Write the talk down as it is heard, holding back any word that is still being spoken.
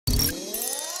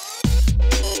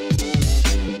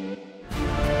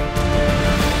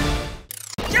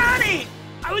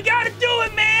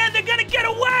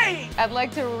I'd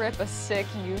like to rip a sick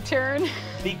U-turn.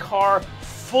 The car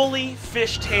fully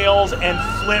fishtails and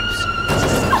flips.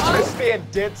 I stand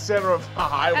dead center of the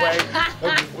highway,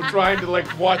 like, trying to,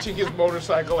 like, watching his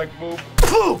motorcycle, like, move.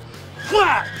 Pooh!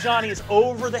 Whap! Johnny is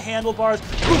over the handlebars.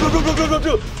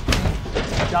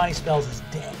 Johnny Spells is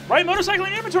dead. Right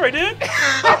motorcycling inventory, dude.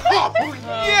 Oh,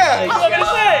 yeah. What am I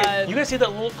gonna say? You guys see that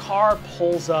little car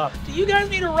pulls up. Do you guys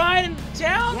need a ride in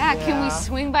town? Yeah, can we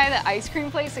swing by the ice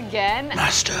cream place again?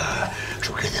 Master,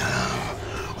 together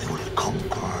we will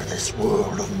conquer this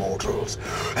world of mortals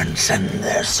and send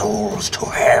their souls to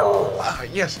hell.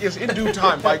 Yes, in due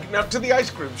time, Mike. Now to the ice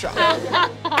cream shop.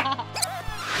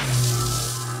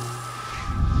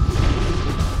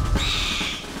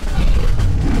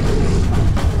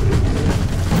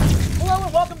 Hello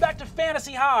and welcome back to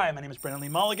Fantasy High. My name is Brennan Lee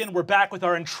Mulligan. We're back with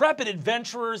our intrepid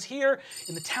adventurers here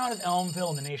in the town of Elmville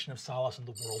in the nation of Solace and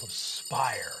the world of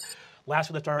Spire. Last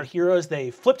we left our heroes, they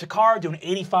flipped a car doing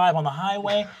 85 on the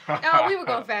highway. Oh, we were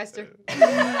going faster.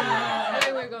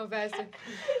 We were going faster.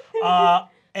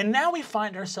 And now we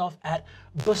find ourselves at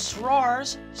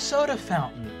Basrar's Soda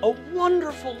Fountain, a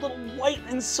wonderful little white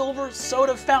and silver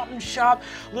soda fountain shop,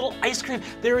 little ice cream.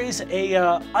 There is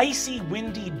a icy,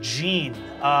 windy Jean,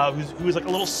 who's like a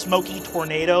little smoky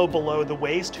tornado below the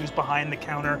waist, who's behind the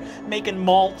counter making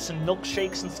malts and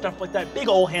milkshakes and stuff like that. Big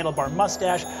old handlebar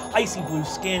mustache, icy blue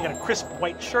skin, got a crisp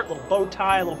white shirt, little bow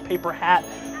tie, a little paper hat.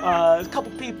 A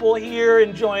couple people here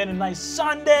enjoying a nice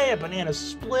sundae, a banana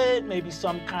split, maybe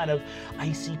some kind of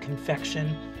icy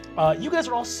confection. You guys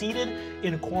are all seated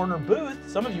in a corner booth.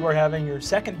 Some of you are having your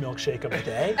second milkshake of the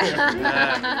day.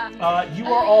 You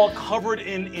are all covered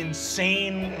in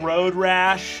insane road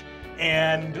rash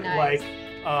and like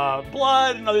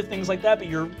blood and other things like that, but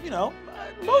you're, you know,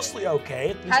 mostly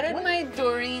okay at this How did point. my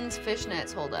Doreen's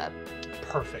fishnets hold up?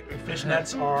 Perfect. The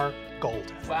fishnets are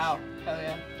golden. Wow. Hell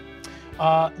yeah.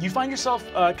 You find yourself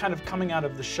kind of coming out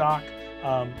of the shock,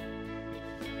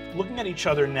 looking at each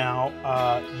other now.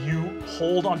 You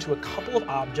hold onto a couple of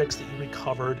objects that you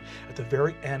recovered at the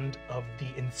very end of the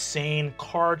insane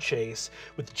car chase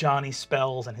with Johnny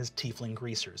Spells and his tiefling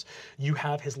greasers. You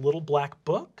have his little black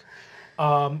book,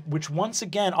 which once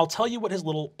again, I'll tell you what his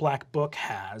little black book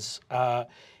has.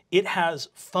 It has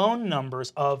phone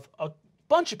numbers of a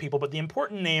bunch of people, but the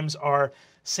important names are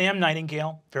Sam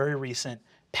Nightingale, very recent,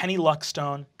 Penny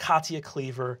Luckstone, Katia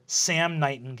Cleaver, Sam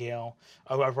Nightingale,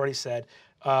 who I've already said,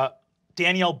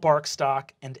 Danielle Barkstock,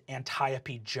 and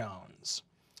Antiope Jones.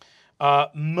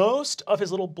 Most of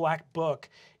his little black book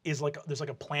is like, there's like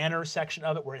a planner section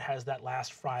of it where it has that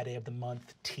last Friday of the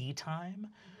month tea time.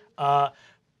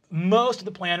 Most of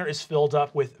the planner is filled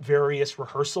up with various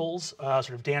rehearsals, sort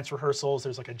of dance rehearsals.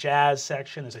 There's like a jazz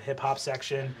section, there's a hip hop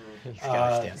section.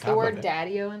 Is the word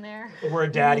daddy-o in there? The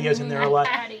word daddy-o's in there a lot.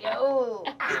 Daddy-o.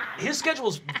 His schedule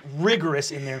is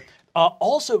rigorous in there.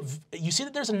 Also, you see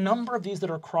that there's a number of these that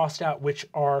are crossed out, which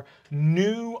are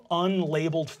new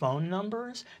unlabeled phone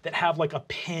numbers that have like a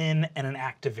PIN and an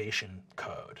activation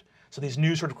code. So these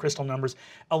new sort of crystal numbers,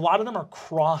 a lot of them are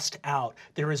crossed out.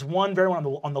 There is one very one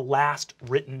on the last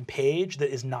written page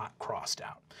that is not crossed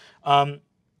out.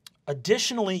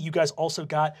 Additionally, you guys also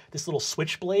got this little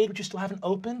switchblade, which you still haven't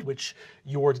opened, which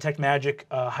your Detect Magic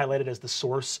highlighted as the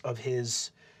source of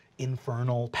his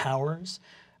infernal powers.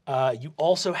 You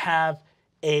also have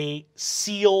a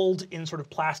sealed in sort of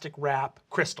plastic wrap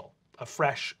crystal, a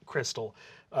fresh crystal,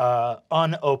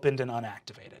 unopened and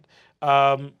unactivated.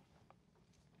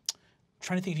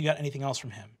 Trying to think if you got anything else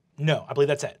from him. No, I believe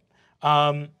that's it.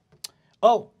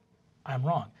 Oh, I'm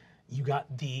wrong. You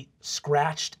got the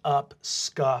scratched up,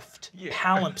 scuffed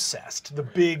palimpsest, the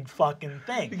big fucking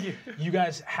thing. You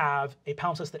guys have a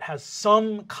palimpsest that has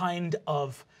some kind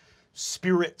of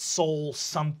spirit, soul,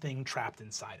 something trapped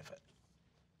inside of it.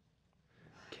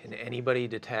 Can anybody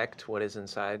detect what is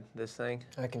inside this thing?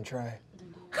 I can try.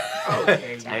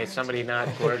 Okay. Hey, somebody not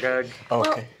Gorgug?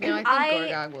 Okay. No, I think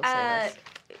Gorgog will say this.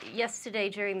 Yesterday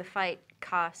during the fight,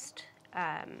 cast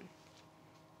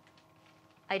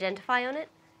Identify on it,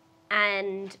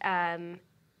 and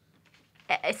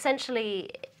essentially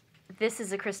this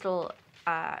is a crystal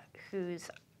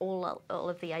whose all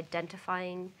of the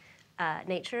identifying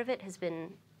nature of it has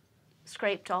been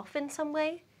scraped off in some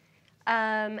way,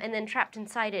 and then trapped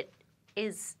inside it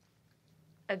is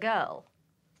a girl.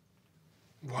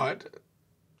 What?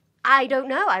 I don't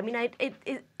know. I mean,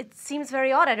 it seems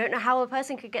very odd. I don't know how a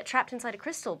person could get trapped inside a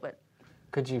crystal, but...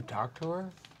 Could you talk to her?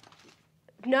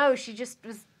 No, she just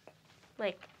was,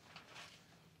 like,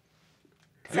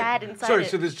 sad inside Sorry, it.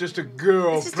 so there's just a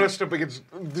girl just pressed up against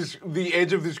the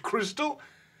edge of this crystal?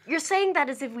 You're saying that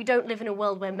as if we don't live in a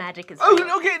world where magic is Oh,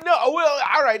 real. okay, no, well,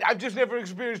 all right. I've just never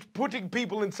experienced putting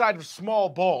people inside of small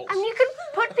balls. I mean, you can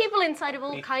put people inside of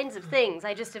all kinds of things.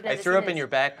 I just have never I threw seen up in this. your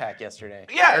backpack yesterday.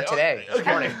 Yeah, Or today, this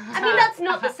morning. I mean, that's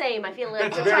not the same. I feel like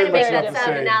we're very trying to make much not that the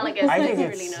sound same. analogous. I think It's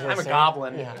it's really the not. I'm a same.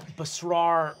 goblin. Yeah.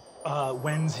 Basrar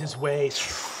wends his way,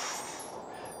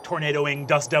 tornadoing,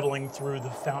 dust deviling through the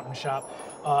fountain shop,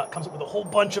 comes up with a whole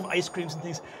bunch of ice creams and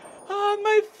things. Ah,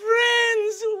 my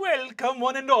friends, welcome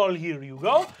one and all. Here you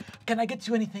go. Can I get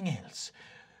you anything else?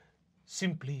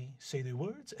 Simply say the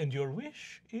words, and your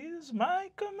wish is my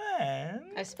command.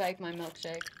 I spiked my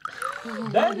milkshake.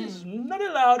 That is not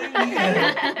allowed in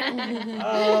here.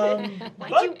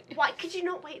 Why could you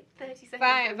not wait 30 seconds?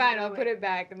 Fine, I'll put it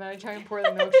back, and then I try and pour the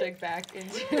milkshake back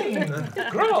into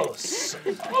Gross.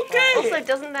 Okay. Also,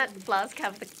 doesn't that flask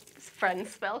have the friend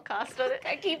spell cast on it?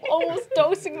 I keep almost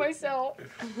dosing myself.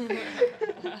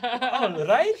 All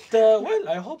right. Well,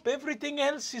 I hope everything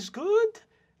else is good.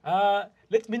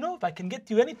 Let me know if I can get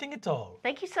you anything at all.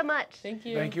 Thank you so much. Thank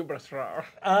you. Thank you, Basrar.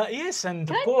 Yes, and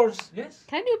of course, yes.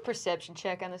 Can I do a perception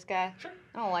check on this guy? Sure.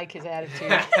 I don't like his attitude.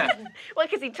 What,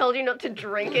 because he told you not to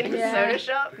drink in his soda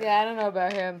shop? Yeah, I don't know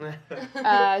about him.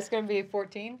 It's going to be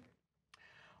 14.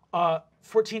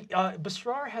 14.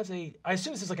 Basrar has a. I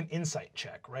assume this is like an insight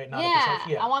check, right? Not a Yeah,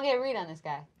 perception. I want to get a read on this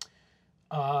guy.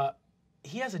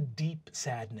 He has a deep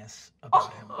sadness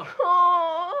about him.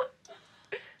 Aww.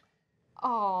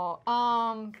 Oh,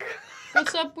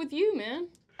 What's up with you, man?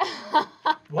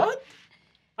 What?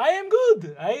 I am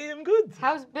good. I am good.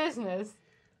 how's business?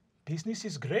 Business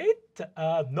is great.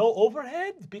 No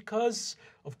overhead because,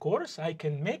 of course, I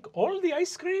can make all the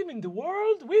ice cream in the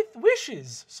world with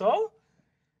wishes. So.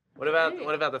 What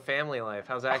about the family life?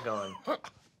 How's that going?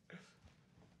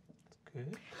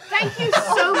 Good. Thank you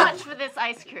so much for this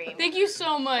ice cream. Thank you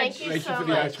so much. Thank you Thank so you for the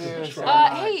much. ice cream, Basrar.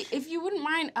 Hey, if you wouldn't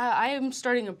mind, I am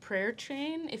starting a prayer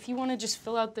chain. If you want to just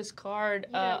fill out this card,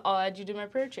 I'll add you to my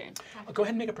prayer chain. Go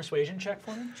ahead and make a persuasion check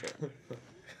for me. Sure.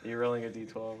 You're rolling a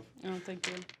d12. Oh, thank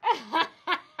you.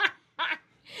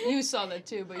 You saw that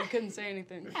too, but you couldn't say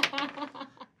anything.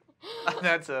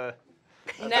 That's a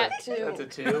Nat too. That's a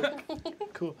 2.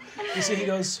 Cool. You see, he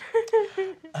goes,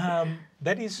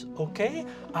 that is okay.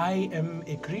 I am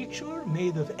a creature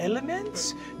made of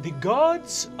elements. The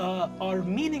gods are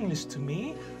meaningless to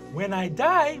me. When I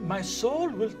die, my soul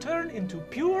will turn into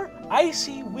pure,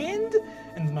 icy wind,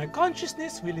 and my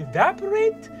consciousness will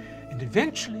evaporate, and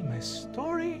eventually my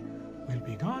story will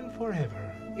be gone forever.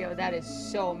 Yo, that is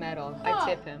so metal. I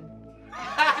tip him.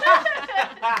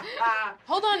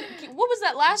 Hold on. What was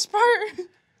that last part?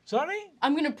 Sorry?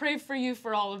 I'm gonna pray for you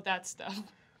for all of that stuff.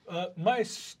 My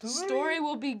story? Story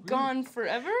will be gone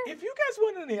forever. If you guys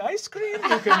want any ice cream, you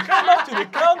can come up to the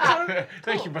counter.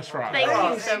 Thank you, Basrar. Thank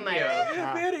you so much.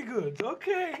 Yeah, very good.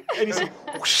 Okay. And he's like,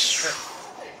 whoosh.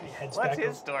 He heads What's back his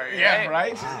up. story? Yeah,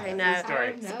 right? I know.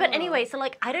 Story. But anyway, so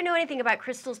like, I don't know anything about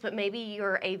crystals, but maybe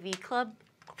your AV club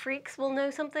freaks will know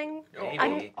something.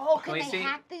 Maybe. Oh, Can we see?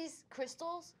 these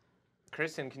crystals?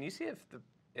 Kristen, can you see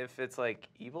if it's like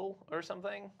evil or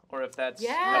something, or if that's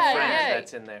Yeah, a friend yeah.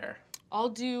 that's in there? I'll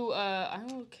do. I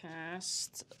will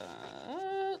cast.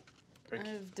 I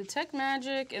have detect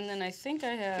magic, and then I think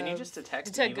I have. Can you just detect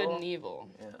detect evil? good and evil?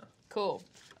 Yeah. Cool.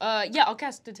 Yeah, I'll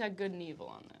cast detect good and evil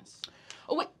on this.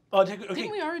 Oh wait, Okay.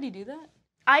 didn't we already do that?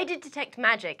 I did detect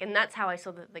magic, and that's how I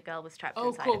saw that the girl was trapped Oh,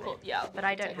 inside cool, of it. cool. Yeah. But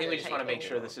I don't I have think we just detect want to make good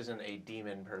sure evil. this isn't a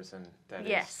demon person. That is.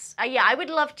 Yes. Yeah, I would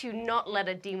love to not let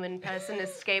a demon person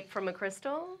escape from a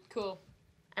crystal, Cool.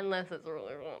 unless it's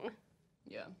really wrong.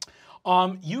 Yeah.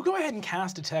 You go ahead and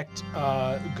cast Detect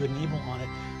Good and Evil on it.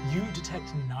 You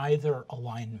detect neither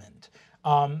alignment.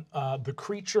 The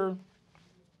creature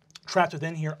trapped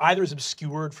within here either is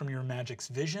obscured from your magic's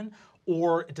vision,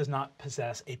 or it does not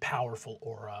possess a powerful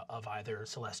aura of either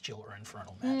celestial or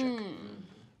infernal magic.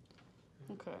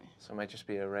 Okay. So it might just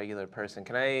be a regular person.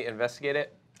 Can I investigate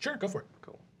it? Sure, go for it.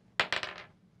 Cool.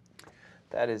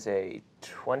 That is a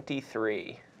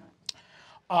 23.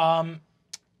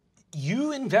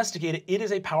 You investigate it. It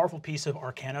is a powerful piece of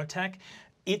arcanotech.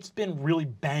 It's been really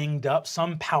banged up.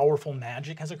 Some powerful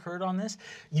magic has occurred on this.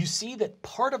 You see that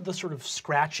part of the sort of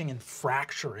scratching and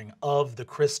fracturing of the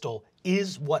crystal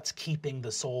is what's keeping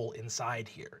the soul inside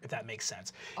here, if that makes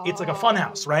sense. It's like a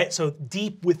funhouse, right? So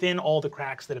deep within all the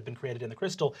cracks that have been created in the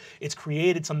crystal, it's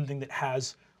created something that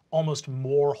has almost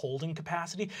more holding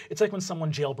capacity. It's like when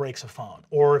someone jailbreaks a phone,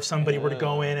 or if somebody were to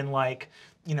go in and like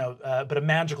but a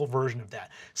magical version of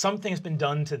that. Something's been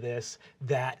done to this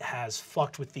that has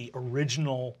fucked with the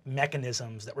original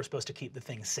mechanisms that were supposed to keep the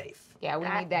thing safe. Yeah, we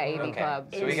need that AV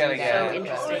club. So we gotta so get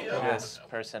interesting. this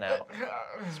person out.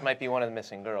 This might be one of the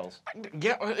missing girls.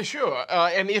 Yeah, sure.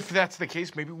 And if that's the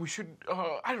case, maybe we should,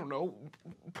 I don't know,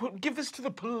 give this to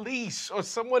the police or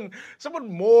someone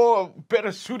more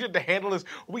better suited to handle this.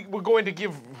 We're going to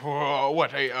give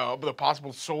the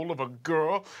possible soul of a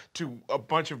girl to a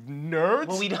bunch of nerds.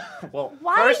 Well, we don't. Well,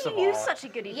 Why first are of you all, such a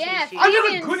goody Yeah, two-shoes? I'm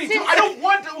not a goody two. I don't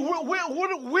want.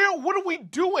 What are we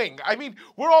doing? I mean,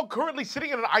 we're all currently sitting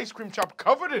in an ice cream shop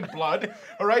covered in blood,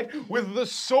 all right, with the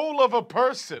soul of a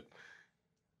person.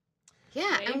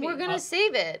 Yeah, and we're gonna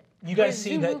save it. You guys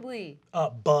see Presumably.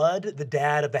 that Bud, the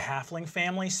dad of the halfling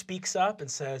family, speaks up and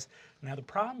says, now the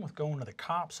problem with going to the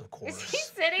cops, of course.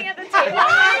 He's sitting at the table.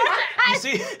 You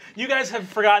see, you guys have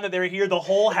forgotten that they're here. The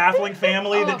whole halfling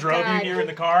family that drove you here in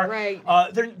the car. Right.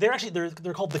 They're actually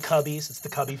called the Cubbies. It's the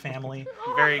Cubby family.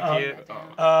 very cute.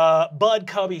 Bud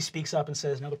Cubby speaks up and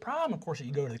says, now the problem, of course, that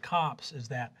you go to the cops is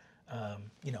that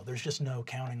there's just no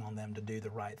counting on them to do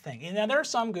the right thing. And now there are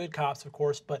some good cops, of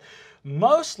course, but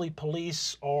mostly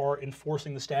police are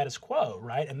enforcing the status quo,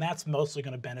 right? And that's mostly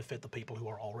going to benefit the people who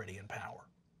are already in power.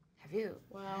 Have you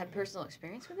had personal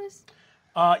experience with this?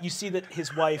 You see that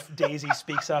his wife, Daisy,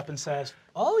 speaks up and says,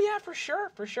 oh, yeah, for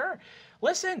sure.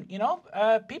 Listen,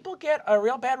 people get a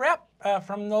real bad rep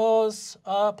from those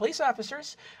police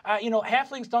officers.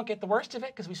 Halflings don't get the worst of it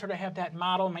because we sort of have that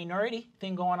model minority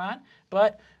thing going on.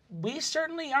 But we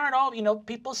certainly aren't all,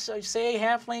 people say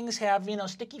halflings have,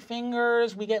 sticky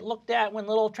fingers. We get looked at when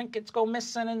little trinkets go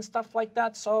missing and stuff like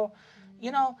that. So,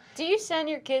 Do you send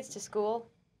your kids to school?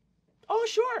 Oh,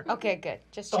 sure. Okay, good.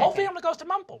 Just The whole checking. family goes to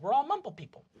Mumple. We're all Mumple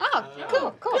people.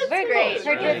 Oh, cool. Very Great.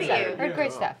 Heard Good great for you. stuff. Heard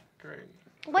great stuff. Great.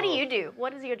 What do you do?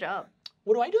 What is your job?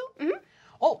 What do I do? Mm-hmm.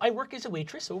 Oh, I work as a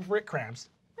waitress over at Crams.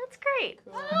 That's great.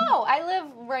 Oh, I live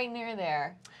right near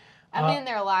there. I'm in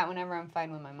there a lot whenever I'm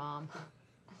fighting with my mom.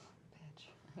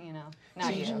 Bitch,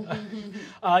 not you.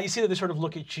 You see that they sort of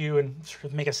look at you and sort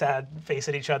of make a sad face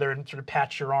at each other and sort of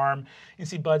pat your arm. You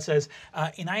see Bud says,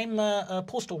 and I'm a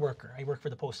postal worker. I work for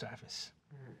the post office.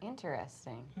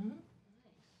 Interesting.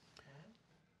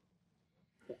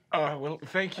 Well,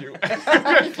 thank you. Can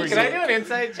I do an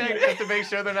insight check just to make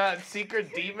sure they're not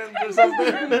secret demons or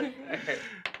something?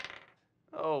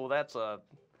 Oh, that's a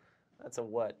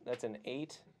what? That's an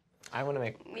 8. I want to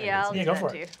make. Yeah, I'll Yeah, do go that for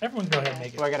too. it. Everyone go ahead and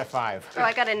make So I it. got a 5. Oh,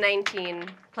 I got a 19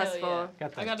 plus Hell 4.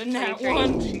 I got a nat 23.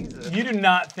 1. You do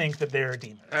not think that they're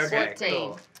demons. Okay,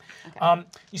 14. cool.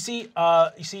 You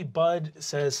see Bud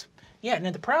says, yeah,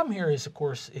 now the problem here is, of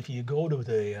course, if you go to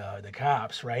the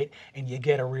cops, right, and you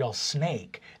get a real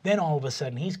snake, then all of a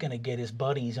sudden he's going to get his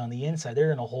buddies on the inside. They're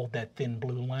going to hold that thin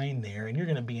blue line there, and you're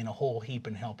going to be in a whole heap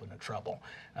and helping of trouble.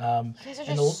 You guys are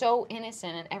just so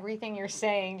innocent, and everything you're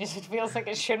saying just feels like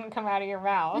it shouldn't come out of your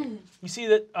mouth. You see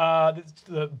that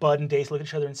the Bud and Dace look at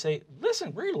each other and say,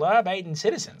 listen, we're law-abiding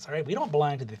citizens, all right? We don't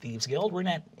belong to the Thieves Guild. We're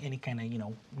not any kind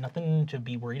of, nothing to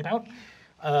be worried about.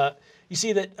 You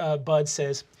see that Bud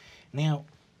says, now,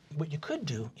 what you could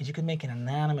do is you could make an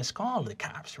anonymous call to the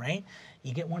cops, right?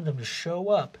 You get one of them to show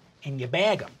up and you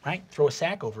bag him, right? Throw a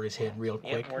sack over his head real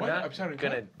quick. We're not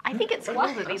gonna. I think it's cool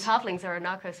that these halflings are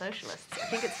anarcho-socialists. I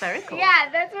think it's very cool. Yeah,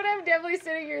 that's what I'm definitely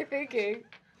sitting here thinking.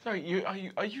 Sorry,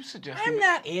 are you suggesting? I'm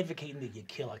not advocating that you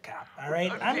kill a cop, all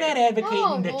right? I'm not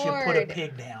advocating that you put a Lord.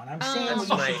 pig down. I'm saying That's what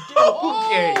you my- should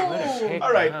do. Okay.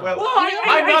 All right. Well,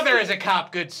 My mother is a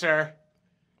cop, good sir.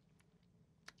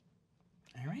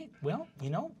 All right, well,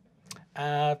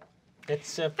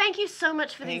 it's Thank you so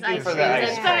much for these Thank you ice for creams. the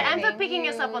ice And for cream. picking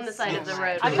us up on the side of the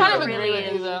road. I We kind were of agree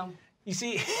with you, though. You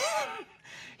see,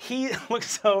 he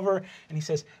looks over and he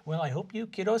says, well, I hope you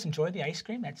kiddos enjoy the ice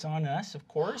cream. That's on us, of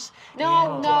course. No.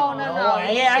 I'm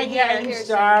Kirsten,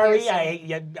 sorry.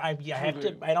 Kirsten. I have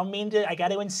to, I don't mean to, I got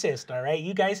to insist, all right?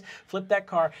 You guys flip that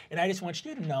car, and I just want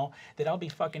you to know that I'll be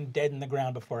fucking dead in the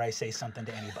ground before I say something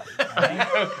to anybody, all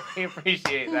right? We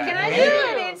appreciate that. Can I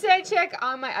do an insight check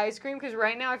on my ice cream? Because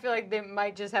right now I feel like they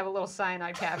might just have a little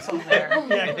cyanide capsule in there.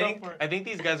 Yeah, go for it. I think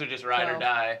these guys are just ride or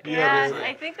die. Yeah,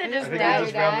 I think they're just die or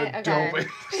just found the die? dope.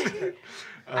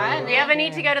 If you ever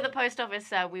need to go to the post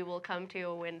office, we will come to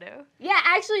your window. Yeah,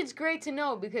 actually, it's great to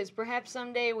know because perhaps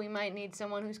someday we might need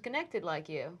someone who's connected like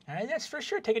you. All right, that's for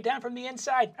sure. Take it down from the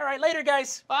inside. All right, later,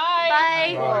 guys.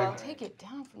 Bye. Bye. Take it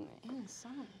down from the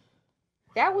inside.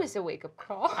 That was a wake-up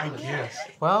call. I guess.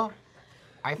 Well,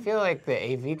 I feel like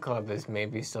the AV club is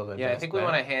maybe still the Yeah, best I think we bet.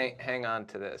 want to hang on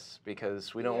to this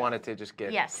because we don't want it to just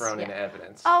get Yes, thrown yeah. into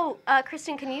evidence. Oh,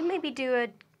 Kristen, can you maybe do a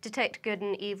detect good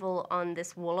and evil on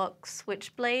this warlock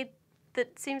switchblade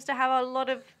that seems to have a lot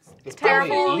of It's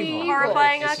terrible, probably evil.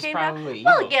 horrifying This is arcane probably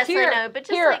Well, evil. yes, Here, I know, but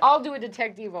just here, like, I'll do a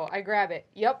detect evil. I grab it.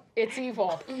 Yep, it's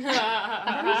evil. don't be so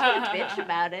bitch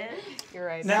about it. You're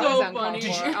right. Now- That was So uncalled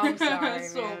funny. for. I'm sorry,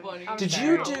 So man. funny. I'm Did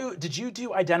sorry. you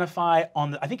do identify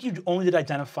on the? I think you only did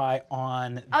identify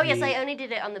on. Oh yes, the- I only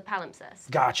did it on the palimpsest.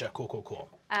 Gotcha. Cool.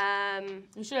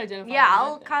 You should identify. Yeah, on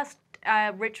I'll that cast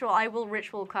ritual. I will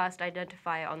ritual cast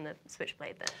identify on the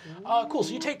switchblade then. Cool.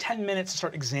 So you take 10 minutes to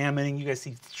start examining. You guys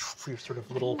see your sort of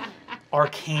little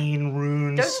arcane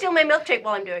runes. Don't steal my milkshake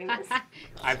while I'm doing this.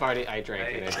 I drank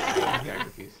it. I got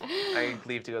confused. I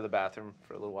leave to go to the bathroom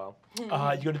for a little while. You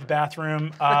go to the bathroom.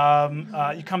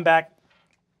 You come back.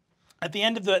 At the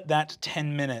end of that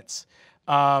 10 minutes,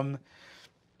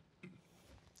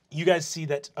 you guys see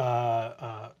that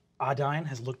Adaine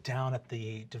has looked down at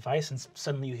the device, and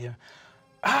suddenly you hear,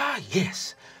 Ah,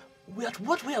 yes.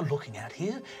 What we are looking at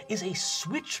here is a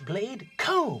switchblade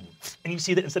comb. and you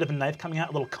see that instead of a knife coming out,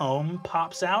 a little comb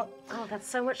pops out. Oh, that's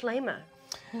so much lamer.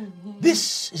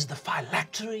 This is the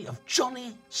phylactery of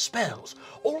Johnny Spells,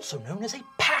 also known as a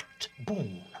pact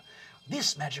boon.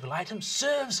 This magical item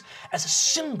serves as a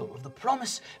symbol of the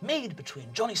promise made between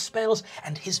Johnny Spells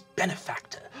and his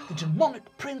benefactor, the demonic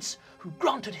prince who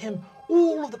granted him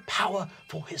all of the power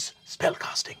for his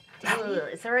spellcasting. Now, Ugh,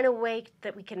 is there any way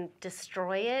that we can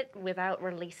destroy it without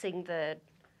releasing the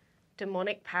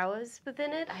demonic powers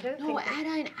within it? I don't No, think.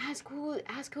 Adaine,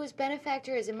 ask who his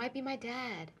benefactor is. It might be my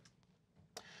dad.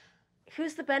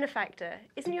 Who's the benefactor?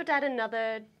 Isn't your dad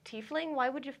another tiefling? Why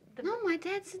would you? No, my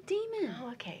dad's a demon.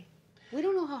 Oh, okay. We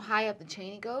don't know how high up the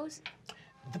chain he goes.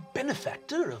 the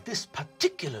benefactor of this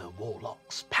particular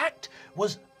warlock's pact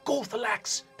was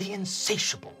Gorthalax the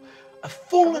Insatiable, a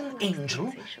fallen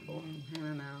angel,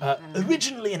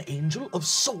 originally an angel of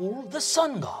Sol the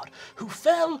Sun God, who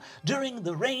fell during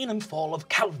the reign and fall of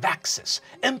Calvaxus,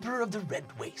 Emperor of the Red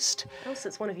Waste. Oh, so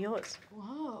it's one of yours.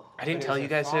 Whoa. I didn't tell you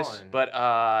Fingers guys are this, fallen.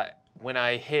 but when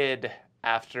I hid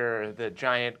after the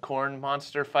giant corn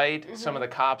monster fight, some of the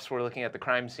cops were looking at the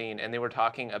crime scene and they were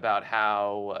talking about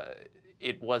how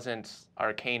it wasn't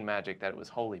arcane magic, that it was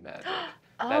holy magic.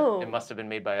 Oh. That it must have been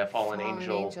made by a fallen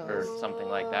angel or something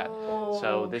like that.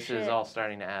 So this is all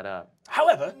starting to add up.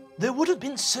 However, there would have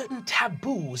been certain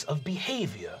taboos of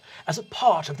behavior as a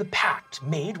part of the pact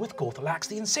made with Gorthalax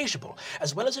the Insatiable,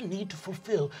 as well as a need to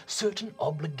fulfill certain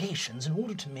obligations in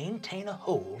order to maintain a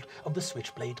hold of the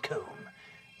Switchblade Comb.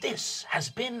 This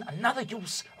has been another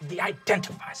use of the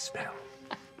Identify spell.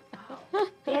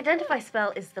 The identify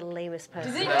spell is the lamest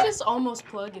person. Did it just almost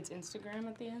plug its Instagram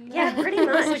at the end? Yeah, there? pretty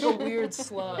It's much. like a weird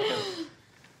slug.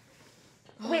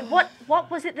 Wait, what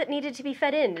was it that needed to be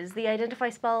fed in? Is the identify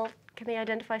spell? Can the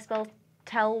identify spell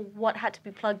tell what had to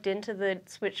be plugged into the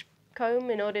switch comb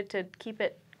in order to keep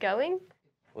it going?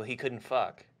 Well, he couldn't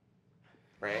fuck,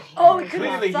 right? Oh, he couldn't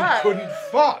Clearly, fuck. he couldn't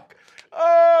fuck.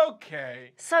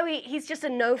 Okay. So he's just a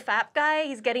no-fap guy?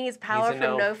 He's getting his power from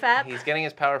no-fap? He's getting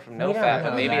his power from We don't no-fap, but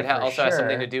know maybe that it for also has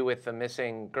something to sure. do with the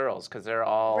missing girls, because they're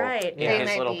all Right. in They his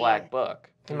might little be. black book.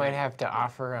 He might have to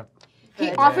offer up.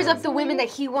 He offers up the women that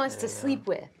he wants to sleep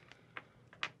with.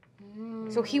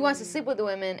 So he wants to sleep with the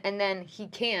women, and then he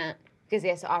can't because he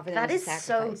has to offer them That as is a so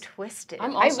sacrifice. twisted.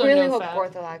 I'm I also really no hope fap.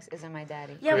 Orthodox isn't my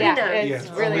daddy. Yeah, we know. It's Yes,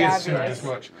 really we assumed obvious. as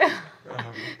much.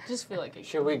 Just feel like it.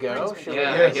 Should we go? Should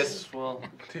Yeah, Yes. I guess we'll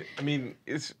I mean,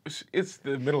 it's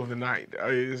the middle of the night.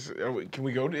 Can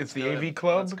we go? It's the AV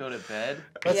club. Let's go to bed.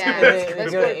 Let's Yeah, go let's to, go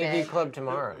go to to bed. AV Club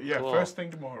tomorrow. Yeah, Cool. first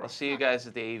thing tomorrow. I'll see you guys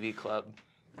at the AV Club.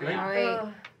 All right,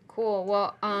 cool.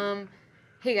 Well,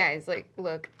 hey guys, like,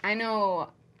 look, I know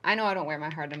I don't wear my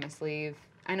heart on my sleeve.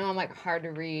 I know I'm like hard to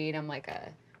read. I'm like a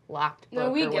locked book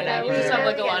No, we or get it. whatever. You just have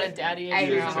like a Yeah. lot of daddy I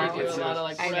issues. know. You do a lot of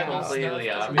like I know. rebel Completely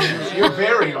stuff. obvious. You're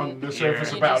very on the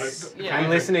surface You about just- it. yeah. I'm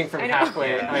listening from I know.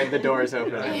 halfway. I have the doors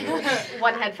open.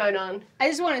 One headphone on. I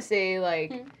just want to say,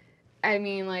 like, I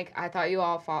mean, like, I thought you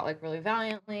all fought like really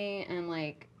valiantly, and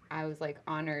like, I was like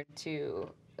honored to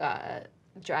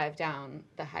drive down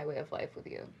the highway of life with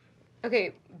you.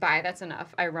 Okay, bye. That's enough.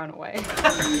 I run away.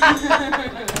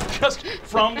 Just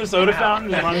from the soda fountain,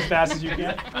 you run as fast as you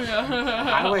can.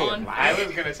 I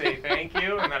was gonna say thank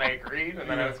you, and then I agreed, and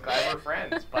then I was glad we're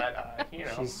friends. But you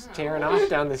know, She's tearing off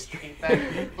down the street.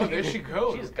 Oh, there she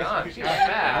goes. she's gone. She's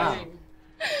fast.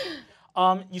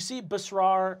 You see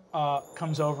Basrar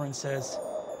comes over and says,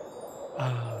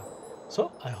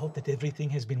 so I hope that everything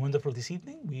has been wonderful this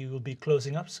evening. We will be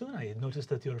closing up soon. I had noticed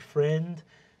that your friend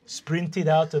sprinted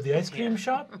out of the ice cream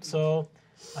shop, so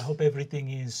I hope everything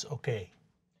is okay.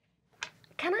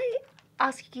 Can I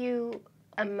ask you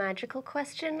a magical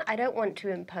question? I don't want to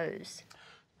impose.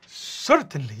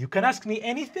 Certainly, you can ask me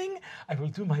anything. I will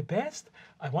do my best.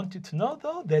 I want you to know,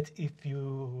 though, that if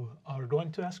you are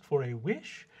going to ask for a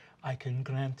wish, I can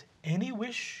grant any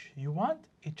wish you want.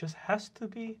 It just has to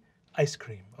be ice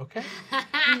cream, okay?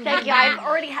 Thank you. I've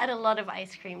already had a lot of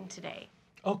ice cream today.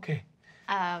 Okay.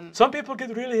 Some people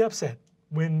get really upset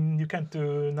when you can't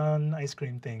do non-ice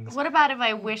cream things. What about if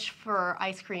I wish for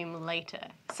ice cream later?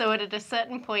 So at a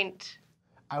certain point,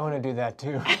 I want to do that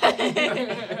too.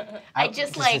 I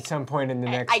just like at some point in the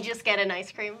next. I just get an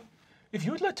ice cream. If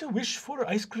you would like to wish for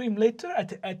ice cream later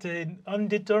at an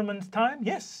undetermined time,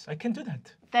 yes, I can do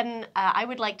that. Then I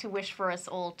would like to wish for us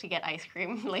all to get ice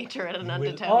cream later at an We'll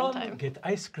undetermined all time. get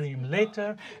ice cream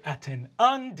later at an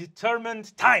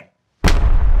undetermined time.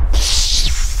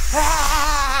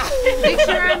 Make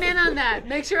sure I'm in on that.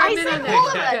 Make sure I'm in said on all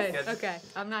of that. us. Good. Okay,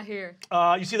 I'm not here.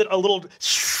 You see that a little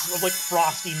of like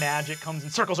frosty magic comes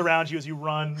and circles around you as you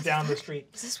run down the street.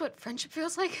 Is this what friendship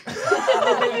feels like?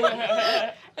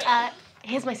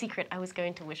 Here's my secret. I was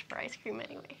going to wish for ice cream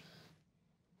anyway.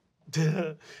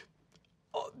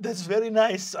 Oh, that's very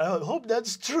nice. I hope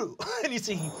that's true. And you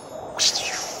see he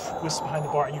whisks behind the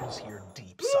bar, and you just hear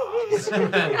deep sobs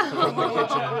from the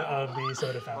kitchen of the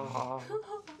soda fountain.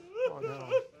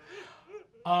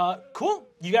 Cool.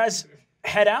 You guys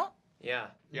head out. Yeah.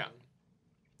 Yeah.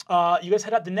 You guys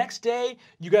head out the next day.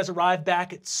 You guys arrive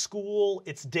back at school.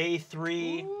 It's day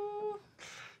 3.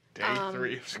 Day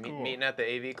 3 of school. Meeting at the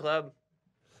AV club.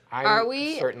 Are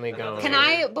we? Certainly going. Can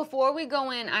I, before we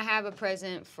go in, I have a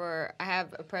present for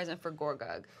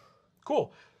Gorgug.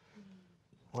 Cool.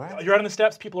 What? You're out on the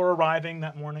steps. People are arriving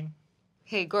that morning.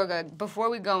 Hey, Gorgug, before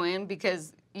we go in,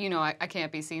 because, you know, I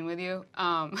can't be seen with you.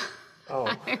 Oh,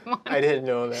 I didn't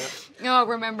know that. No,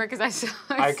 remember, because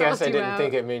I guess I didn't out.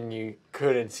 think it meant you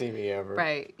couldn't see me ever.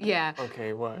 Right, yeah.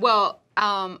 Okay, what? Well,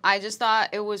 I just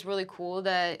thought it was really cool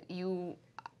that you...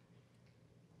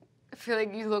 I feel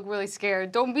like you look really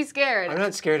scared. Don't be scared. I'm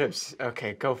not scared of...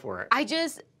 Okay, go for it. I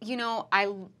just, you know,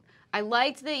 I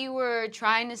liked that you were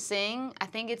trying to sing. I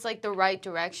think it's like the right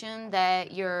direction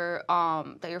that your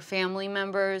family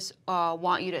members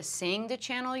want you to sing to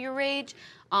channel your rage.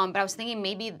 But I was thinking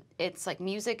maybe it's like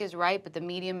music is right, but the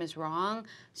medium is wrong.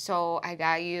 So I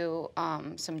got you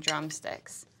some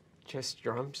drumsticks. Just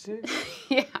drumsticks?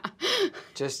 Yeah.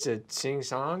 Just to sing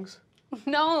songs?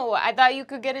 No, I thought you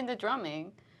could get into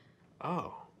drumming.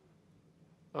 Oh.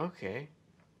 Okay.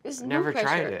 There's Never no pressure.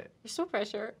 tried it. There's no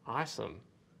pressure. Awesome.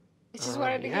 I just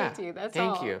wanted to yeah. give it to you. That's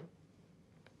Thank all. you.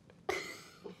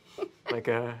 Like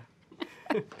a...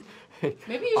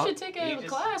 Maybe you should take a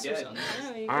class or something.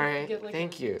 Yeah, you All could right, get, like,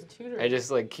 thank a you. tutor. I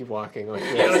just like keep walking like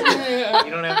You this.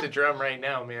 don't have to drum right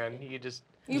now, man. You just...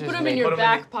 You Just put them in make- your put 'em in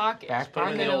back the pocket. back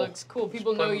And then it pocket? looks cool.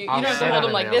 People know you. You I'll don't have to sit hold on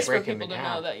them like them, this for break 'em people in to know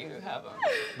half. that you have them.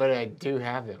 But I do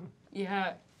have them.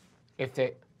 Yeah. If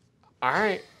they... All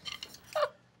right.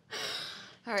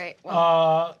 All right.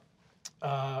 Well,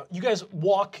 You guys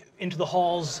walk into the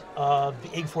halls of the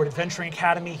Axford Adventuring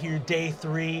Academy here, day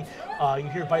 3. You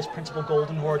hear Vice Principal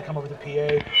Goldenhorde come over the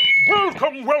PA.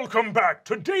 Welcome back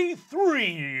to day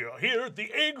 3 here at the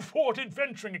Axford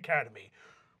Adventuring Academy.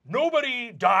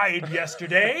 Nobody died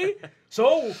yesterday,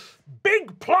 so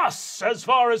big plus as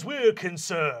far as we're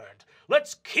concerned.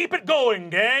 Let's keep it going,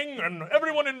 gang, and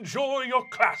everyone enjoy your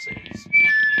classes.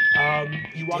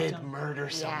 You walk down. Murder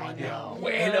someone. I know.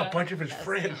 And a bunch of his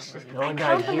friends. No one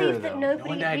Can't died here, believe that though.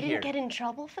 nobody died we here. didn't get in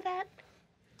trouble for that.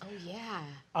 oh,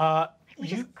 yeah. We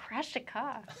just crashed a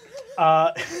car.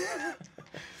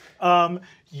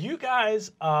 You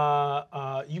guys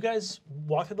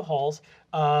walk through the halls.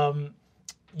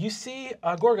 You see,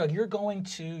 Gorgug, you're going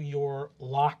to your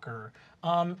locker,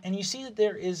 and you see that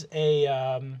there is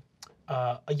a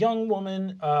young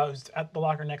woman who's at the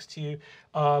locker next to you.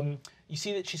 You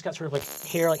see that she's got sort of like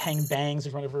hair like hanging bangs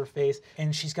in front of her face,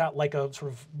 and she's got like a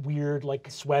sort of weird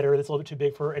like sweater that's a little bit too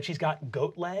big for her, and she's got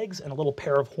goat legs and a little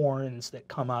pair of horns that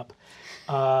come up.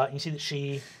 You see that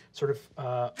she sort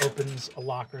of opens a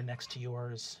locker next to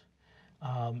yours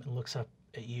and looks up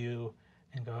at you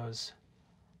and goes,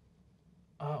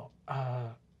 "Oh,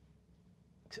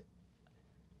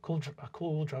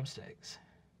 cool drumsticks."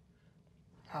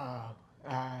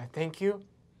 Thank you.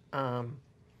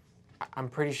 I'm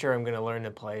pretty sure I'm gonna learn to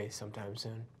play sometime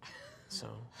soon, so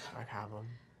I have them.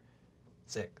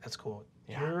 Sick. That's cool.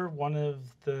 Yeah. You're one of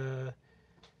the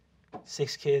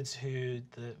 6 kids who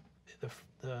the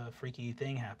freaky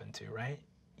thing happened to, right?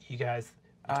 You guys.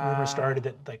 Rumor started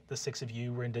that like the 6 of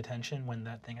you were in detention when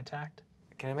that thing attacked.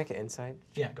 Can I make an insight?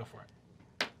 Yeah, go for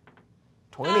it.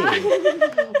 20.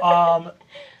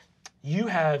 You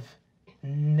have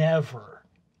never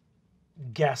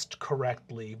guessed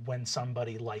correctly when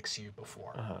somebody likes you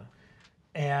before.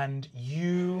 And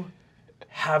you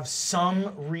have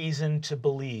some reason to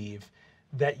believe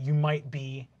that you might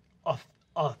be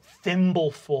a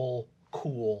thimbleful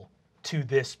cool to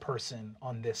this person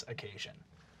on this occasion.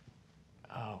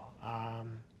 Oh,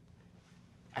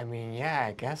 I mean, yeah,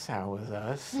 I guess that was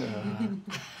us.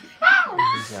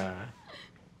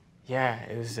 Yeah,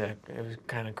 it was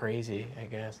kind of crazy, I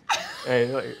guess.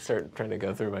 I start trying to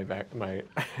go through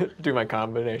do my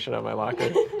combination on my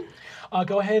locker.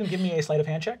 Go ahead and give me a sleight of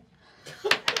hand check.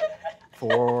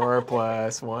 4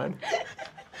 + 1.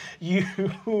 You,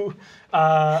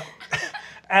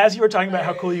 as you were talking about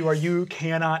how cool you are, you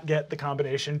cannot get the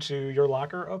combination to your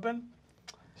locker open.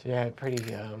 Yeah, pretty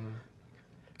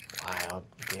wild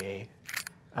day.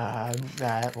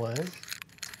 That was.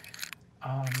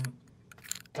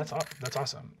 That's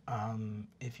awesome.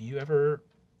 If you ever,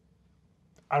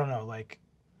 I don't know, like,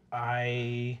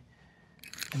 I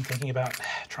am thinking about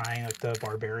trying like the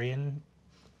barbarian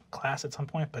class at some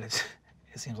point, but it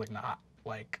seems like not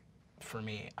like for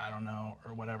me. I don't know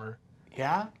or whatever.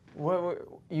 Yeah. Okay.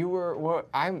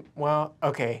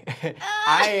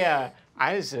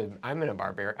 I'm in a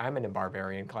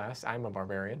barbarian class. I'm a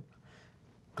barbarian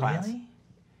class. Really?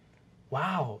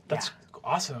 Wow, that's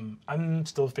awesome. I'm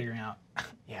still figuring out.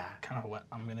 Yeah. Kind of what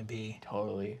I'm gonna be.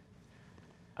 Totally.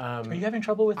 Are you having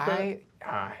trouble with I'm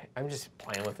just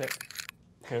playing with it.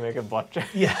 Can I make a bluff check?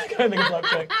 Yeah, can I make a bluff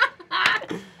check?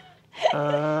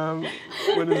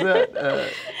 What is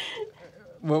that?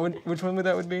 Which one would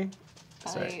that be?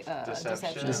 Sorry.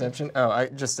 Deception. Oh,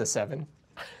 just a 7.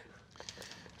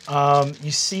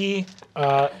 You see,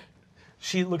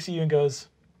 she looks at you and goes,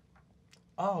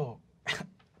 "Oh,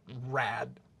 rad.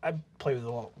 I play with the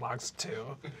little logs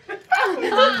too."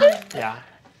 Yeah,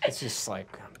 it's just like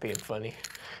being funny.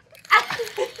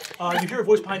 You hear a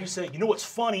voice behind you say, "You know what's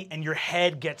funny?" And your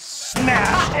head gets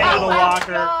smashed into the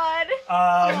locker. God.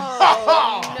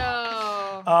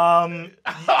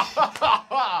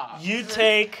 You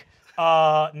take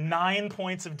 9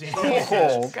 points of damage.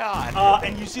 Oh, God.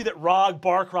 And you see that Rog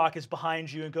Barkrock is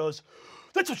behind you and goes,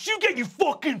 "That's what you get, you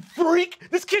fucking freak!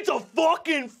 This kid's a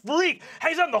fucking freak!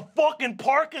 Hangs out in the fucking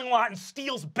parking lot and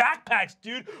steals backpacks,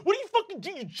 dude! What do you fucking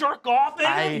do? You jerk off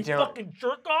at him? You fucking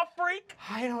jerk off freak?"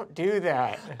 I don't do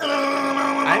that.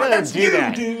 I don't do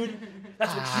that. Dude.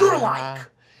 That's what you're like.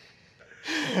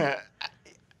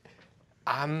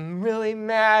 I'm really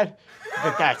mad,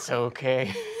 but that's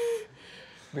okay.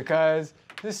 Because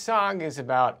this song is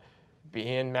about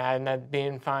being mad and not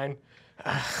being fine.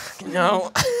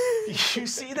 No. You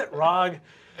see that Rog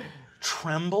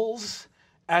trembles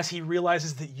as he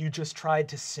realizes that you just tried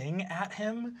to sing at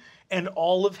him, and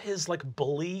all of his like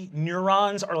bully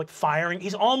neurons are like firing.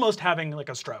 He's almost having like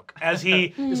a stroke as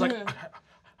he is like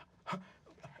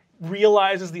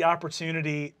realizes the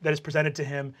opportunity that is presented to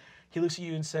him. He looks at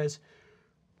you and says,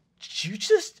 "Did you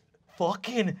just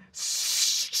fucking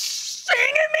sing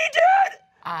at me,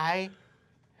 dude?"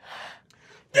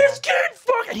 This kid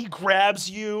fucking. He grabs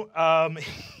you.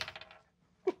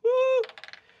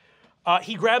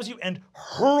 He grabs you and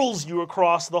hurls you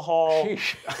across the hall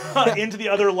into the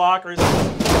other lockers.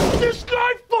 This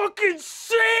guy fucking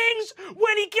sings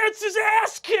when he gets his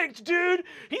ass kicked, dude.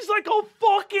 He's like a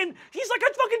fucking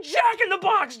Jack in the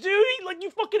Box, dude. You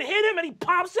fucking hit him and he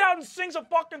pops out and sings a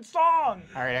fucking song.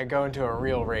 All right, I go into a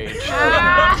real rage.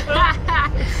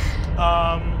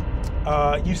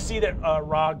 You see that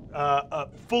Rog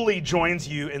fully joins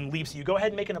you and leaps you. Go ahead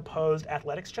and make an opposed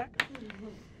athletics check.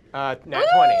 Nat 20.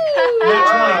 Nat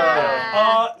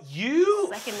 20.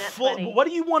 Second nat 20. What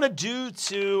do you want to do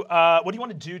to?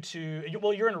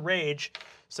 Well, you're in a rage,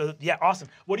 so yeah, awesome.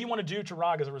 What do you want to do to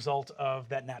Rog as a result of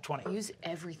that nat 20? Use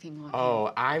everything on him.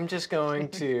 Oh, I'm just going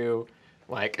to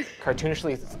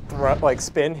cartoonishly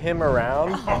spin him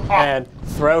around and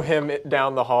throw him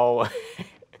down the hallway.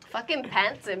 Fucking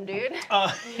pants him, dude.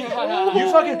 You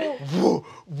fucking whoa,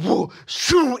 whoa,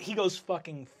 shoo. He goes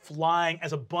fucking flying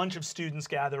as a bunch of students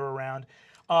gather around.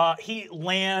 He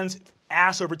lands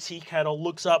ass over tea kettle,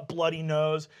 looks up, bloody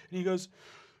nose, and he goes,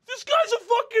 "This guy's a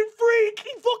fucking freak.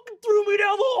 He fucking threw me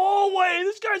down the hallway.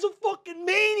 This guy's a fucking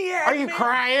maniac." Are you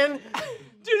crying?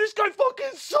 "Dude, this guy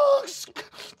fucking sucks.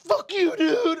 Fuck you,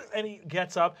 dude." And he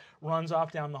gets up, runs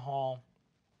off down the hall.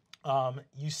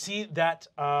 You see that.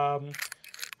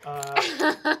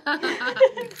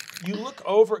 You look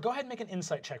over. Go ahead and make an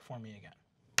insight check for me again.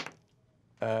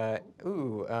 I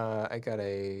got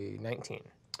a 19.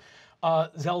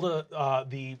 Zelda,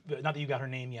 not that you got her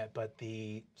name yet, but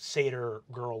the satyr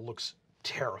girl looks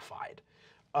terrified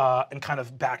and kind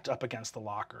of backed up against the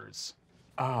lockers.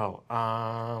 Oh,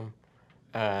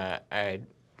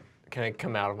 Can I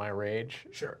come out of my rage?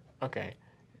 Sure. Okay.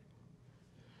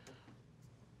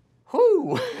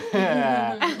 Whoo!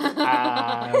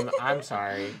 I'm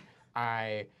sorry.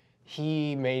 I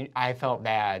felt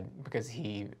bad because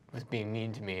he was being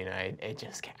mean to me, and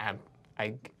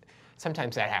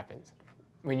sometimes that happens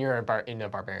when you're in a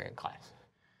barbarian class.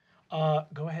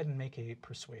 Go ahead and make a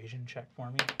persuasion check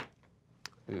for me.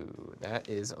 Ooh, that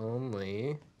is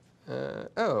only.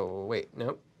 Oh wait,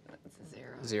 nope. That's a 0.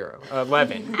 0.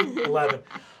 11. 11.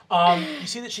 You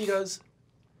see that she goes,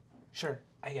 sure,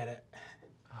 I get it.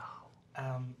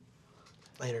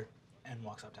 Later, and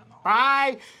walks up down the hall.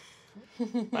 Bye.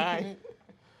 Bye.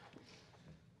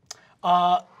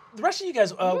 The rest of you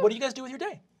guys, what do you guys do with your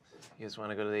day? You guys want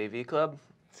to go to the AV club?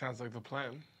 Sounds like the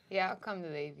plan. Yeah, I'll come to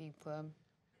the AV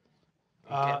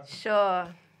club. Sure.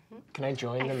 Can I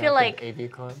join them feel at like- the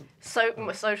AV club? So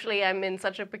socially, I'm in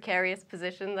such a precarious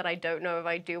position that I don't know if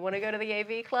I do want to go to the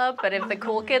AV club. But if the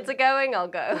cool kids are going, I'll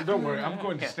go. Don't worry, I'm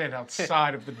going to stand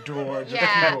outside of the door. Just,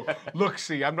 look,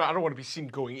 see, I don't want to be seen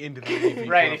going into the AV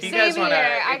Right, club. if you Same guys want to,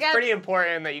 here, I it's got- pretty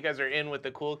important that you guys are in with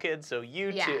the cool kids, so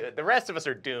you two, the rest of us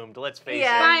are doomed, let's face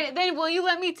Yeah. it. Fine, then will you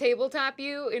let me tabletop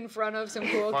you in front of some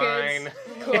cool Fine. kids?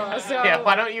 Cool, so... Yeah,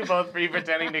 why don't you both be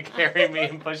pretending to carry me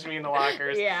and push me in the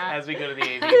lockers Yeah. as we go to the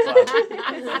AV club?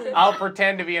 I'll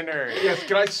pretend to be a nerd. Yes,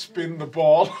 can I spin the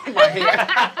ball in my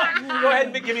hand? Go ahead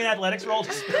and give me an athletics roll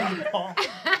to spin the ball.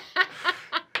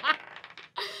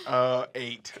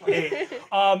 8. 8.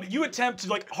 You attempt to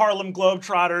like Harlem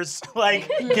Globetrotters, like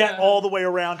get all the way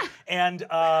around, and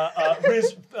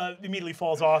Riz immediately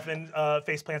falls off and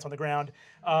face plants on the ground.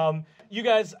 You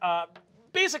guys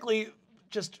basically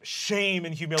just shame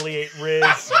and humiliate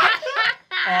Riz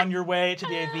on your way to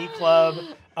the AV club.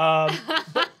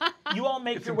 But you all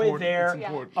make your way there. It's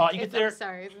important. You get there. I'm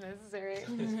sorry, it's necessary.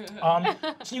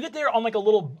 So you get there on like a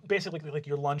little, basically like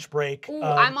your lunch break. Ooh,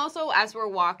 I'm also, as we're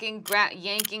walking,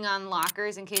 yanking on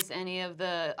lockers in case any of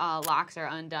the locks are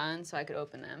undone, so I could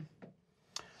open them.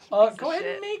 Go ahead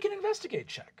and make an investigate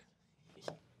check.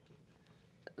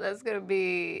 That's gonna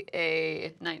be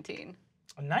a 19.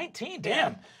 A 19,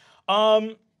 damn.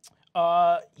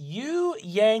 You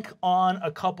yank on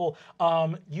a couple.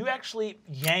 You actually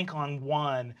yank on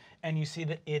one, and you see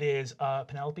that it is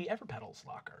Penelope Everpetal's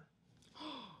locker.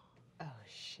 Oh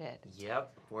shit.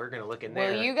 Yep, we're gonna look in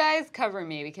there. Well, you guys cover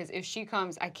me because if she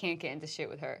comes, I can't get into shit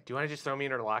with her. Do you want to just throw me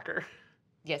in her locker?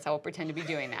 Yes, I will pretend to be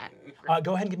doing that.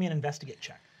 Go ahead and give me an investigate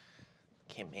check.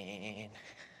 Come in.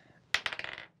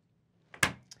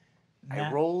 Nat-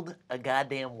 I rolled a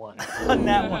goddamn 1. on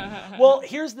that one. Well,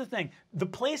 here's the thing. The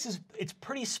place it's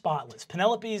pretty spotless.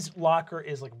 Penelope's locker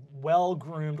is like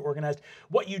well-groomed, organized.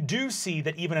 What you do see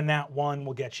that even a nat 1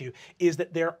 will get you is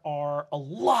that there are a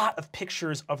lot of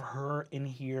pictures of her in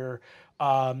here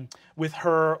with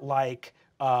her like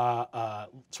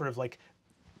sort of like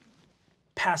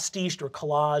pastiched or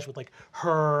collage with like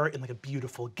her in like a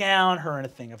beautiful gown, her in a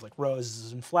thing of like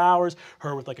roses and flowers,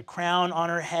 her with like a crown on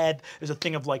her head. There's a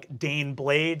thing of like Dane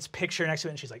Blade's picture next to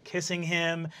it, and she's like kissing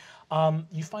him.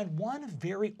 You find one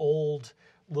very old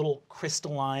little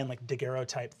crystalline like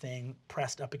daguerreotype thing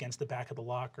pressed up against the back of the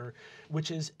locker, which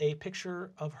is a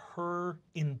picture of her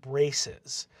in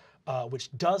braces, which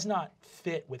does not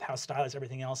fit with how stylized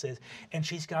everything else is. And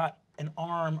she's got an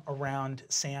arm around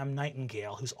Sam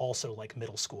Nightingale, who's also like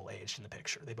middle school aged in the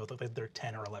picture. They both look like they're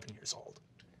 10 or 11 years old.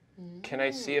 Can I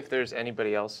see if there's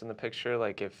anybody else in the picture,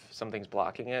 like if something's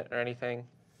blocking it or anything?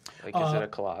 Like, is it a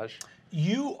collage?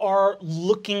 You are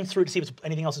looking through to see if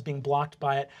anything else is being blocked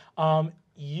by it.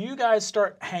 You guys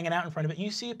start hanging out in front of it. You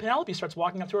see Penelope starts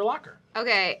walking up to her locker.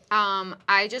 Okay,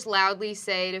 I just loudly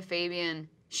say to Fabian,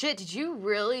 shit, did you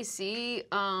really see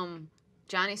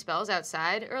Johnny Spells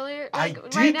outside earlier? I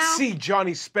Right did now? see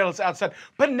Johnny Spells outside.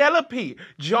 Penelope,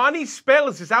 Johnny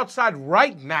Spells is outside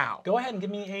right now. Go ahead and give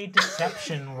me a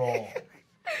deception roll.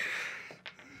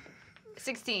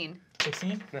 16.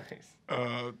 16? Nice.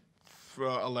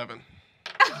 11.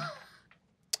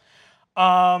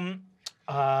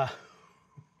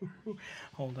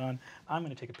 Hold on. I'm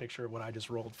going to take a picture of what I just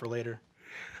rolled for later.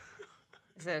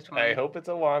 Is that a 20? I hope it's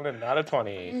a 1 and not a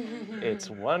 20. It's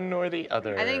one or the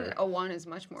other. I think a 1 is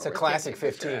much more. It's a worth classic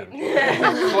taking. 15.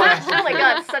 Oh my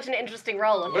god, it's such an interesting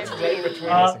role.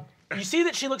 You see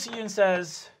that she looks at you and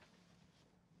says,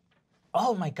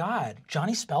 "Oh my God,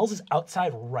 Johnny Spells is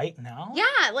outside right now?"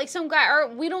 Yeah, like some guy, or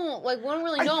we don't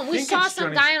really know him. We think saw it's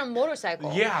some Johnny's- guy on a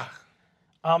motorcycle. Yeah.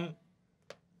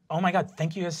 Oh my God,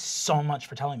 thank you guys so much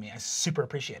for telling me. I super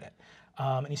appreciate it.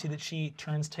 And you see that she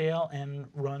turns tail and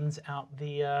runs out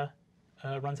the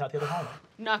runs out the other hallway.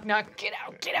 Knock, knock. Get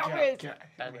out, Riz.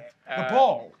 The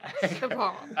ball. The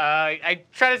ball. I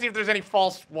try to see if there's any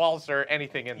false walls or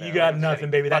anything in there. You got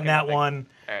nothing, baby. That nat one.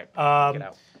 All right,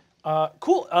 get out.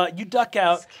 Cool. You duck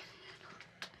out.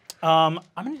 I'm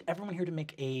gonna need everyone here to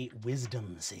make a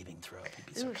wisdom saving throw. If you'd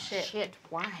be so Ooh, kind. shit.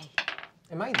 Why?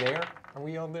 Am I there? Are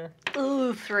we all there?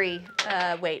 Ooh, 3.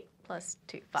 Wait, plus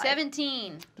 2. 5.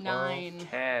 17. 9.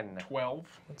 10.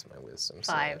 12. What's my wisdom?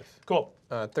 5. Cool.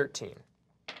 13.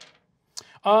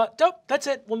 Dope. That's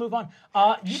it. We'll move on.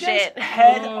 You guys Shit.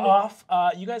 head off.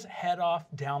 You guys head off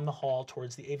down the hall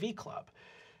towards the AV club.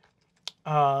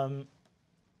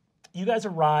 You guys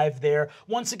arrive there.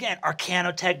 Once again,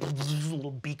 Arcanotech,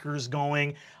 little beakers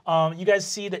going. You guys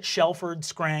see that Shelford,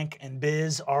 Scrank, and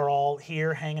Biz are all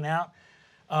here hanging out.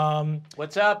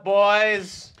 What's up,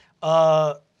 boys?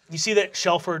 You see that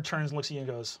Shelford turns and looks at you and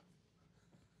goes,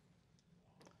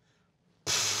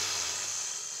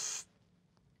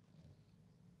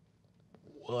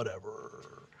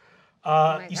 whatever.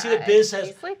 You see that Biz says,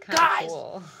 He's like kinda guys,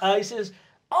 cool. he says,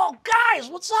 oh, guys,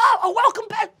 what's up? Oh, welcome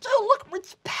back. Dude, look,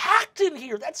 it's packed in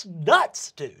here. That's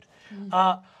nuts, dude.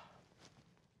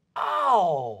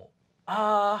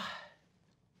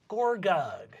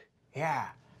 Gorgug. Yeah.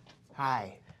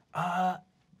 Hi.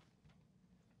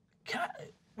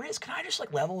 Riz, can I just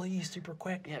like level you super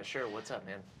quick? Yeah, sure. What's up,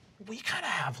 man? We kind of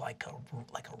have like a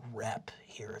rep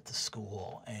here at the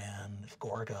school, and if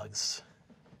Gorgug's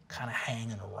kind of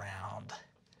hanging around.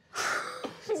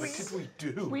 What did we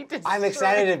do? I'm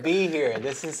excited to be here.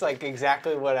 This is like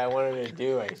exactly what I wanted to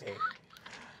do, I think.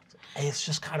 It's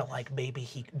just kind of like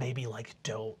maybe like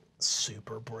don't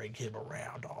super bring him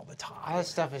around all the time. All this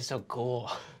stuff is so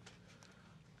cool.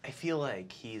 I feel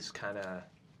like he's kind of.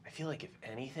 I feel like if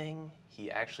anything,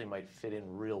 he actually might fit in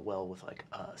real well with like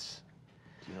us.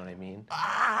 Do you know what I mean?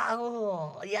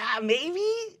 Yeah,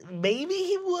 maybe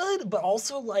he would, but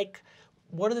also like,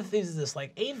 one of the things is this,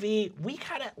 like AV, we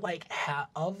kind of like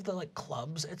of the like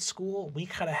clubs at school, we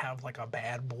kind of have like a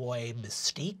bad boy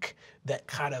mystique that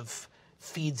kind of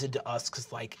feeds into us,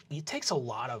 because like it takes a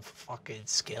lot of fucking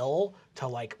skill to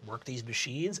like work these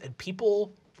machines, and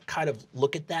people kind of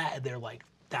look at that and they're like,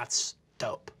 that's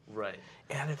dope. Right.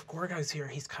 And if Gorgug's here,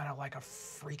 he's kind of like a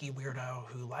freaky weirdo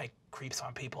who like creeps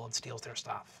on people and steals their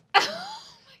stuff.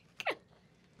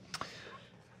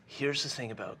 Here's the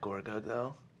thing about Gorgug,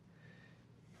 though.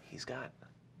 He's got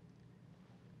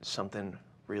something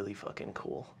really fucking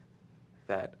cool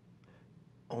that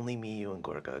only me, you, and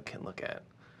Gorgug can look at.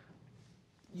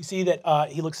 You see that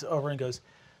he looks over and goes,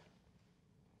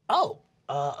 "Oh,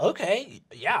 okay,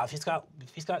 yeah. If he's got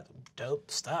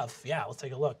dope stuff, yeah, let's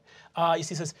take a look." You see,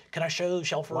 he says, "Can I show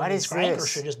Shelford What and is Scrank, or this?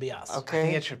 should it just be us?" I think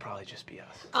Okay. it should probably just be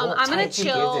us. I'm gonna Type, you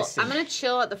give chill. this to I'm me. gonna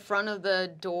chill at the front of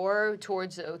the door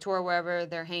towards wherever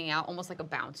they're hanging out, almost like a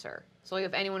bouncer. So like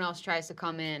if anyone else tries to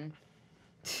come in,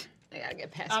 they gotta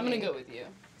get past I'm me. gonna go with you.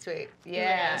 Sweet.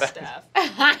 Yeah. Yeah. Staff.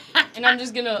 And I'm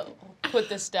just gonna put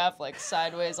the staff like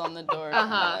sideways on the door.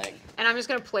 Like, And I'm just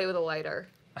gonna play with a lighter.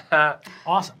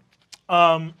 Awesome.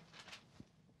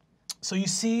 So you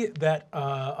see that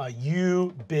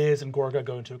you, Biz, and Gorga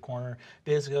go into a corner.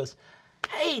 Biz goes,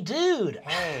 "Hey, dude.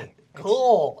 Hey.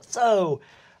 Cool. So,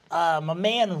 my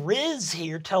man Riz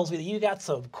here tells me that you got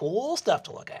some cool stuff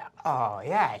to look at." Oh,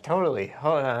 yeah, totally.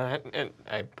 Hold on. And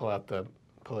I pull out the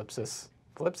palimpsest.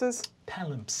 Palimpsest?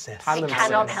 Palimpsest. I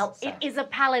cannot help. It is a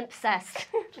palimpsest.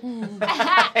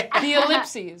 the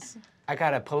ellipses. I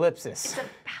got a palimpsest.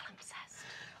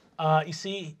 Palimpsest. You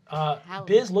see,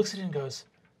 Biz looks at it and goes,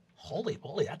 "Holy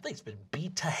moly, that thing's been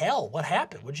beat to hell. What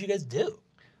happened? What did you guys do?"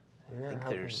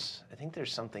 I think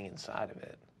there's something inside of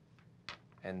it,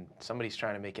 and somebody's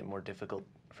trying to make it more difficult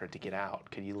for it to get out.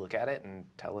 Could you look at it and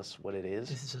tell us what it is?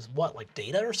 This is what, like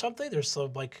data or something? There's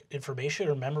some like information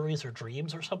or memories or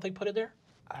dreams or something put in there?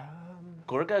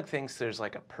 Gorgug thinks there's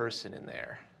like a person in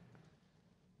there.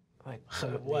 Like,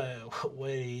 What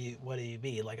do you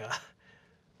mean? Like a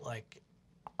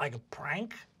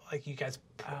prank? Like you guys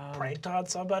pranked on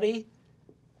somebody?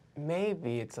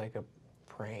 maybe it's like a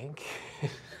prank.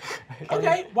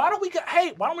 Okay, why don't we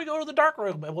go to the dark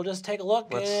room and we'll just take a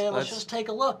look. Let's Just take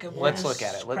a look. And let's look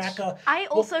at it. I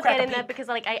also crack get a in there peek. because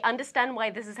like I understand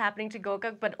why this is happening to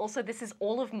Gorgug, but also this is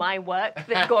all of my work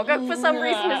that Gorgug for some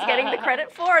reason is getting the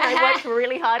credit for, and I worked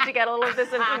really hard to get all of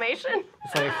this information.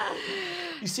 It's like,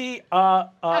 You see,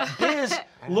 Biz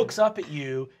looks up at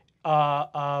you.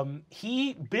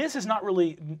 Biz has not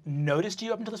really noticed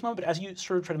you up until this moment, but as you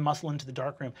sort of try to muscle into the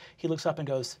dark room, he looks up and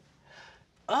goes,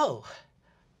 "Oh,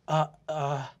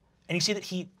 and you see that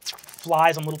he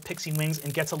flies on little pixie wings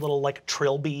and gets a little like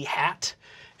trilby hat,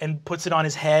 and puts it on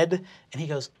his head, and he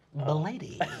goes,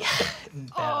 "Milady."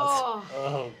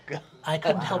 Oh, God. I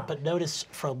couldn't help but notice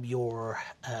from your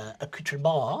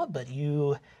accoutrement, but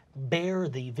you bear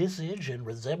the visage and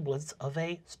resemblance of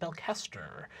a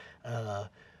spellcaster.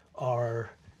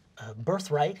 Our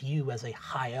birthright, you as a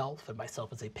high elf and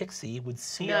myself as a pixie, would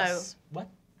see No. us. What?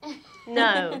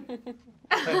 No.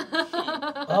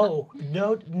 Oh,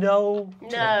 no. No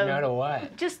No. to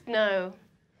what? Just no.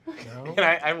 And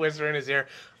I whisper in his ear,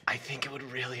 I think it would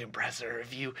really impress her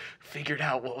if you figured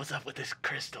out what was up with this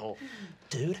crystal.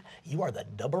 Dude, you are the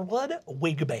 #1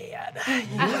 wingman.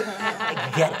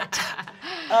 I get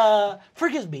it.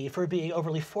 Forgive me for being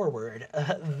overly forward.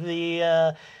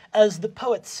 As the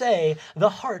poets say, the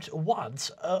heart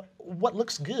wants what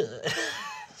looks good.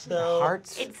 So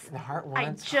The heart I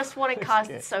wants. just want to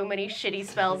cast so many shitty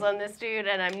spells on this dude,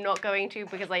 and I'm not going to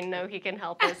because I know he can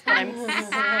help us, but I'm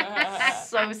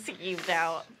so skeeved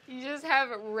out. You just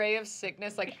have a ray of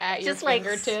sickness like at Just your like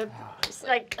fingertip.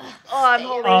 Like, oh, I'm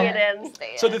holding it in.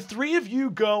 So the three of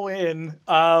you go in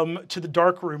to the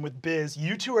dark room with Biz.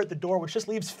 You two are at the door, which just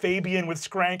leaves Fabian with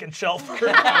Skrank and Shelford.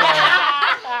 Can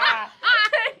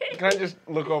I just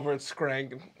look over at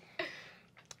Skrank?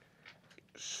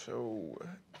 So,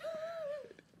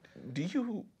 do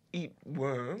you eat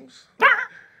worms?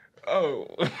 Oh,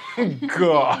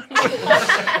 God.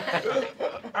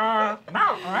 No,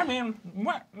 I mean,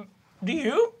 what? Do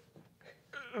you?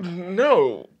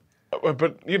 No,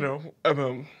 but you know,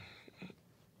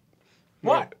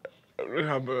 What?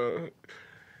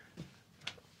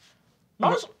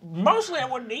 Mostly I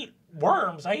wouldn't eat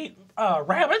worms. I eat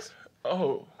rabbits,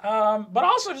 Oh, but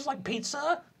also just like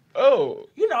pizza, oh,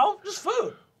 you know, just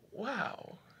food.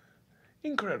 wow,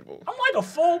 incredible. I'm like a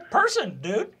full person,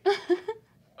 dude.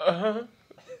 Uh-huh.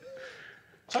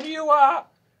 So do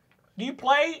you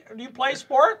play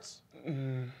sports?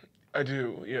 I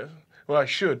do, yes. Well, I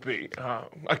should be.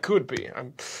 I could be.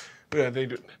 Yeah, they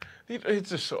do.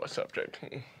 It's a sore subject.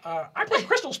 I play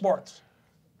crystal sports.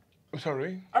 I'm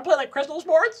sorry. I play like crystal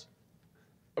sports.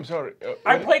 I'm sorry.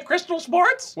 I play crystal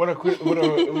sports.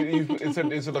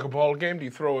 Is it like a ball game? Do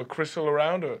you throw a crystal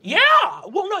around or? Yeah.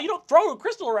 Well, no, you don't throw a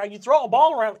crystal around. You throw a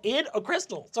ball around in a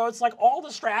crystal. So it's like all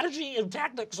the strategy and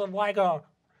tactics of like a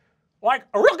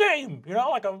real game, you know,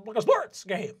 like a sports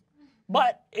game,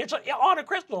 but it's on a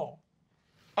crystal.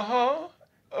 Uh-huh.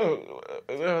 Oh,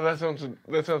 that sounds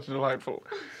delightful.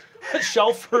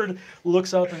 Shelford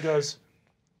looks up and goes,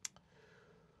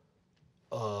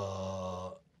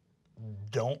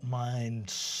 don't mind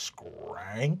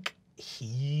Skrank.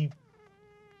 He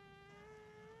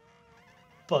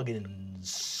fucking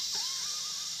sucks.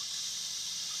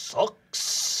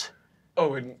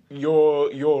 Oh, and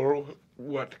you're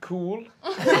what? Cool?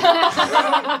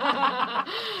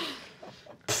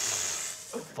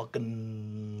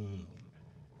 fucking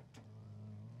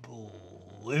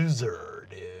loser,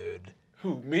 dude.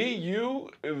 Who? Me? You?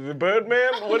 The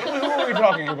Birdman? Who are we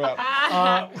talking about?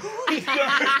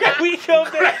 We go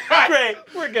there. Great,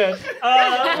 we're good.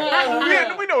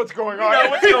 We know what's going on. We know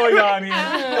what's going on here.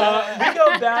 We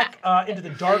go back into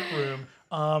the dark room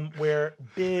where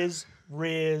Biz,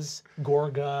 Riz,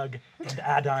 Gorgug, and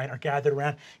Adaine are gathered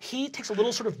around. He takes a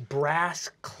little sort of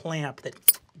brass clamp that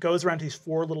goes around to these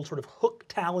four little sort of hook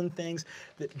talon things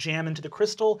that jam into the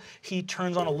crystal. He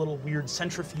turns on a little weird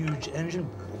centrifuge engine,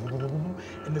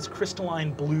 and this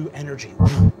crystalline blue energy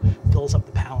fills up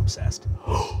the palimpsest.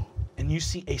 And you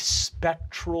see a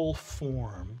spectral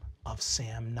form of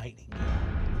Sam Nightingale,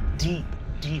 deep,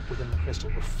 deep within the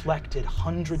crystal, reflected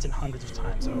hundreds and hundreds of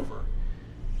times over.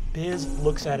 Biz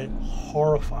looks at it,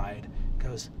 horrified,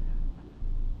 goes,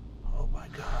 "Oh my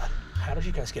God, how did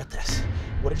you guys get this?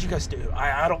 What did you guys do?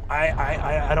 I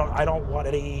don't want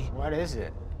any." What is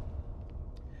it?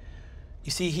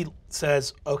 You see, he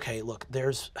says, "Okay, look,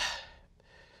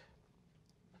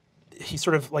 he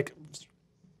sort of like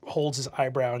holds his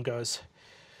eyebrow and goes,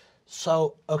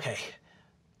 "So, okay,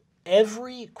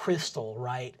 every crystal,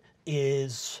 right,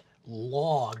 is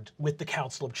logged with the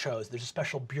Council of Chose. There's a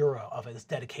special bureau of it that's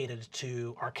dedicated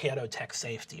to arcanotech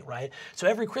safety, right? So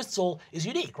every crystal is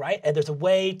unique, right? And there's a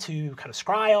way to kind of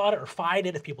scry on it or find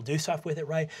it if people do stuff with it,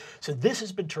 right? So this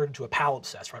has been turned into a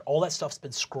palimpsest, right? All that stuff's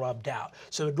been scrubbed out.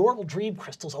 So a normal dream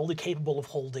crystal is only capable of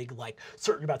holding like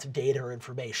certain amounts of data or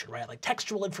information, right? Like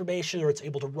textual information, or it's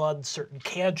able to run certain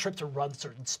cantrips or run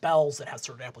certain spells that have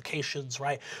certain applications,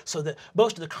 right? So that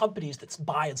most of the companies that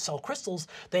buy and sell crystals,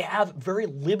 they have very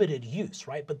limited use,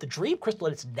 right? But the dream crystal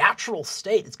in its natural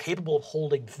state is capable of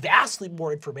holding vastly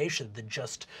more information than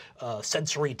just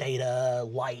sensory data,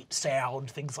 light, sound,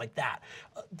 things like that.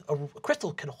 A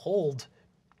crystal can hold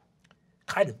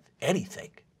kind of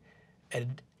anything.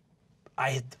 And I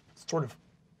had sort of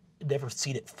never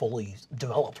seen it fully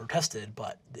developed or tested,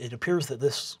 but it appears that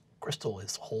this crystal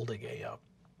is holding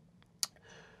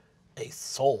a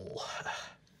soul.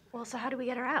 Well, so how do we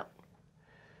get her out?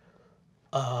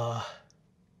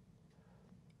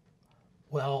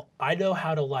 Well, I know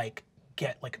how to like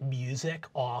get like music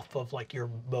off of like your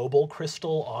mobile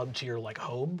crystal onto your like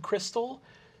home crystal.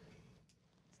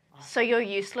 So you're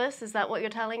useless? Is that what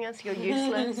you're telling us? You're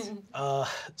useless?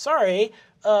 Sorry,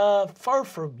 far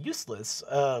from useless,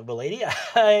 milady.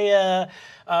 I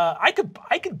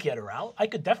could get her out. I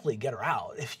could definitely get her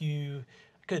out if you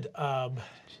could.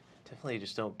 Definitely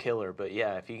just don't kill her, but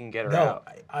yeah, if you can get her No, out.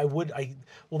 I would.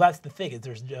 Well, that's the thing is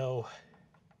there's no.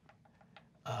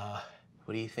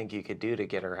 What do you think you could do to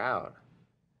get her out?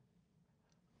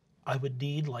 I would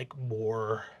need like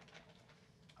more.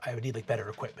 I would need like better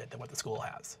equipment than what the school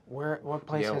has. What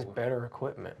place Yeah, has better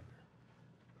equipment?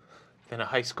 Than a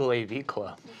high school AV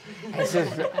club.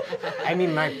 I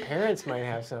mean, my parents might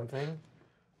have something.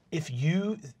 If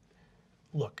you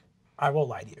look, I won't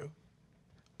lie to you.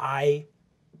 I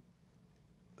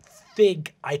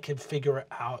think I can figure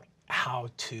out how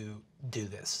to do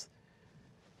this,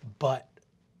 but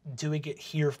doing it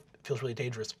here feels really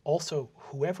dangerous. Also,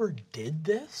 whoever did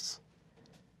this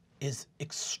is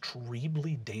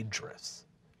extremely dangerous.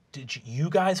 Did you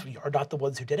guys are not the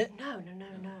ones who did it? No.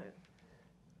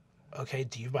 Okay,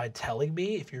 do you mind telling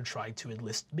me if you're trying to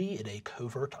enlist me in a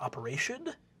covert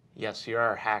operation? Yes, you're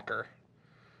our hacker.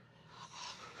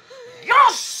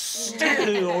 Yes!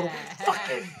 Dude,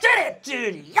 fucking did it,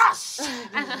 dude! Yes!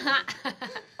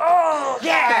 Oh,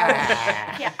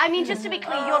 yeah! Yeah, I mean, just to be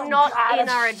clear, you're not in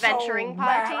our adventuring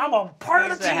party. I'm a part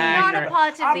of the team. You're not a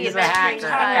part of the adventuring He's the party.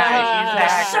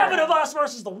 There's hacker. 7 of us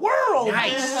versus the world.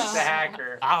 Nice. He's the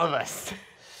hacker. All of us.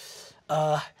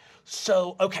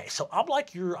 So I'm like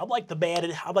the man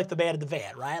in the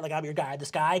van, right? Like I'm your guy in the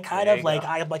sky, kind There of you like go.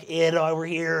 I'm like in over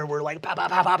here, and we're like pow pow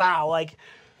pow pow pow, like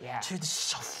Yeah. dude, this is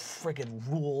so friggin'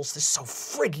 rules. This is so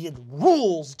friggin'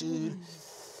 rules, dude.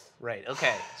 Right,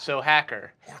 okay. So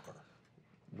hacker,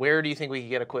 where do you think we could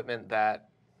get equipment that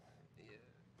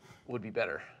would be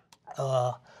better?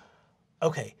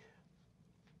 Okay.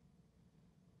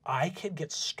 I can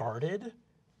get started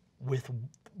with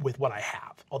what I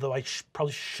have. Although I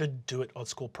probably should do it on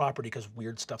school property because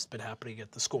weird stuff's been happening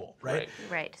at the school, right?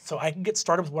 Right. So I can get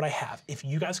started with what I have. If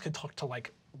you guys could talk to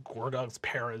like Gorgon's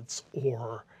parents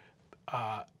or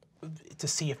to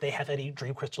see if they have any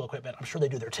Dream Crystal equipment, I'm sure they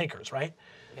do their tinkers, right?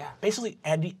 Yeah. Basically,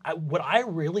 Andy, what I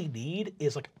really need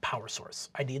is like a power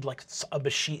source. I need like a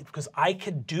machine because I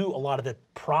can do a lot of the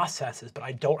processes, but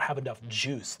I don't have enough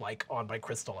juice like on my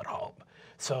crystal at home.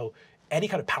 So any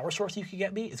kind of power source you can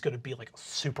get me is going to be like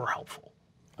super helpful.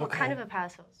 What kind of a power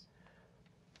source?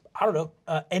 I don't know,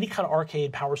 any kind of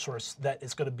arcade power source that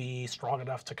is going to be strong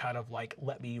enough to kind of like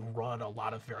let me run a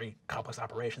lot of very complex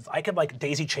operations. I can like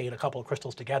daisy chain a couple of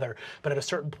crystals together, but at a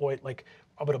certain point, like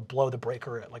I'm going to blow the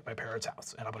breaker at like my parents'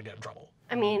 house and I'm going to get in trouble.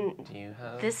 I mean, Do you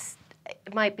have... this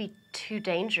might be too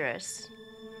dangerous,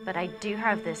 but I do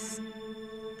have this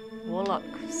Warlock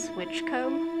switch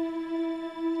comb.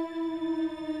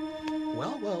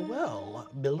 Well,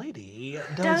 milady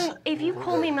Don't, if you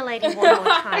call me milady one more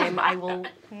time, I will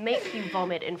make you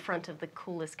vomit in front of the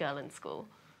coolest girl in school.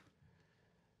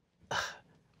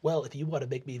 Well, if you want to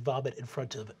make me vomit in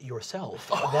front of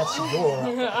yourself, that's your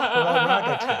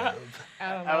prerogative.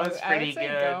 That was pretty I'd say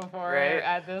good, go for right? it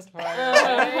at this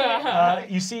point.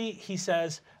 You see, he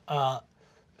says,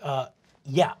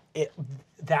 yeah,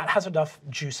 that has enough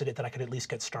juice in it that I can at least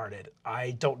get started.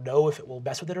 I don't know if it will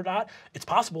mess with it or not. It's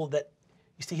possible that,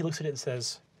 you see, he looks at it and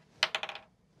says,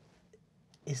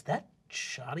 is that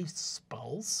Johnny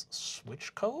Spell's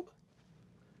switch comb?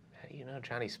 How do you know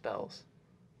Johnny spells?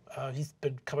 He's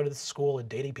been coming to this school and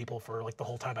dating people for like the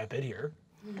whole time I've been here.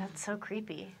 That's so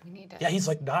creepy. We need to. Yeah, he's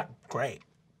like not great.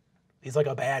 He's like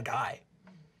a bad guy.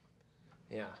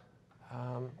 Yeah.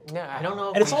 No, I don't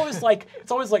know. And it's always like,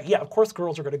 yeah, of course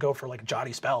girls are gonna go for like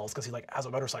Johnny Spells because he like has a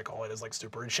motorcycle and is like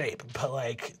super in shape. But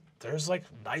like, there's like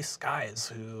nice guys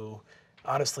who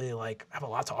honestly like have a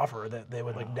lot to offer that they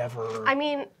would like never. I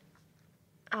mean,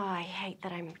 oh, I hate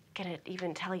that I'm gonna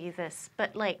even tell you this,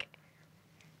 but like,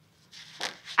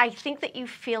 I think that you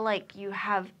feel like you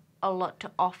have a lot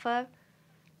to offer,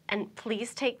 and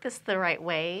please take this the right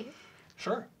way.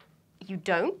 Sure. You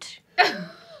don't.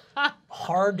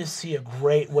 Hard to see a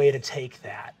great way to take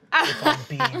that, if I'm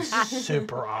being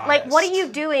super honest. Like, what are you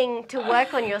doing to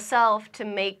work on yourself to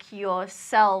make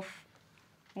yourself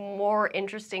more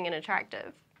interesting and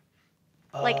attractive?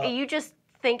 Like, are you just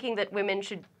thinking that women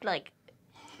should, like,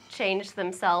 change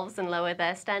themselves and lower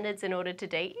their standards in order to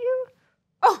date you?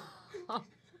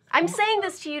 I'm saying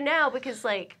this to you now because,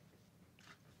 like,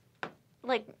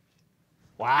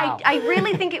 Wow. I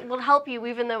really think it will help you,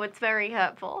 even though it's very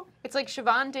hurtful. It's like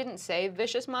Siobhan didn't say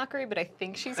vicious mockery, but I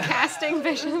think she's casting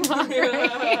vicious mockery.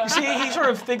 You see, he sort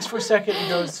of thinks for a second and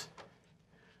goes,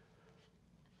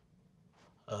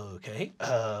 okay,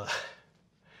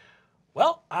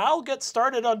 well, I'll get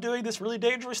started on doing this really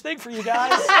dangerous thing for you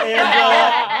guys, and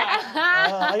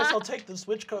I guess I'll take the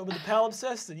switch code with the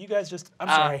palimpsest, and you guys just, I'm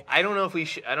sorry. I don't know if we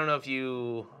should, I don't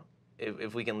know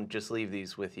if we can just leave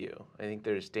these with you. I think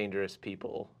there's dangerous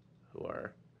people who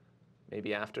are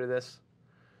maybe after this.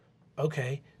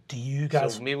 Okay, do you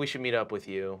guys... So maybe we should meet up with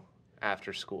you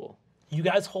after school. You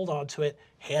guys hold on to it,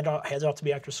 hands off to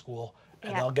me after school,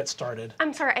 and I'll get started.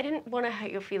 I'm sorry, I didn't want to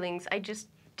hurt your feelings. I just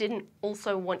didn't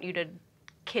also want you to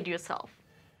kid yourself.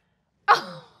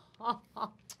 I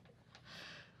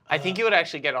think you would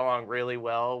actually get along really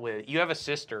well with... You have a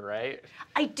sister, right?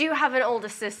 I do have an older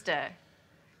sister.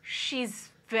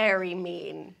 She's very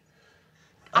mean.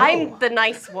 I'm the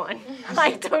nice one.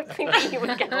 I don't think you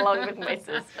would get along with my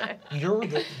sister. You're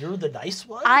the nice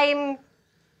one? I'm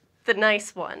the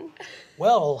nice one.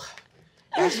 Well,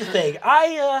 here's the thing.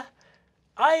 I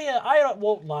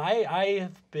won't lie. I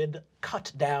have been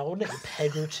cut down a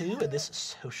peg or two in this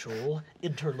social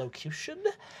interlocution.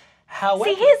 However,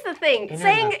 See, here's the thing.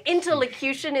 Saying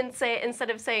interlocution instead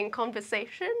of saying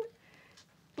conversation,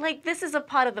 like, this is a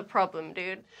part of the problem,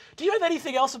 dude. do you have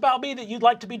anything else about me that you'd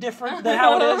like to be different than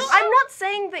how it is? I'm not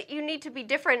saying that you need to be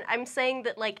different. I'm saying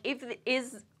that, like, if it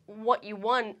is what you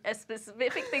want, a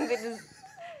specific thing that is...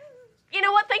 You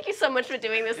know what? Thank you so much for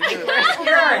doing this thing. You're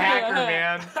a hacker,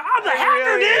 man. I'm the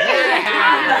hacker, dude!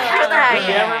 You're the hacker.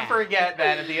 Never forget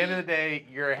that. At the end of the day,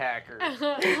 you're a hacker.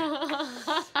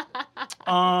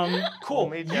 Cool.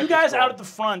 Maybe You after guys school. out at the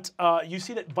front, you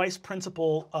see that Vice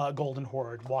Principal Golden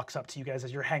Horde walks up to you guys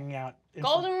as you're hanging out. in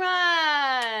front.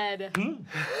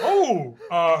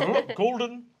 Goldenrod!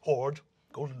 Golden Horde.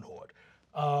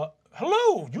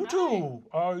 Hello, you two.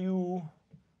 Are you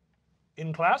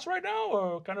in class right now,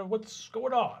 or kind of what's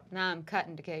going on? Nah, I'm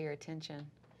cutting to get your attention.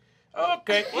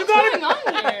 Okay, you What's got going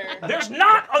it. on here? There's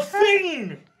not a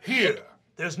thing here.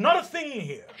 There's not a thing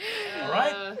here. All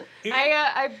right?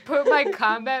 I put my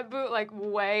combat boot like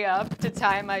way up to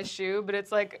tie my shoe, but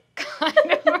it's like kind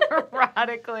of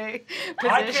erotically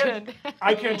positioned.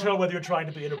 I can't tell whether you're trying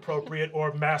to be inappropriate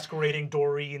or masquerading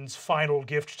Doreen's final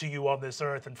gift to you on this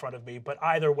earth in front of me, but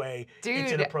either way, it's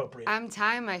Dude, inappropriate. I'm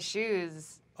tying my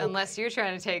shoes. Unless you're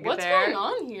trying to take What's it there. going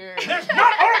on here? There's not.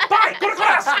 All right, bye. Go to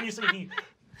class. And you see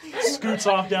he scoots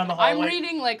off down the hallway. I'm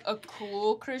reading like a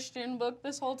cool Christian book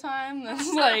this whole time.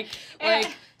 That's like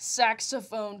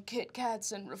saxophone, Kit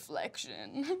Kats, and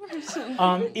reflection.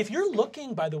 If you're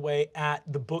looking, by the way, at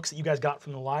the books that you guys got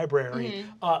from the library,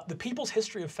 the People's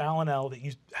History of Falinel that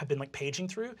you have been like paging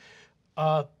through,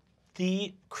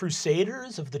 the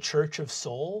Crusaders of the Church of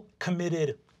Sol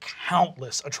committed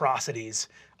countless atrocities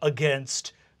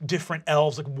against different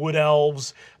elves, like wood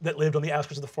elves that lived on the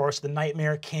outskirts of the forest, the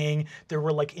Nightmare King. There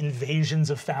were like invasions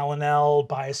of Falinel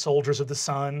by soldiers of the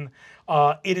sun.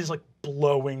 It is like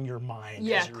blowing your mind.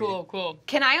 Yeah, as you read it. cool.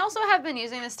 Can I also have been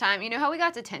using this time? You know how we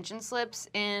got detention slips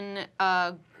in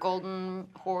Golden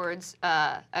Horde's?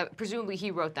 Presumably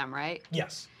he wrote them, right?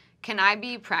 Yes. Can I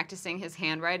be practicing his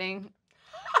handwriting?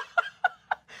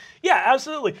 Yeah,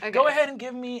 absolutely. Okay. Go ahead and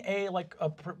give me a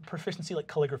proficiency like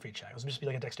calligraphy check. It'll just be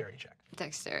like a dexterity check.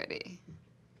 Dexterity.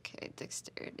 Okay,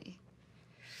 dexterity.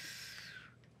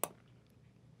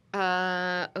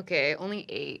 Okay, only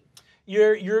 8.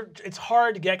 It's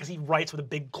hard to get because he writes with a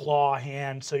big claw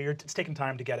hand, so it's taking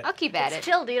time to get it. I'll keep at it.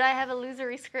 Chill, dude. I have a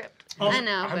losery script. I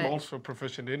know, I'm but also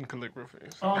proficient in calligraphy.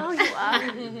 So. Oh, you are?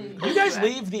 You guys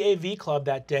leave the AV club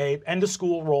that day, end of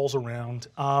school rolls around,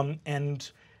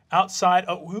 and outside,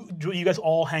 do you guys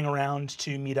all hang around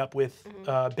to meet up with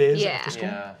Biz Yeah. after school?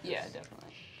 Yeah, definitely.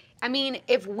 I mean,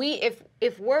 if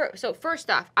we're so first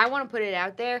off, I want to put it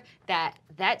out there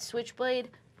that switchblade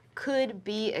could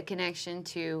be a connection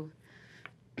to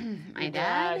my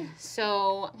dad.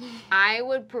 So I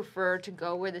would prefer to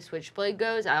go where the switchblade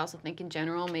goes. I also think in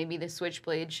general maybe the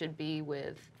switchblade should be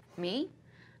with me.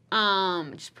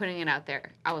 Just putting it out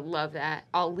there. I would love that.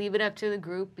 I'll leave it up to the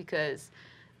group because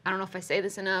I don't know if I say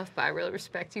this enough, but I really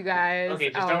respect you guys.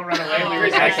 Okay, just don't run away. We Oh,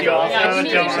 respect okay. you also. Yeah, you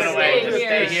need Don't to run stay away. Just here.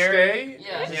 stay here. Stay.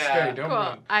 Yeah. Just Yeah. stay. Don't Cool.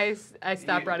 run. I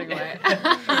stopped running away.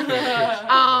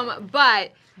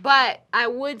 But I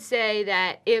would say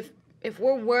that if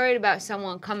we're worried about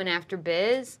someone coming after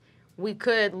Biz, we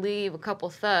could leave a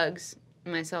couple thugs,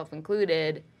 myself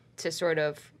included, to sort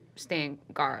of stand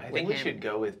guard I with think him. we should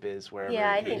go with Biz wherever.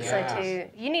 Yeah, I he think is. so too.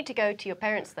 You need to go to your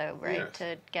parents though, right, Yes.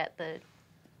 to get the.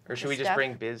 Or should the we just stuff.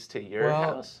 bring Biz to your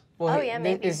house? Well, Oh, yeah,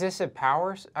 maybe. Is this a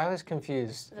power? I was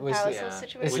confused. The Was power the- source Is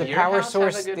situation. the Would your power house have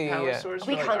source a good power the? source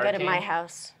We for, can't like, go to my arcade?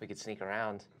 house. We could sneak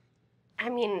around. I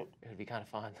mean, It would be kind of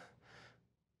fun.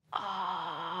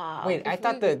 Wait, I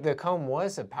thought the comb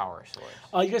was a power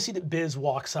source. You guys see that Biz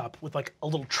walks up with like a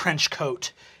little trench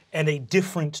coat and a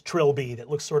different trilby that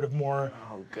looks sort of more.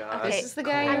 Oh God. Okay. This is the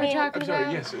guy I you were mean- talking I'm sorry.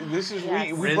 about? Yes, this is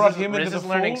Yes. we Riz brought is- him into Riz the is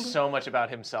learning fold. so much about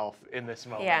himself in this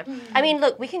moment. yeah. I mean,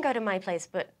 look, we can go to my place,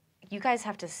 but you guys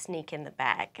have to sneak in the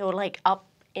back or like up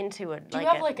into a Do like you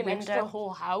have a like an window. extra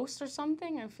whole house or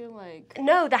something? I feel like.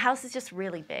 No, the house is just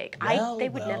really big. Well, They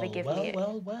would never give me it.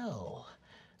 Well.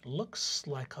 Looks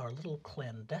like our little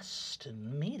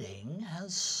clandestine meeting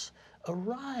has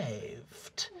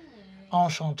arrived.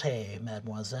 Enchanté,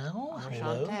 mademoiselle.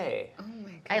 Hello. Enchanté. Oh my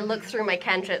god. I look through my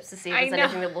cantrips to see if I there's know.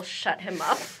 anything that will shut him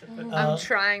up. I'm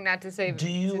trying not to say. Do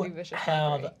to you be vicious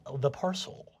have Andre. the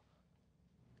parcel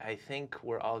I think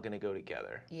we're all gonna go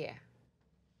together. Yeah.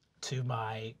 to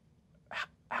my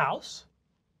house?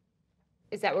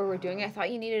 Is that what we're doing? I thought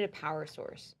you needed a power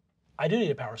source. I do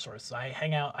need a power source. I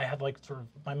hang out. I have like sort of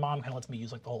my mom kind of lets me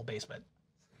use like the whole basement.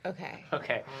 Okay.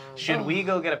 Okay. Should we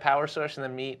go get a power source and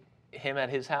then meet him at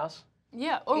his house?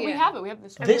 Yeah, or we Yeah. have it. We have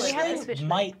this. This we have to thing switch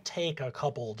might take a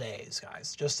couple days,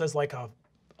 guys. Just as like a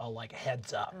like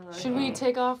heads up. Should we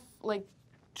take off like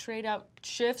trade out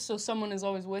shifts so someone is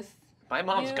always with? My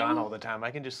mom's You? gone all the time. I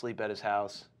can just sleep at his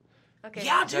house. Okay.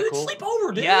 Yeah, that dude, cool? sleep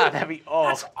over, dude. Yeah, that'd be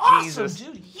That's awesome, Jesus.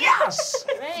 dude. Yes,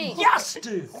 yes,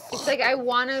 dude. It's like I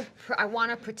wanna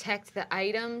protect the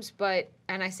items, but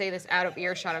and I say this out of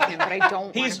earshot of him, but I don't.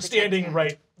 wanna He's protect standing him.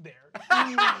 right there.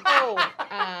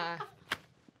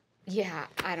 Yeah,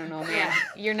 I don't know, man.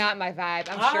 You're not my vibe.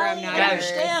 I'm sure I'm not. I yours.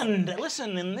 understand.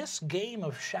 Listen, in this game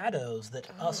of shadows that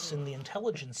us in the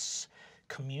intelligence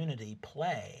community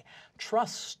play,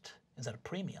 trust is at a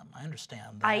premium. I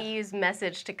understand that. I use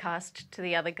message to cast to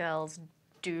the other girls.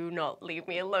 Do not leave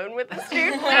me alone with this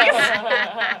dude, please.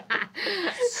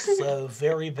 So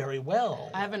very, very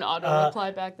well. I have an auto reply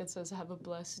back that says "Have a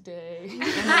blessed day" and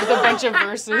with a bunch of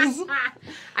verses.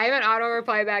 I have an auto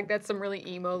reply back that's some really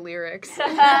emo lyrics.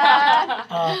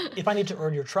 If I need to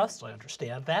earn your trust, I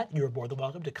understand that. You're more than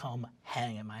welcome to come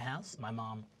hang in my house. My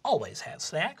mom always has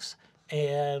snacks,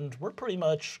 and we're pretty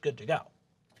much good to go.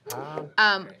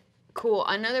 Cool.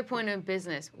 Another point of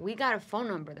business. We got a phone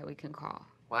number that we can call.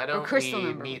 Why don't crystal we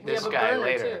number. meet We this have a guy burner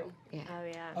later? too. Oh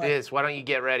yeah. Biz, why don't you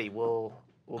get ready? We'll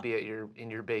be at in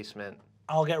your basement.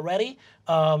 I'll get ready.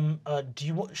 Do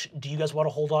you guys want to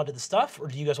hold on to the stuff, or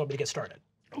do you guys want me to get started?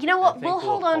 You know what? think We'll we'll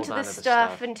hold on hold to on the to the stuff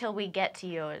stuff. until we get to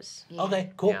yours.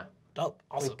 Okay, cool. Yeah. Oh,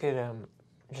 We awesome. could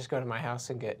just go to my house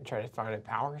and try to find a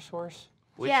power source.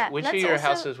 Which Yeah, of let's your also-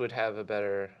 houses would have a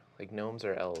better like gnomes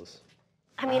or elves?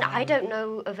 I mean, I don't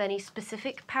know of any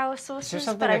specific power sources,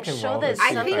 something but I I'm can sure roll to there's see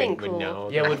if I something would cool. know?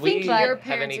 Yeah, would I we think your have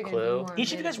parents any are gonna be clue? more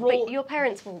Each of you guys good. roll. But your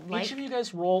parents will like. Each of you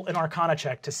guys roll an Arcana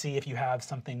check to see if you have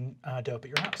something dope at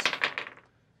your house.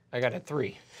 I got a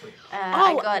 3.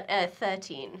 I got a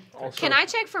 13. Can I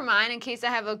check for mine in case I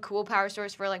have a cool power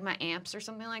source for like my amps or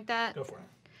something like that? Go for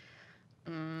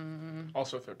it.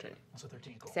 Also 13. Also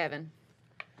 13. Cool. 7.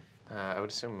 I would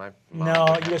assume my No, mom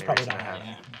would you guys have probably yours don't and I have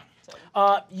have.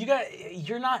 any.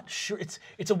 You're not sure.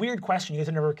 It's a weird question. You guys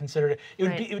have never considered it.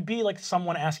 It would be like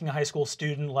someone asking a high school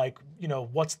student, like,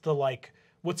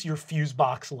 what's your fuse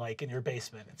box like in your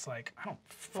basement? It's like, I don't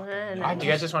fucking know. Do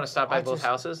you guys just want to stop by I'll both just-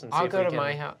 houses and see I'll if go we to can...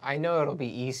 my house. I know it'll be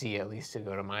easy at least to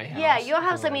go to my house. Yeah, your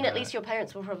house, I something mean, like at least that. your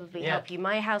parents will probably Yeah. help you.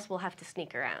 My house will have to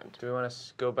sneak around. Do we want to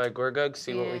go by Gorgug,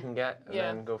 see what we Yeah. can get, and Yeah.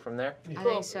 then go from there? I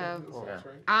think so.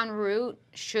 Yeah. En route,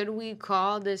 should we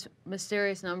call this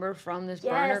mysterious number from this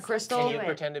Yes, burner let's crystal? Can do you it.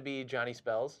 pretend to be Johnny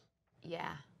Spells?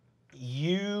 Yeah.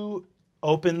 You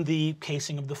open the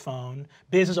casing of the phone.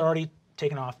 Biz has already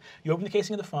taken off. You open the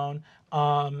casing of the phone.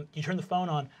 You turn the phone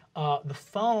on. The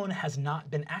phone has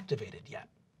not been activated yet.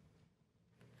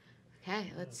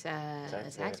 Okay, let's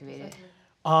activate it.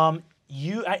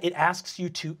 It asks you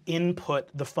to input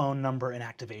the phone number and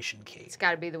activation key. It's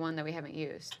got to be the one that we haven't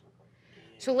used.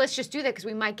 So let's just do that because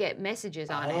we might get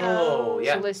messages on it. Oh,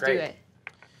 yeah, So let's great. do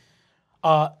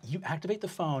it. You activate the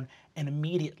phone, and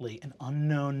immediately an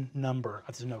unknown number,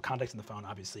 there's no context in the phone,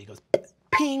 obviously, goes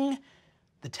ping.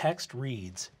 The text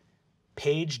reads,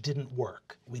 "Page didn't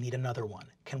work. We need another one.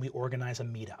 Can we organize a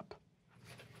meetup?"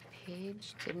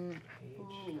 Page didn't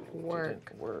work.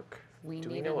 Didn't work. We Do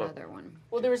we need know a- another one.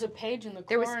 Well, there was a page in the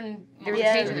There was corn. There was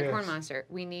Yeah. a page in the Yes. corn monster.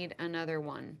 We need another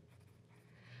one.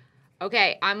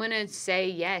 Okay, I'm gonna say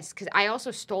yes, because I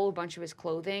also stole a bunch of his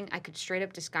clothing. I could straight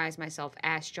up disguise myself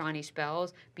as Johnny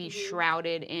Spells, be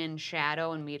shrouded in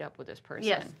shadow, and meet up with this person.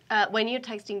 Yes. When you're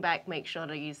texting back, make sure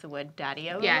to use the word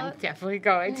daddy-o a Yeah, lot. I'm definitely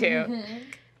going to.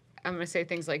 I'm gonna say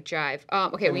things like jive.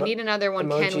 Okay, we need another one.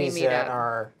 Can we Emojis meet that up?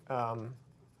 are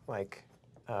like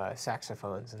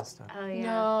saxophones and stuff. Oh, yeah.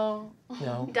 No.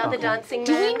 No. The dancing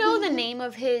Do we man. know the name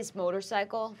of his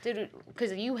motorcycle?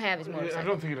 Because you have his I motorcycle.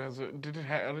 don't think it has a. It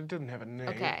didn't have a name.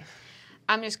 Okay.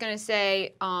 I'm just gonna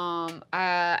say,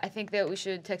 I think that we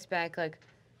should text back like,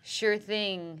 sure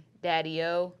thing,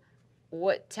 Daddy-o.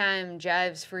 What time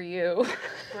jives for you?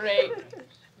 Great.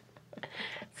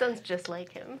 Sounds just like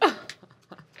him.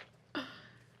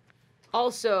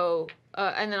 Also,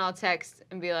 and then I'll text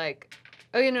and be like,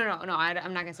 oh, yeah, no,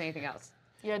 I'm not gonna say anything else.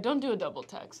 Yeah, don't do a double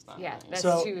text. Yeah, that's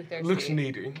So, too thirsty. Looks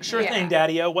needy. Sure Yeah. thing,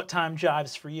 Daddy-o. What time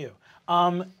jives for you?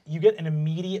 You get an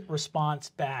immediate response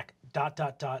back. ...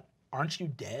 Aren't you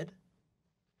dead?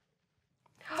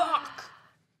 Fuck.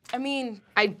 I mean,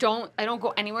 I don't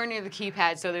go anywhere near the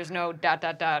keypad, so there's no ...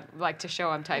 like to show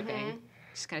I'm typing.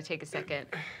 Just gonna take a second.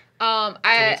 Can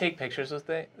you take pictures with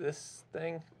this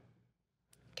thing?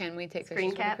 Can we take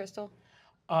Screen pictures with cap? Crystal?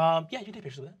 Yeah, you take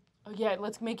pictures of that. oh yeah,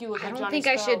 let's make you look I like don't Johnny think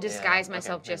I should Spells. disguise okay,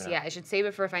 myself maybe just not. yet. I should save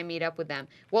it for if I meet up with them.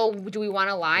 Well, do we want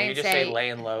to lie Maybe and just say say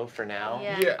laying low for now.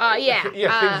 Yeah. yeah,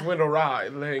 Things went awry.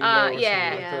 Laying low or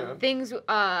yeah, something like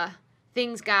that.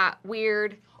 things got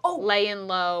weird. Oh. Laying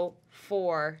low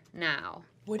for now.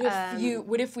 What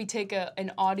if we take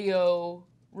an audio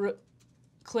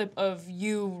clip of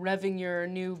you revving your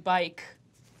new bike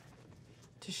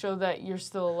to show that you're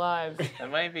still alive?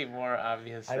 That might be more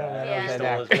obvious. I don't know Yeah. if Stole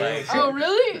that his actually bike. Oh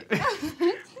really?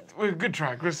 Well, good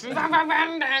try, Kristen.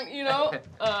 You know?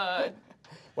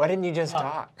 Why didn't you just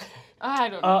talk? I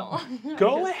don't know.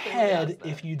 Go Just think ahead, about that.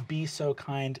 if you'd be so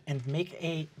kind, and make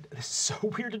a. This is so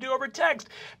weird to do over text.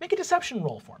 Make a deception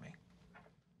roll for me.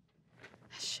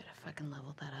 I should have fucking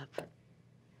leveled that up.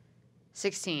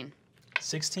 16.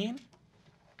 16.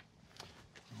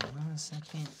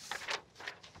 16.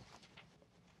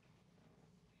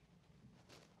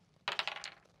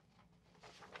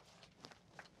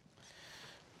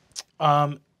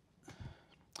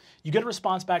 You get a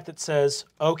response back that says,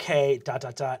 "Okay, ...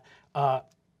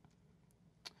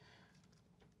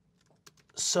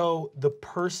 So the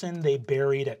person they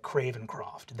buried at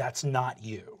Cravencroft, that's not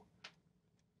you."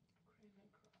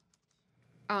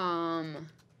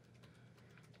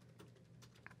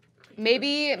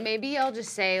 Maybe I'll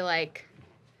just say like,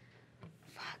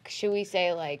 fuck. Should we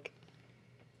say like,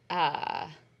 I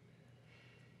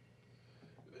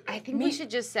think we should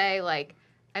just say like,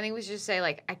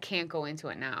 I can't go into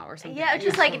it now or something. Yeah, it's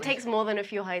just like it takes more than a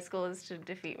few high schoolers to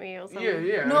defeat me or something.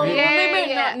 Yeah. No, I mean, they might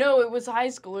yeah. not know it was high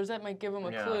schoolers. That might give them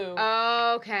a Yeah. clue.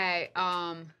 Okay.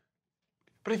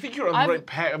 but I think you're on the right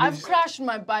path. I mean, I've crashed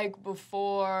my bike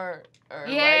before. Or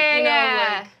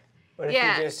Yeah. What if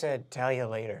Yeah. you just said, tell you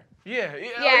later? Yeah.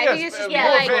 I think it's just more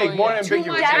like, vague, more too ambiguous.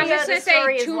 much. I'm Daddy-o, just the gonna say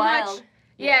story is too much. wild.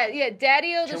 Yeah.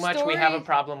 Daddy-o, the Too much. story We have a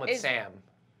problem with is- Sam.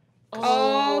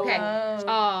 Oh, okay.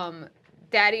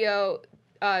 Daddy-o,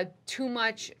 too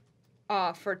much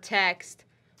for text.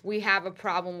 We have a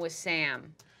problem with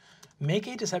Sam. Make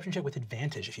a deception check with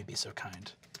advantage if you'd be so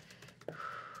kind.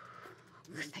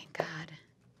 Thank God.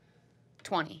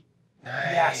 20.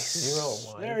 Yes. You roll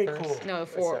a one Very first? cool. No,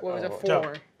 4. What was it?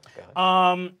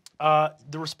 Oh. 4.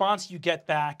 The response you get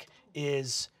back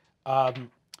is,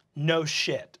 no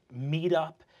shit. Meet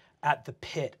up at the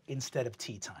pit instead of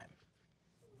tea time.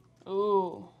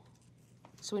 Ooh.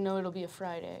 So we know it'll be a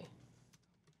Friday.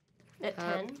 At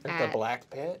 10. At the Black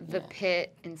Pit? The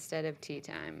pit instead of tea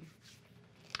time.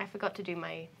 I forgot to do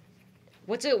my.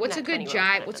 What's a Not good 21,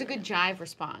 jive? but What's a good jive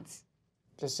response?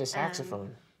 Just a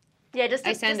saxophone. Yeah, just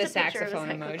I send a just picture of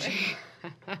saxophone emoji.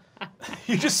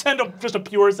 You just send just a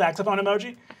pure saxophone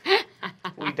emoji?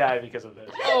 We die because of this.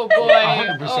 Oh boy.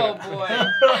 100%.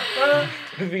 Oh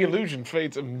boy. The illusion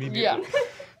fades immediately.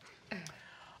 Yeah.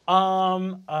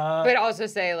 But also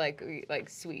say like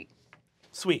sweet.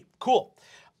 Sweet. Cool.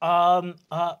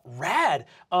 Rad.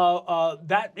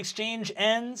 That exchange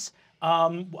ends.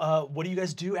 What do you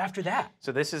guys do after that?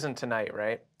 So this isn't tonight,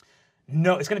 right?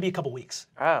 No, it's going to be a couple weeks.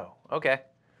 Oh, okay.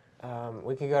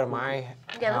 We could go to my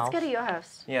Yeah, house. let's go to your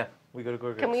house. Yeah, we go to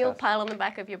Gorgon's Can we all house. pile on the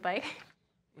back of your bike?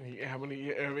 How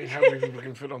many people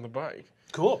can fit on the bike?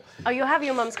 Cool. Oh, you'll have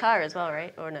your mum's car as well,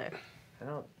 right? Or no? I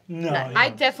don't. No. I yeah.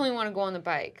 definitely want to go on the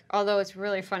bike. Although it's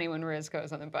really funny when Riz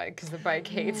goes on the bike because the bike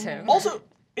hates him. Also,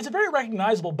 It's a very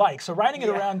recognizable bike, so riding it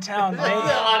around town may...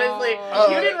 Honestly,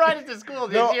 you didn't ride it to school,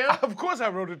 did No, you? of course I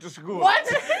rode it to school. What?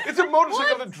 It's a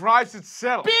motorcycle that drives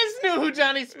itself. Biz knew who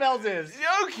Johnny Spells is.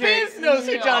 Okay. Biz knows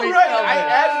who Johnny Right, Spells I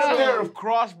is. added a pair of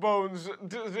crossbones,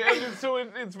 so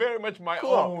it's very much my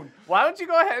own. Why don't you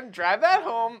go ahead and drive that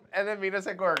home and then meet us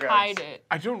at Gorga's? Hide it.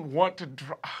 I don't want to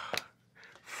drive.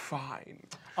 Fine.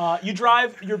 You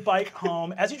drive your bike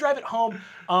home. As you drive it home,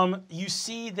 you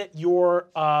see that your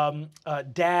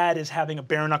dad is having a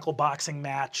bare knuckle boxing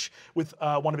match with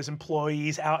one of his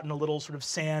employees out in a little sort of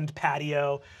sand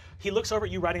patio. He looks over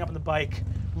at you riding up on the bike,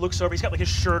 looks over, he's got like his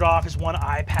shirt off, his one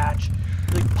eye patch,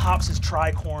 he pops his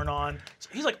tricorn on. So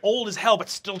he's like old as hell, but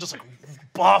still just like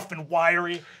buff and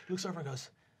wiry. He looks over and goes,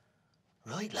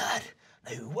 Right, lad.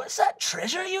 Now, what's that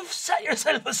treasure you've set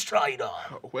yourself astride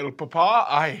on? Well, Papa,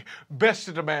 I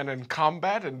bested a man in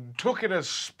combat and took it as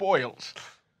spoils.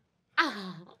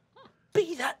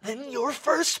 Be that then your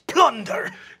first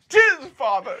plunder? 'Tis,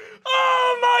 Father.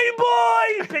 "Oh, my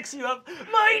boy!" He picks you up.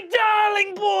 "My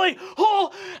darling boy!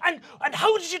 Oh, and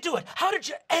how did you do it? How did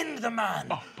you end the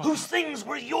man whose things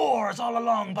were yours all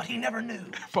along, but he never knew?"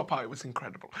 Papa, it was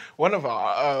incredible. One of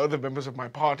our other members of my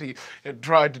party had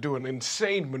tried to do an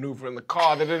insane maneuver in the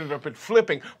car that ended up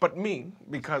flipping, but me,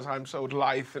 because I'm so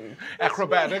lithe and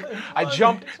acrobatic, I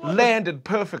jumped, landed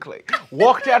perfectly,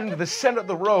 walked out into the center of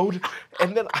the road,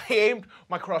 and then I aimed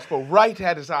my crossbow right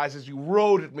at his eyes as you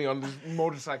rode at me on this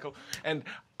motorcycle, and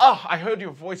I heard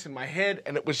your voice in my head,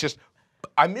 and it was just,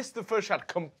 I missed the first shot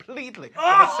completely,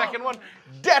 but the second one,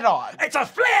 dead on. It's a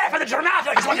flair for the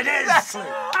dramatic is what it is. Oh,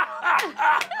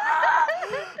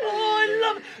 I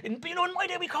love it. And, you know, in my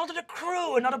day we called it a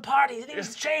crew and not a party.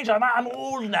 Things change. I'm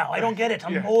old now. I don't get it.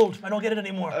 I'm old. I don't get it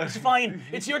anymore. It's fine.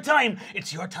 It's your time.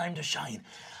 It's your time to shine.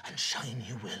 And shine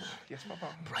you will. Yes,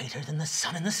 Papa. Brighter than the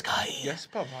sun in the sky. Yes,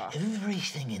 Papa.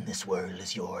 Everything in this world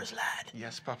is yours, lad.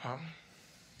 Yes, Papa.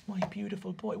 My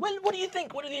beautiful boy. Well, what do you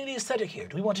think? What do you think of the aesthetic here?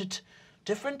 Do we want it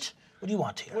different? What do you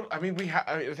want here? Well, I mean,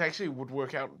 it actually would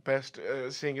work out best,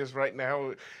 seeing as right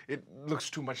now it looks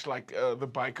too much like the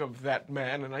bike of that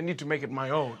man, and I need to make it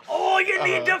my own. Oh, you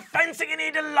need to fence it, you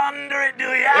need to launder it, do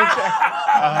you?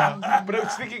 But I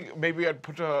was thinking maybe I'd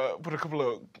put a couple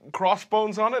of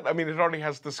crossbones on it. I mean, it already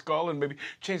has the skull, and maybe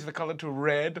change the color to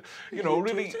red. You know,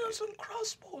 really. Some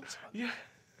crossbones. Yeah.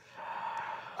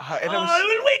 Well,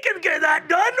 we can get that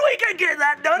done. We can get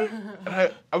that done.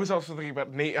 I was also thinking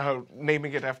about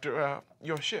naming it after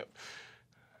your ship.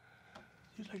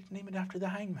 You'd like to name it after the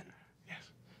Hangman.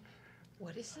 Yes.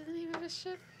 What is the name of his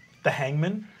ship? The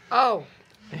Hangman? Oh.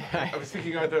 I was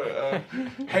thinking either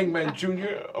Hangman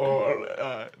Jr. or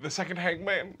the second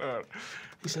Hangman.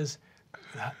 He says,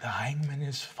 The Hangman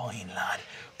is fine, lad.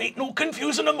 Ain't no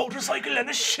confusing a motorcycle and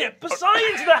a ship.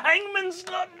 Besides, the Hangman's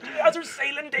not other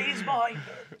sailing days behind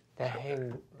her.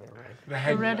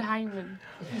 The Red Hangman.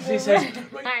 he says,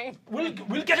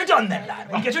 We'll get it done then,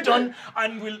 lad. We'll get it done,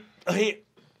 and we'll. You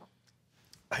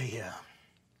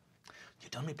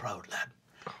done me proud, lad.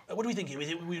 What do we think?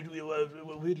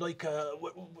 We'd like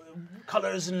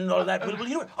colours and all that. You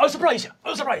know what? I'll surprise you.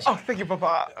 I'll surprise you. Oh, thank you,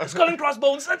 Papa. Skull and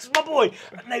crossbones. That's my boy.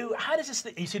 Now, how does this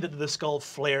thing? You see that the skull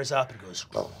flares up and goes,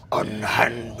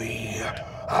 "Unhand me.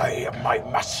 I am my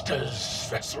master's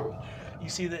vessel." You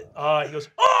see that? He goes,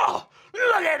 "Oh,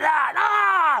 look at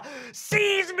that!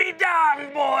 Seize me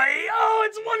down, boy! Oh,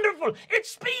 it's wonderful. It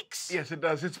speaks." Yes, it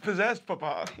does. It's possessed,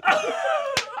 Papa.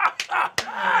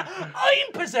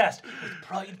 I'm possessed with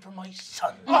pride for my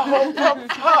son. Oh,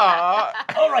 Papa!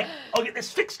 All right, I'll get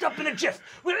this fixed up in a jiff.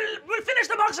 We'll finish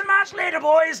the boxing match later,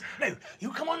 boys. Now,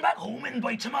 you come on back home, and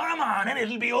by tomorrow morning,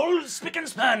 it'll be all spick and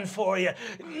span for you.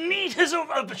 Neat as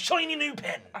a shiny new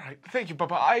pen. All right, thank you,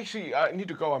 Papa. I actually need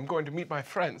to go. I'm going to meet my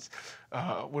friends.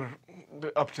 We're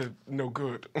up to no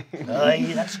good.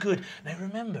 Aye, that's good. Now,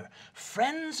 remember,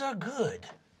 friends are good.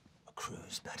 A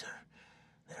crew's better.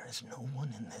 There is no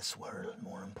one in this world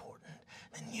more important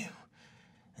than you.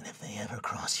 And if they ever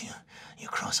cross you, you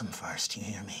cross them first. You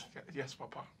hear me? Yes,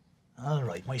 Papa. All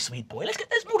right, my sweet boy. Let's get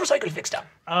this motorcycle fixed up.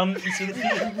 You see the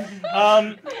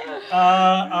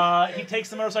he takes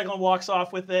the motorcycle and walks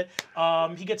off with it.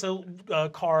 He gets a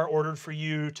car ordered for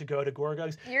you to go to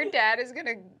Gorgug's. Your dad is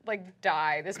gonna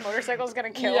die. This motorcycle is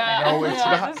gonna kill him. No, it's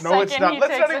not. No, it's not.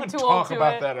 Let's not even talk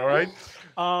about that, all right?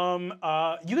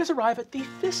 You guys arrive at the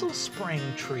Thistle Spring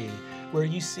tree, where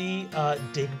you see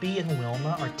Digby and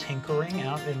Wilma are tinkering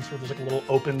out in sort of there's like a little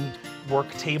open work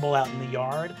table out in the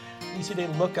yard. You see they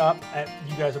look up at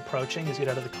you guys approaching as you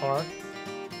get out of the car.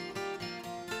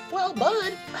 Well,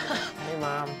 bud. Hey,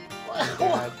 Mom.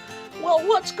 Well,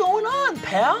 what's going on,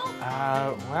 pal?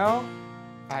 Well,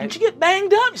 Did you get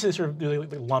banged up? You see this sort of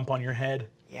lump on your head.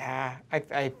 Yeah,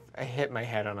 I hit my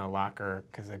head on a locker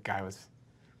because that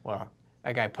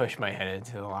guy pushed my head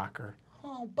into the locker.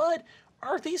 Oh, Bud,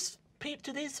 are these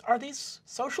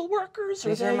social workers?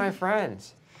 These are my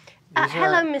friends.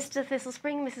 Hello, Mr.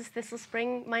 Thistlespring, Mrs.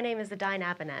 Thistlespring. My name is Adaine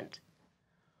Abinant.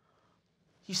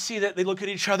 You see that they look at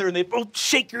each other and they both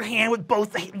shake your hand with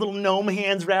both the little gnome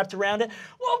hands wrapped around it.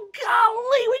 Well,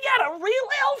 golly, we got a real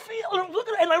elf here. Look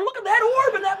at that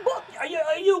orb in that book. Are you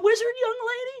a wizard, young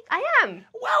lady? I am.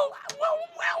 Well,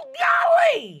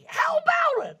 golly, how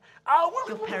about it?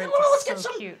 Your parents let's are get so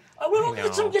some. cute. We'll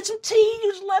get some tea.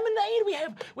 Use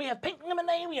lemonade. We have pink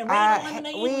lemonade. We have regular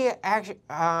lemonade. We actually,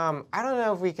 I don't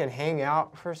know if we can hang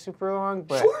out for super long,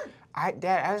 but Sure.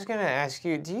 Dad, I was gonna ask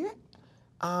you, do you,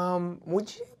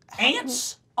 would you?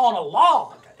 Ants on a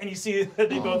log, and you see that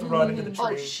they both run into the tree.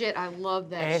 Oh shit, I love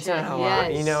that Ants shit. on a log.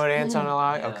 Yes. You know what ants on a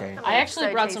log? Okay. I actually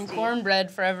So brought some tasty. cornbread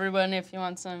for everyone if you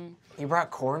want some. You brought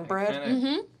cornbread?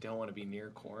 Kinda don't want to be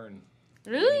near corn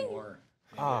Really? anymore.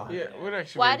 Oh. Yeah, we'd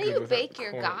actually. Why be do good you without bake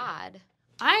your corn. god?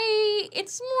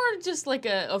 It's more just like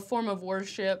a form of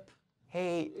worship.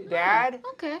 Hey, Dad.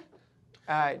 Okay.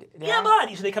 Dad? Yeah, bud.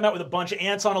 You see they come out with a bunch of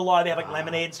ants on a log. They have like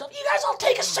lemonade and stuff. You guys all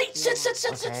take a seat. Sit.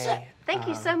 Okay. Thank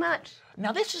you so much.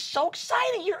 Now this is so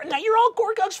exciting. You're all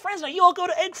Gorgug's friends. Now you all go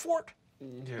to Eggfort.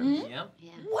 Yeah.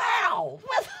 Wow.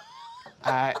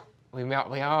 We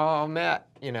all met,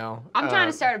 you know. I'm trying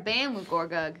to start a band with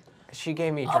Gorgug. She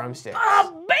gave me drumsticks.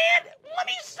 Band, let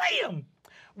me see him.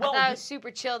 I thought it was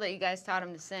super chill that you guys taught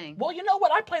him to sing. Well, you know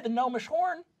what? I play the gnomish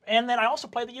horn, and then I also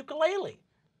play the ukulele.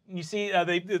 You see,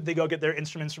 they go get their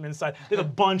instruments from inside. They have a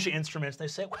bunch of instruments. They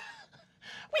say,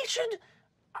 we should.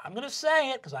 I'm gonna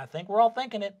say it because I think we're all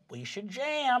thinking it. We should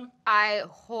jam. I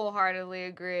wholeheartedly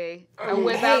agree. I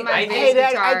whip out my Hey, bass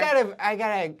Dad, guitar. I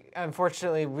gotta.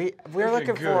 Unfortunately, we're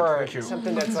looking good, for thank you.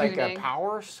 something that's like a Tuning.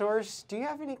 power source. Do you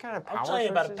have any kind of power I'll tell you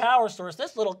about a sources? power source.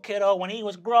 This little kiddo, when he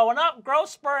was growing up, growth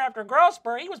spur after growth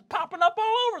spur, he was popping up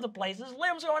all over the place. His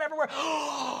limbs going everywhere.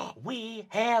 We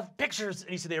have pictures.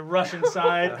 And you see they rush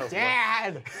inside.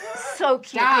 Dad. So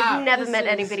cute. Stop. I've never This met is-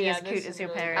 anybody yeah, as cute this as is your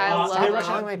really parents. I love They it. rush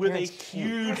Why in my with a parents cute?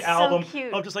 huge They're so album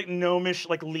cute. of just like gnomish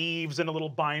like leaves and a little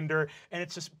binder, and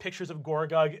it's just pictures of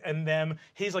Gorgug and them.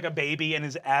 He's like a baby and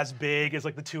is as big as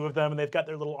like the two of them, and they've got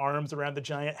their little arms around the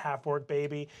giant half-orc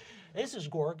baby. This is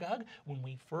Gorgug when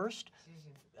we first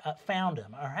found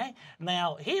him, all right?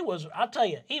 Now, I'll tell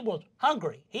you, he was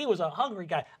hungry. He was a hungry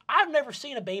guy. I've never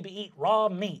seen a baby eat raw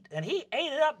meat, and he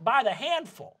ate it up by the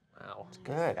handful. Wow.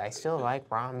 Good. I still like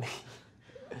raw meat.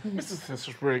 Mrs.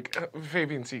 Thistlespring,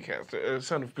 Fabian Seacaster,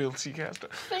 son of Bill Seacaster.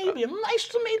 Fabian, nice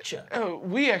to meet you.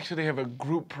 We actually have a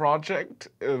group project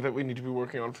that we need to be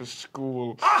working on for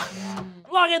school.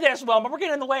 Look at this, Wilma. We're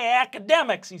getting in the way of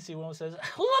academics. You see, Wilma says,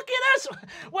 "Look at us.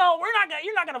 Well,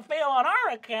 you're not gonna fail on our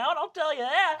account. I'll tell you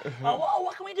that. Well,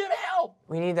 what can we do to help?"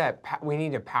 We need we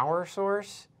need a power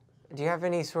source. Do you have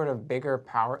any sort of bigger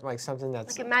power, like something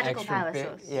that's Like a magical extra power big?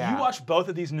 source. Yeah. You watch both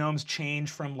of these gnomes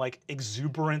change from like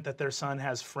exuberant that their son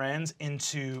has friends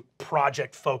into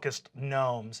project-focused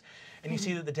gnomes. And you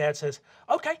see that the dad says,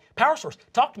 "Okay, power source.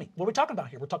 Talk to me. What are we talking about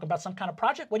here? We're talking about some kind of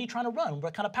project. What are you trying to run?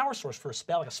 What kind of power source for a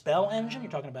spell? Like a spell engine? You're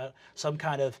talking about some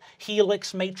kind of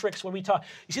helix matrix? What are we talking?"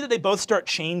 You see that they both start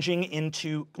changing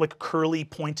into like curly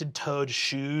pointed-toed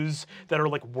shoes that are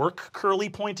like work curly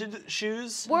pointed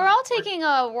shoes. We're all taking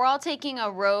a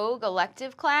rogue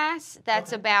elective class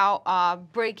that's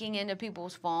about breaking into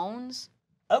people's phones.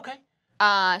 Okay.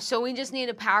 So we just need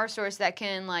a power source that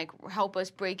can like help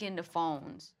us break into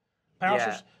phones. Power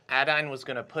Yeah, source. Adaine was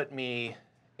gonna put me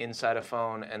inside a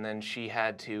phone, and then she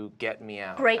had to get me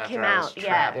out. Break after him I was out, yeah.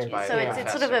 trapped by So the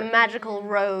it's sort of a professor. magical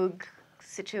rogue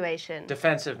situation.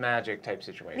 Defensive magic type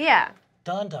situation. Yeah.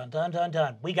 Done, done, done, done,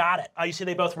 done. We got it. You see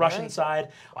they both rush inside.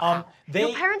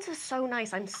 Your parents are so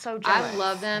nice. I'm so jealous. I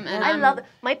love them, and I love them.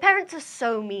 My parents are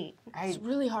so mean. It's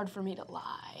really hard for me to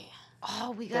lie.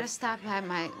 Oh, we gotta stop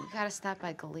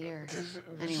by Galir.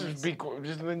 Anyways,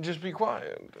 Just be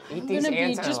quiet. Eat I'm these gonna be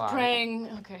ants just alive. praying.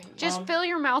 Okay. just fill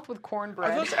your mouth with Are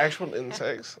cornbread. those actual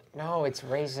insects? No, it's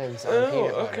raisins on Oh,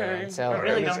 peanut butter okay. and celery.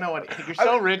 You really don't know what. You're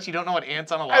so rich, you don't know what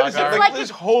ants on a I log was are. like, like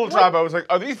this whole time I was like,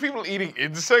 are these people eating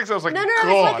insects? I was like, No, God.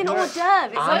 it's like an hors d'oeuvre.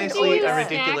 It's Honestly, like a snack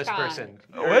ridiculous on? person.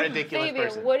 You're What? a ridiculous Fabian,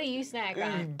 person. what do you snack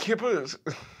on? Kippers.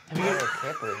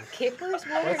 Kippers. Kippers?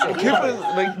 What are What's a Kippers,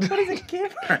 like, what is a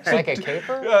kipper? It's like a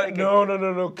caper? No,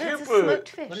 It's a kipper. smoked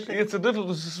fish. It's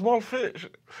a small fish.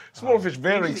 Small fish,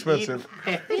 very expensive.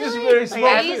 Just Really? very small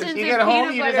Raisins fish. and You get home,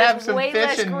 peanut you butter just have is some way fish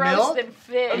less and gross milk? than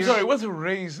fish. I'm sorry, what's a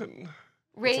raisin?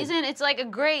 Raisin, it's like a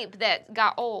grape that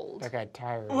got old. That got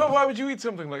tired. Why would you eat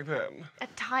something like that? A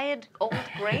tired old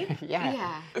grape?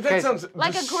 Yeah. That sounds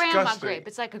Like a grandma disgusting. grape.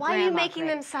 It's like a Why grandma are you making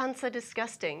grape. them sound so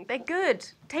disgusting? They're good.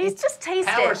 Just taste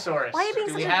Power it. source. Why are you being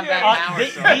Do such we a have that power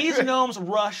source? These gnomes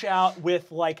rush out with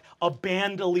like a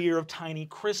bandolier of tiny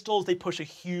crystals. They push a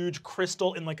huge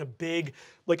crystal in like a big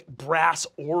like brass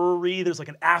orrery. There's like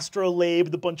an astrolabe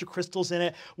with a bunch of crystals in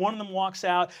it. One of them walks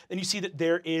out, and you see that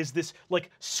there is this like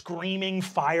screaming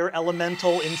fire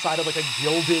elemental inside of like a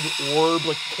gilded orb,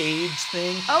 like cage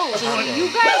thing. Oh, so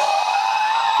you guys.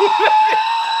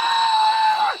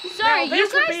 Sorry, Now, you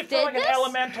this would guys be for did like this? an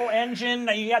elemental engine.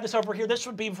 Now you got this over here. This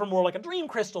would be for more like a dream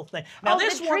crystal thing. Now Oh,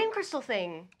 this the one, dream crystal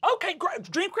thing. okay, great.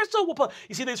 Dream crystal. We'll put.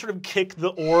 You see, they sort of kick the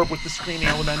orb with the screaming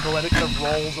elemental, and it kind of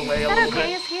rolls away Is a that little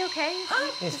okay? bit. Is he okay?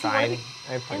 It's fine.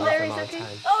 I play with there him is all the okay?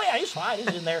 time. Oh yeah, he's fine.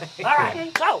 He's in there. All right.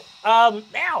 Okay. So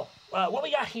now what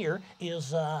we got here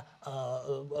is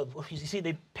you see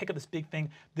they pick up this big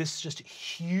thing, this just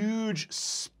huge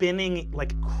spinning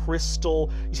like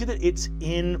crystal. You see that it's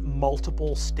in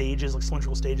multiple stages, like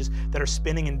cylindrical stages that are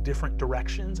spinning in different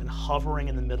directions and hovering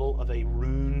in the middle of a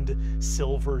runed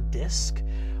silver disc.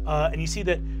 And you see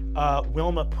that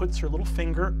Wilma puts her little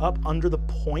finger up under the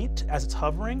point as it's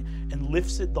hovering and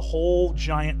lifts it, the whole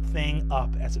giant thing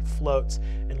up as it floats,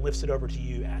 and lifts it over to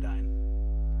you, Adaine.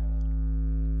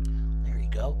 There you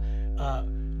go.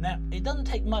 Now, it doesn't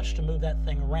take much to move that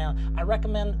thing around. I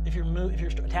recommend if you're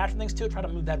attaching things to it, try to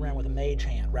move that around with a mage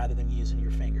hand rather than using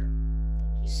your finger.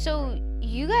 So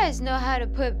you guys know how to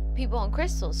put people on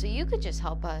crystals, so you could just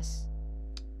help us.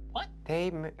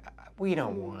 We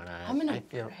don't want to. I'm gonna I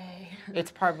feel pray.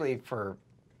 it's probably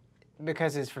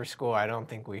because it's for school. I don't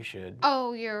think we should.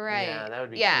 Oh, you're right. Yeah, that would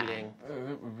be Yeah. cheating.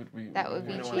 That would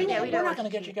be don't cheating. wanna- We're not going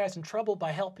to get you guys in trouble by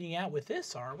helping you out with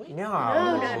this, are we? No.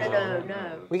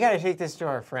 No. We got to take this to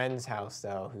our friend's house,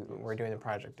 though. Who we're doing the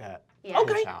project at. Yeah.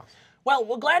 Okay. His house. Well,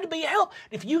 we're glad to be a help.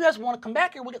 If you guys want to come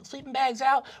back here, we'll get the sleeping bags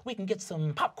out. We can get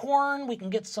some popcorn. We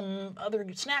can get some other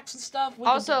snacks and stuff. We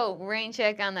can- Also, rain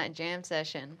check on that jam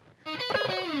session.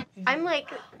 I'm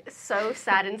like so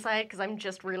sad inside because I'm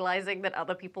just realizing that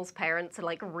other people's parents are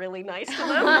like really nice to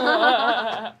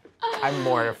them. I'm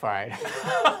mortified.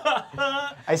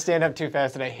 I stand up too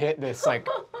fast and I hit this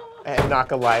and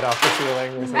knock a light off the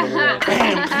ceiling or something.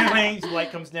 Bam!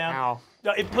 Light comes down. Ow.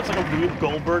 It puts like a Rube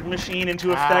Goldberg machine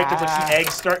into effect. It's like some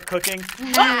eggs start cooking.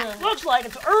 Looks like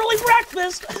it's early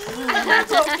breakfast.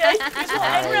 That's okay. You just want to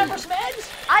hang around for some eggs?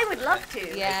 I would love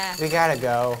to. Yeah. We gotta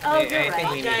go. Oh, I you're think right.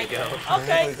 we need to go.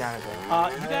 Okay. We gotta go.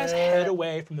 You guys head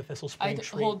away from the Thistle I Spring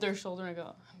tree. hold their shoulder and I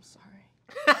go, I'm sorry.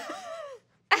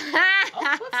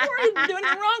 What's wrong? You didn't do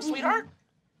anything wrong, sweetheart.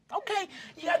 Okay,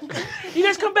 you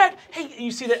guys come back. Hey,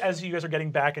 you see that as you guys are getting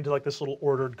back into like this little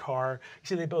ordered car, you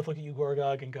see they both look at you,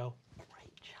 Gorgog, and go,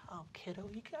 "Great job, kiddo.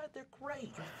 They're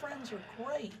great. Your friends are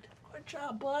great. Good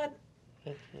job, bud."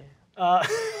 Thank you.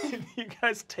 You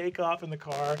guys take off in the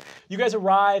car. You guys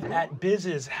arrive at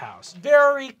Biz's house.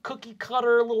 Very cookie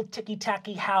cutter, little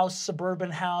ticky-tacky house,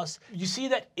 suburban house. You see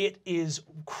that it is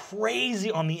crazy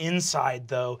on the inside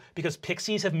though, because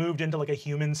pixies have moved into like a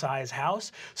human-sized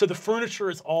house. So the furniture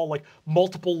is all like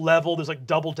multiple level. There's like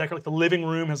double decker. Like the living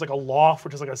room has like a loft,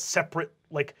 which is like a separate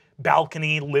like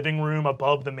balcony living room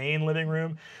above the main living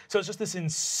room. So it's just this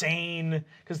insane,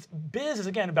 because Biz is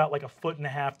again about like 1.5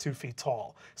 feet, 2 feet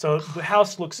tall. So the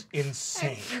house looks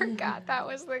insane. Forgot that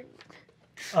was the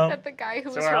guy who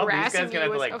So was are all these harassing guys me gonna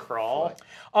have to was like a crawl?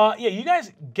 Yeah, you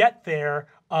guys get there.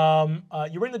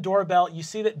 You ring the doorbell. You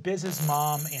see that Biz's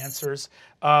mom answers.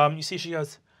 You see she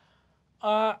goes,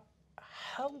 hello,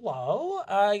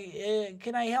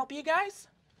 can I help you guys?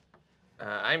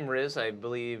 I'm Riz. I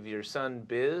believe your son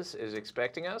Biz is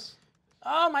expecting us.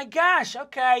 Oh my gosh,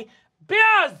 okay.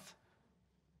 Biz!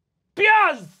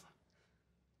 Biz!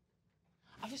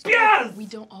 I just Yes! we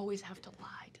don't always have to lie.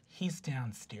 He's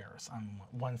downstairs.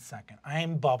 1 second.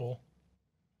 I'm Bubble.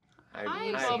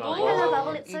 Hi, Hello, Bubble.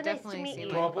 Bubble. It's You so nice to definitely meet seem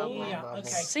you. like Bubble? Yeah, okay.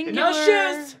 Singular. No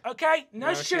shoes, okay? No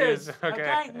No shoes, shoes, okay?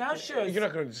 okay. No shoes. You're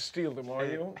not going to steal them, are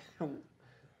you?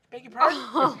 Beg your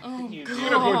pardon? You You're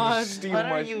not going God. to steal What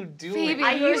my... are you doing? Phoebe,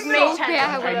 I you're use so mage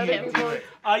hand bad to with help him.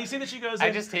 him. You see that she goes in.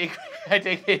 I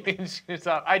take Fabian's shoes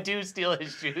off. I do steal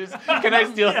his shoes. Can I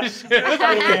steal his shoes?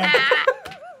 That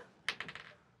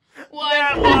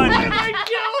one. What am I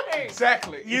doing?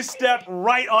 Exactly. You step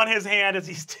right on his hand as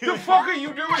he's doing The fuck are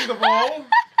you doing, the ball?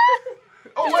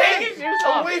 take your shoes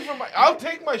off. Away from my... I'll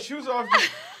take my shoes off. I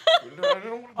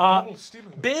don't want to steal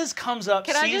them. Biz comes up,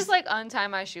 Can sees... I just like untie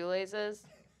my shoelaces?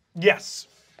 Yes.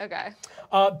 Okay.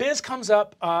 Biz comes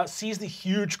up, sees the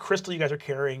huge crystal you guys are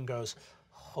carrying, and goes,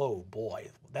 oh boy,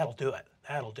 that'll do it.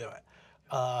 That'll do it.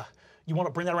 You want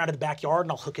to bring that around to the backyard,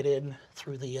 and I'll hook it in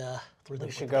through the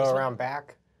We should go around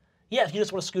back. Yeah, if you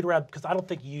just want to scoot around, because I don't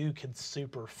think you can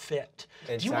super fit.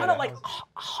 Do you want to like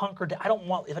hunker down? I don't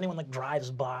want, if anyone like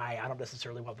drives by, I don't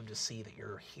necessarily want them to see that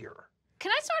you're here.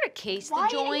 Can I sort of case the Why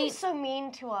joint? are you so mean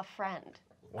to our friend?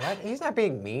 What? He's not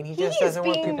being mean. He just doesn't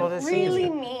want people to see really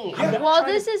him. mean. While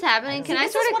this is happening, can I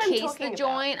this sort is of what I'm case talking the about.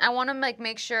 joint? I want to like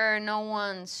make sure no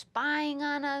one's spying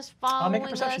on us, following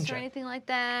perception us, check. or anything like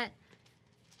that.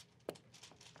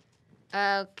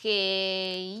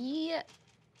 Okay,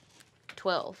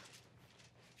 12.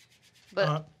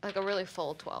 But like a really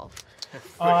full 12.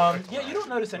 Yeah, you don't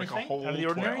notice Like a anything whole out of the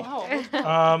ordinary.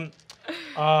 12.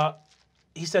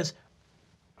 He says,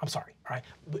 I'm sorry, all right?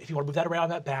 If you want to move that around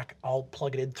that back, I'll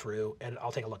plug it in through and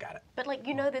I'll take a look at it. But like,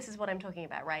 you know, this is what I'm talking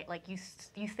about, right? Like, you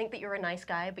think that you're a nice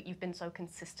guy, but you've been so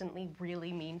consistently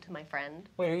really mean to my friend.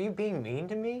 Wait, are you being mean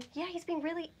to me? Yeah, he's being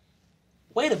really.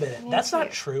 Wait a minute, that's to not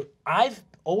you. true. I've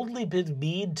only been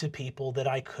mean to people that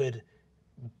I could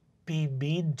be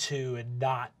mean to and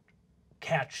not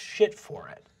catch shit for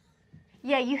it.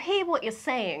 Yeah, you hear what you're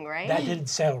saying, right? That didn't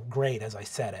sound great as I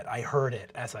said it. I heard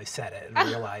it as I said it and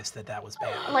realized that that was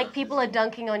bad. Like, people are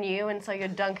dunking on you, and so you're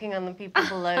dunking on the people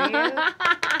below you.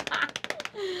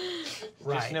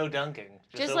 Right. Just no dunking.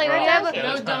 Just like overall, we have a No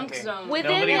dunk dunking. zone.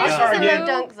 Within Nobody this I'm sorry, It's a dude. no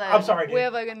dunk zone. I'm sorry, dude. We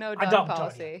have like a no I dunk dunked on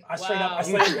policy. you. I straight up, I Wow. You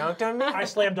slammed, dunked on me? I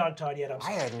slammed dunked on you. And I'm I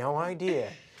sorry. had no idea.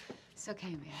 It's okay,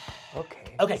 man.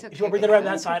 Okay. Okay, It's if okay, you want to bring that babe. around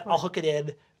that side, I'll hook it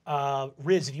in.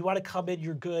 Riz, if you want to come in,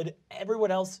 you're good.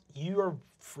 Everyone else, you are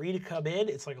free to come in.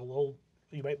 It's like a little,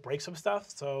 you might break some stuff.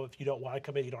 So if you don't want to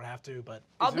come in, you don't have to. But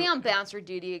I'll be on bouncer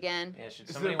duty again. Yeah, should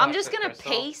somebody I'm watch just the gonna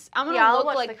crystal? pace. I'm gonna Yeah, I'll look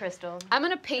watch like the crystal. I'm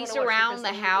gonna pace watch the around the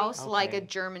crystal movie? house like a Okay.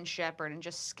 German Shepherd and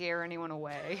just scare anyone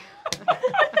away.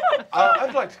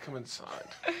 I'd like to come inside.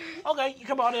 okay, you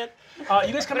come on in.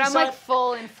 You guys come But I'm inside. like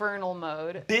full infernal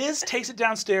mode. Biz takes it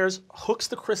downstairs, hooks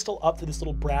the crystal up to this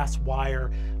little brass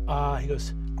wire. He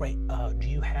goes, great. Do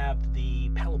you have the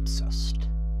palimpsest?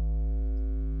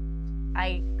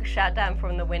 I shout down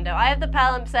from the window. I have the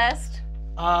palimpsest.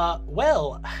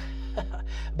 Well,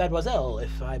 mademoiselle,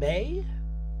 if I may.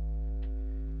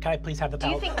 Can I please have the Do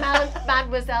you palimpsest? think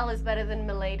Mademoiselle is better than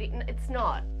Milady? It's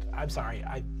not. I'm sorry.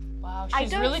 Wow, I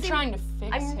she's don't really think- trying to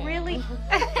fix I'm him. really.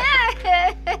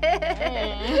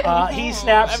 He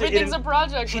snaps it Everything's in. a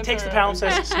project. She with takes the her.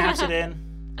 palimpsest, snaps it in.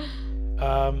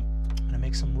 I'm gonna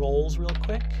make some rolls real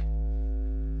quick.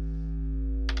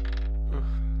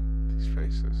 These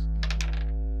faces.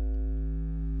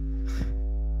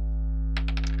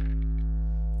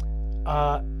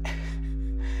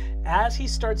 As he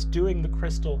starts doing the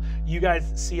crystal, you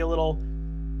guys see a little,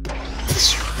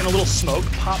 and a little smoke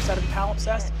pops out of the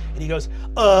palimpsest, and he goes,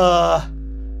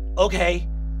 okay.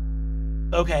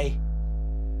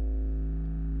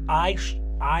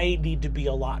 I need to be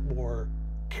a lot more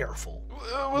careful.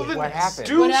 Well, then What happened?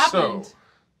 do What so.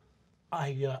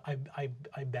 happened?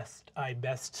 I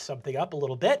messed something up a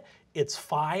little bit. It's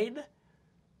fine.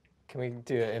 Can we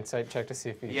do an insight check to see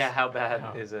if he's... Yeah, how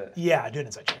bad is it? Yeah, do an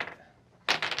insight check.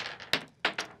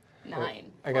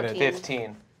 9. I got a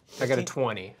 15. I got a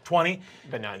 20, 20.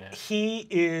 but not now. He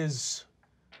is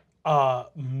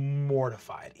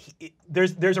mortified.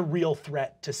 There's a real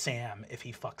threat to Sam if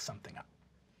he fucks something up.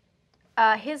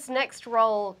 His next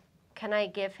roll, can I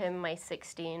give him my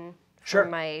 16 Sure. for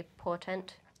my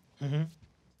portent? You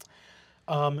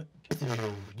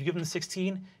give him the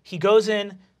 16. He goes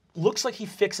in, looks like he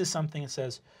fixes something and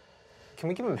says, Can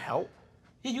we give him help?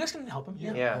 yeah, you guys can help him.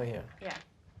 Yeah. Yeah. Oh, yeah. Yeah.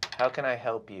 How can I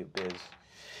help you, Biz?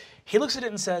 He looks at it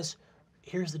and says,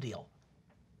 here's the deal.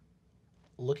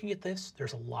 Looking at this,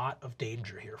 there's a lot of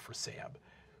danger here for Sam.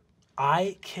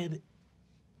 I think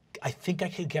I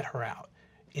could get her out.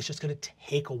 It's just gonna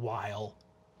take a while.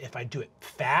 If I do it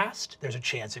fast, there's a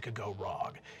chance it could go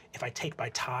wrong. If I take my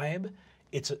time,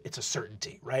 it's a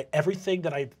certainty, right? Everything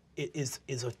that is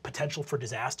a potential for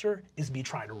disaster is me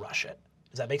trying to rush it.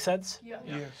 Does that make sense? Yeah.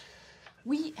 Yes.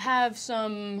 We have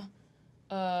some,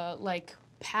 like,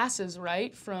 passes,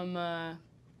 right? From,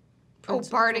 Oh,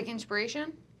 bardic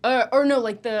inspiration? or no,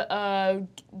 like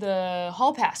the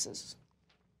hall passes.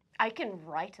 I can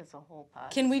write as a whole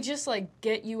pass. Can we just, like,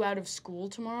 get you out of school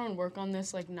tomorrow and work on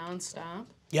this, like, nonstop?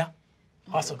 Yeah.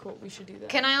 Awesome. Cool, we should do that.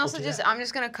 Can I also do just, that. I'm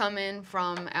just gonna come in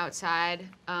from outside.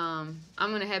 I'm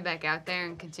gonna head back out there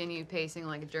and continue pacing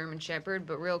like a German Shepherd,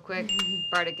 but real quick,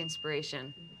 bardic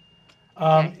inspiration.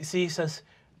 See, he says,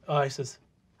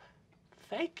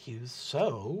 thank you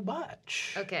so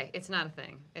much. Okay, it's not a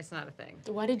thing. It's not a thing.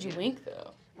 Why did you wink,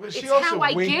 though? But It's how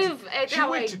I give. It's She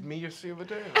how winked I. at me yesterday the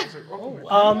other day. I was like,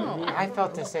 oh, I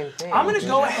felt the same thing. I'm gonna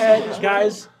go ahead,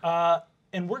 guys.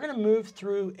 and we're going to move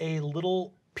through a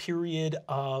little period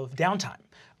of downtime.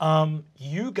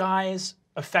 You guys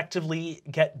effectively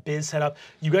get Biz set up.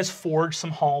 You guys forge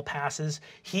some hall passes.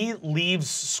 He leaves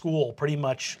school pretty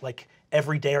much like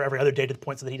every day or every other day to the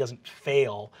point so that he doesn't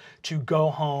fail to go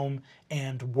home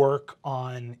and work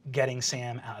on getting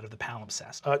Sam out of the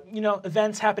palimpsest.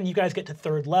 Events happen. You guys get to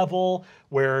 3rd level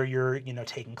where you're,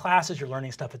 taking classes, you're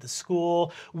learning stuff at the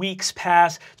school. Weeks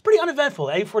pass. It's pretty uneventful.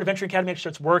 Before Adventure Academy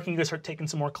actually starts working, you guys start taking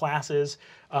some more classes.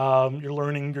 You're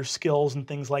learning your skills and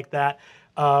things like that.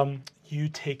 You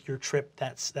take your trip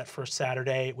that first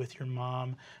Saturday with your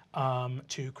mom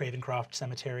to Cravencroft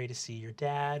Cemetery to see your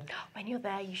dad. When you're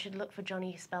there, you should look for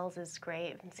Johnny Spells'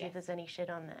 grave and see if there's any shit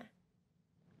on there.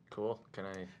 Cool. Can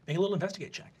I make a little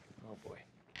investigate check? Oh boy.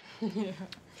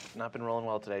 Not been rolling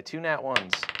well today. 2 nat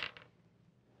 1s.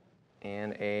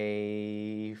 And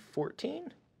a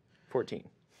 14? 14.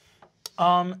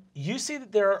 You see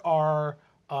that there are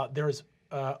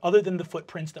other than the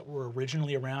footprints that were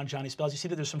originally around Johnny Spells, you see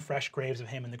that there's some fresh graves of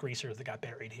him and the greasers that got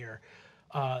buried here.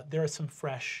 There are some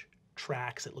fresh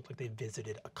tracks that look like they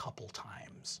visited a couple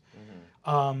times.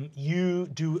 You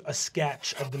do a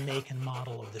sketch of the make and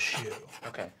model of the shoe.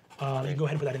 Okay. You can go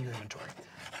ahead and put that in your inventory.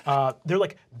 They're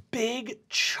like big,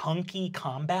 chunky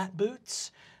combat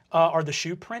boots are the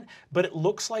shoe print, but it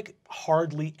looks like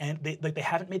hardly, and they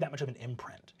haven't made that much of an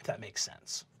imprint, if that makes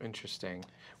sense. Interesting.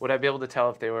 Would I be able to tell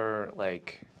if they were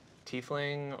like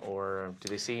tiefling, or do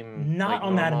they seem not like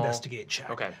on that normal? investigate check?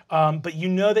 Okay. But you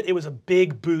know that it was a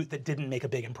big boot that didn't make a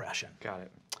big impression. Got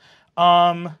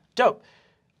it. Dope.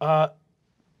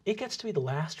 It gets to be the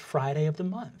last Friday of the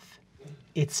month.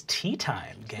 It's tea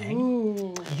time, gang.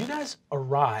 Ooh. You guys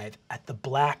arrive at the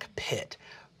Black Pit.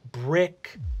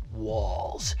 Brick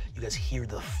walls. You guys hear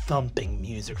the thumping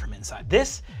music from inside.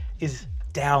 This is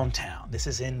downtown. This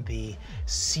is in the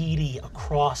seedy,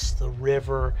 across the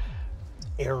river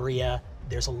area.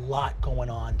 There's a lot going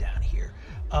on down here.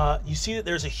 You see that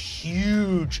there's a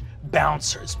huge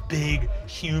bouncer, this big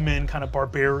human, kind of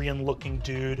barbarian-looking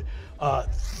dude,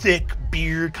 thick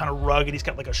beard, kind of rugged. He's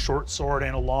got like a short sword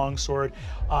and a long sword.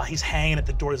 He's hanging at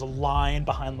the door. There's a lion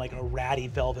behind like a ratty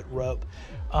velvet rope.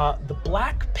 The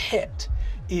Black Pit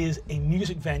is a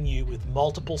music venue with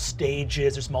multiple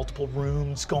stages. There's multiple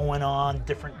rooms going on.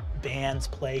 Different bands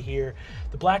play here.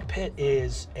 The Black Pit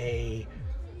is a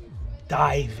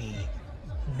divey,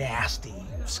 nasty,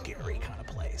 scary kind of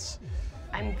place.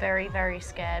 I'm very, very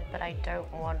scared, but I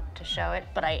don't want to show it,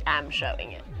 but I am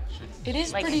showing it. It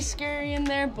is Like- pretty scary in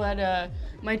there, but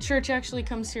my church actually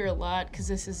comes here a lot because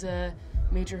this is a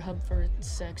major hub for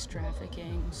sex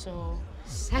trafficking. So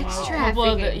Sex a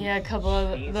trafficking. couple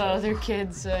of the other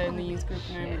kids in the youth group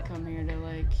and I would come here to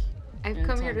like. I've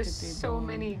come here talk to to people. so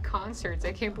many concerts.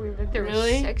 I can't believe that there was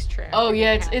Really? sex trafficking. Oh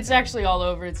yeah, it's actually all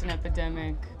over. It's an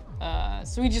epidemic.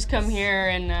 So we just come here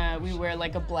and we wear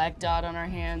like a black dot on our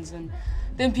hands, and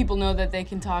then people know that they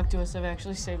can talk to us. I've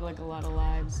actually saved like a lot of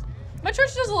lives. My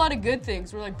church does a lot of good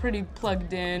things. We're like pretty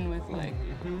plugged in with like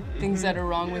things that are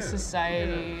wrong with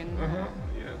society. And,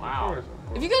 Wow.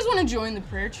 if you guys want to join the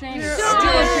prayer chain, it's So, still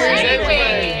a prayer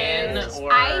chain. anyways,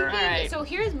 Or- I think, Alright. so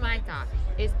here's my thought,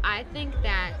 is I think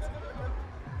that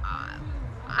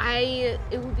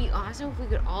it would be awesome if we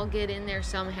could all get in there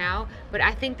somehow, but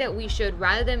I think that we should,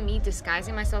 rather than me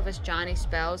disguising myself as Johnny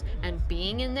Spells and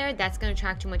being in there, that's going to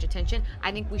attract too much attention.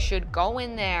 I think we should go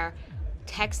in there,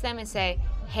 text them and say,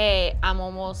 hey, I'm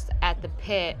almost at the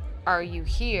pit, are you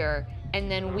here? And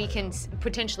then we can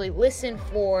potentially listen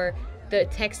for the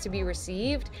text to be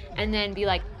received and then be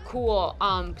like, cool,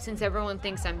 since everyone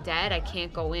thinks I'm dead, I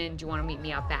can't go in, do you want to meet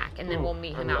me out back? And then we'll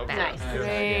meet him out back.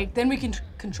 Great. Then we can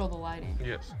control the lighting.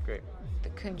 Yes. Great.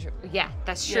 Yeah,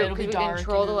 that's Yeah, true, it'll be because we dark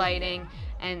control the and- lighting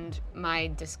and my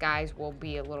disguise will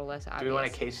be a little less obvious. Do we want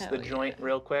to case the joint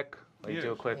real quick? Like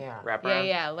do a quick wrap Yeah, around?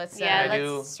 yeah, let's Can I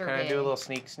do let's can I survey. do a little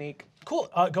sneak? Cool.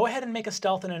 Go ahead and make a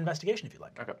stealth and an investigation if you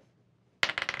like. Okay.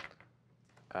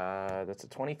 That's a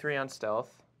 23 on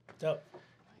stealth. Dope.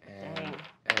 And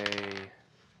a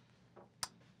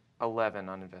 11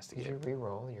 on Did investigation. you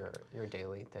re-roll your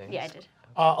daily things? Yeah, I did.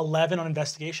 11 on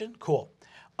investigation. Cool.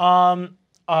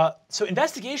 So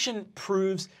investigation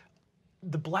proves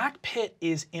the Black Pit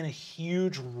is in a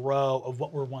huge row of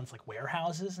what were once like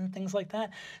warehouses and things like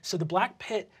that. So the Black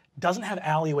Pit doesn't have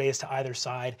alleyways to either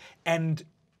side, and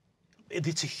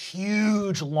it's a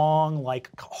huge, long, like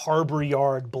harbor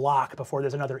yard block before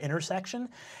there's another intersection,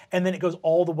 and then it goes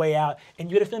all the way out.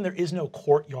 And you get a feeling there is no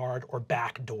courtyard or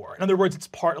back door. In other words, it's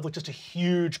part of like just a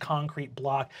huge concrete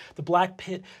block. The Black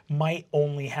Pit might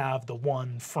only have the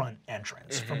one front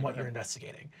entrance from what you're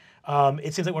investigating.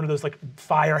 It seems like one of those like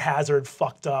fire hazard,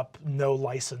 fucked up, no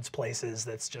license places.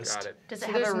 That's just Got it. Does it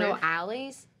So have there's a no roof?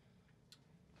 alleys?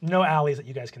 no alleys that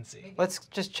you guys can see. Let's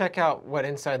just check out what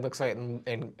inside looks like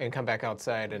and come back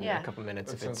outside in Yeah. a couple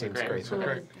minutes if it sounds seems great. great.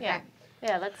 Okay. Yeah.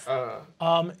 Yeah, let's.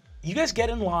 You guys get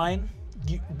in line.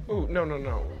 Ooh,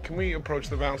 no. Can we approach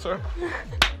the bouncer?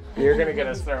 You're gonna get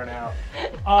us thrown out.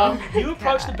 You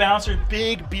approach the bouncer,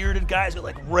 big bearded guys with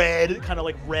like red, kind of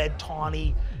like red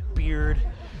tawny beard.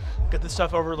 Got this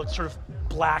stuff over, like sort of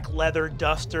black leather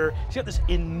duster. He's got this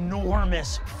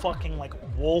enormous fucking like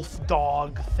wolf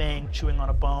dog thing chewing on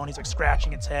a bone. He's like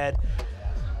scratching its head.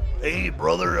 Hey,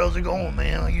 brother, how's it going,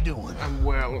 man? How you doing? I'm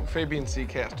well. Fabian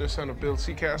Seacaster, son of Bill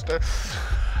Seacaster.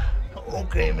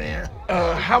 Okay, man.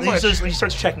 How much? He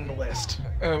starts checking the list.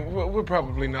 We're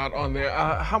probably not on there.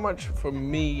 How much for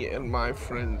me and my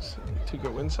friends to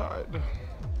go inside?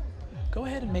 Go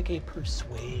ahead and make a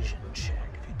persuasion check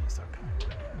if you'd be so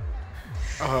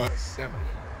kind. 7.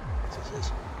 So he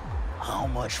says, how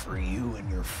much for you and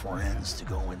your friends to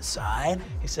go inside?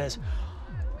 He says,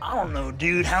 I don't know,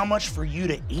 dude. How much for you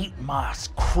to eat my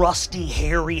crusty,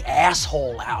 hairy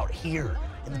asshole out here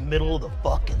in the middle of the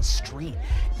fucking street?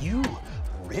 You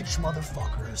rich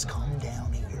motherfuckers come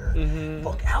down here.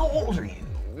 Fuck, how old are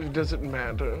you? Does it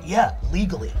matter? Yeah,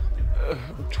 legally.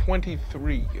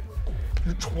 23.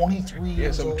 You're 23 years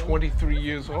Yes, old? I'm 23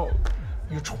 years old.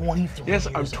 You're 23 Yes,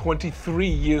 I'm years old. 23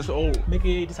 years old. make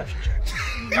a deception check.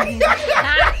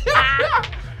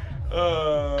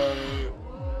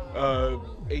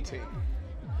 18.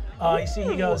 You see,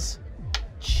 he goes,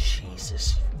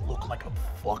 Jesus, you look like a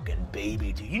fucking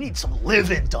baby, dude. You need some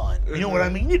living done. You know what I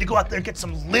mean? You need to go out there and get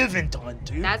some living done,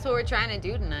 dude. That's what we're trying to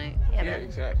do tonight. Yeah, Yeah,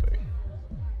 exactly.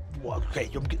 Well, okay,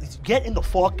 you get in the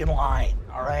fucking line,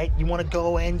 all right? You want to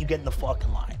go in, you get in the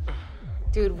fucking line.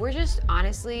 Dude, we're just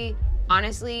honestly,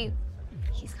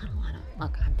 he's got a lot of,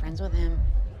 look, I'm friends with him.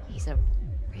 He's a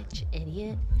rich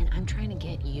idiot, and I'm trying to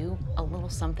get you a little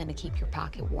something to keep your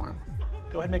pocket warm.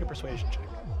 go ahead and make a persuasion check.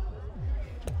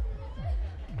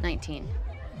 19.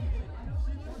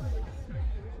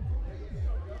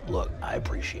 Look, I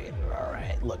appreciate it, all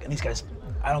right? Look, and these guys,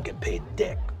 I don't get paid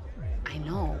dick. I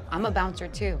know, I'm a bouncer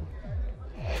too.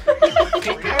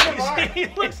 He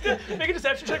looks to make a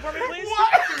deception check for me, please.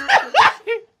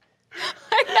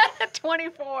 I got a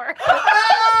 24.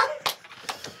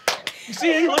 You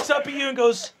see, he looks up at you and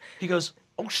goes,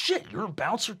 Oh shit, you're a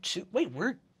bouncer too? Wait,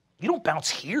 you don't bounce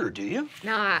here, do you?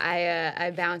 No,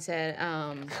 I bounce at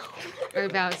or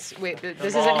bounce. Wait, this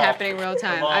isn't happening real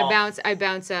time. I bounce at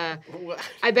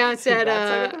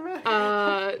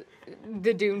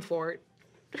the Dune Fort.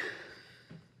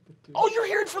 Oh, you're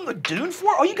hearing from the Dune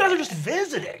Fort? Oh, you guys are just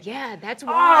visiting. Yeah, that's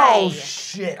why. Oh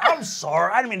shit, I'm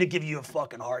sorry. I didn't mean to give you a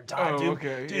fucking hard time, Oh, dude.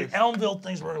 okay, Dude, yes. Elmville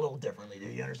things work a little differently,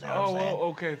 dude. You understand what I'm saying? Oh,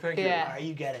 okay, thank you. Yeah. All right,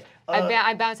 you get it.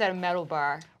 I bounce at a metal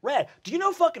bar. Red, do you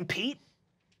know fucking Pete?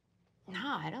 No,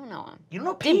 I don't know him. You don't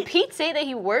know Did Pete? Pete say that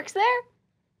he works there?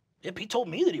 Yeah, Pete told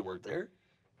me that he worked there.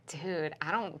 Dude,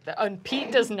 I don't.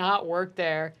 Pete does not work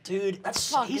there. Dude, he's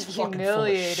fucking full of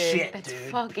humiliating. shit, That's dude.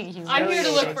 fucking humiliating. I'm here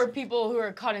to look for people who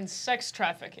are caught in sex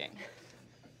trafficking.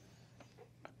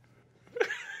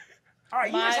 all right,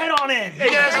 you guys head on in.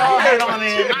 You guys all head on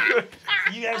in.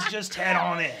 You guys just head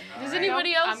on in. Does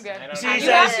anybody else? I'm good. You see, he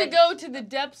You have says, to go to the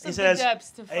depths he of says, the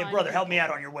depths to hey, find. brother, help me out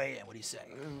on your way in. What do you say?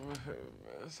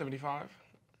 75.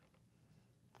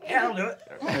 Yeah, I'll do it.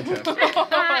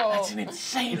 That's an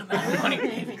insane amount of money,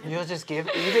 baby. You'll just give.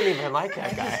 You didn't even like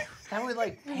that guy. That would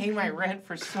like pay my rent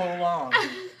for so long. Can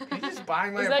you just buy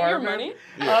my Is that your apartment?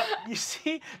 money? you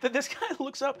see that this guy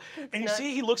looks up, and you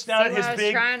see he looks down at I his was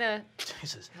big. trying to. He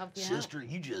says, Help you out. sister,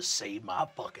 you just saved my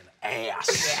fucking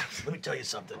ass. Let me tell you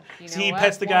something. You See, know he what?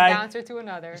 pets the One guy. bouncer to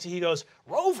another. See, he goes,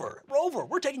 Rover,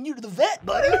 we're taking you to the vet,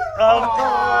 buddy.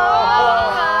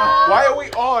 Why are we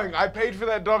awing? I paid for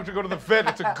that dog to go to the vet.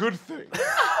 It's a good thing.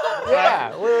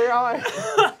 Yeah, we're all.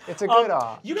 It's a good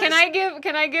awe. you Can guys,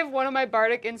 I give one of my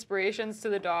bardic inspirations to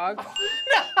the dog?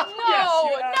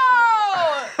 No!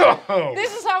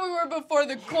 This is how we were before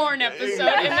the corn episode,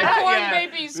 and the corn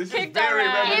babies This is kicked our very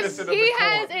ass. reminiscent of He the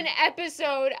has corn. an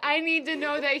episode. I need to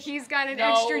know that he's got an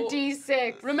No. extra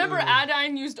D6. Remember,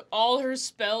 Adaine used all her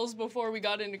spells before we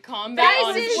got into combat That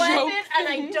on is joke worth it, and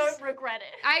I things? don't regret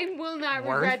it. I will not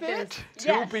regret this.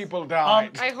 Two people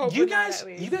died. I hope you we're not, guys, at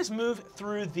least. you guys move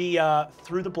through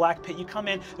the black pit. You come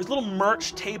in. There's a little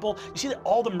merch table. You see that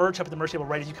all the merch up at the merch table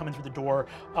right as you come in through the door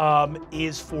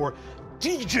is for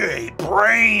DJ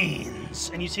Brains!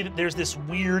 And you see that there's this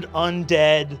weird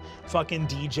undead fucking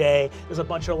DJ. There's a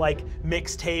bunch of like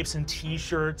mixtapes and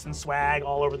t-shirts and swag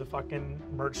all over the fucking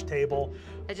merch table.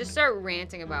 I just start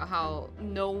ranting about how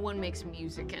no one makes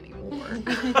music anymore.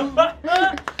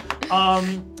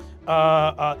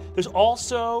 There's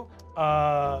also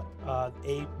a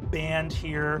band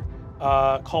here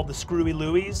called the Screwy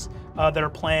Louies that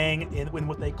are playing in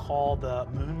what they call the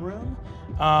Moon Room.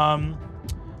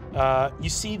 You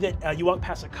see that you walk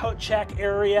past a coat check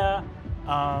area.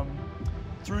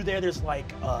 Through there's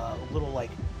like a little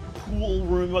like pool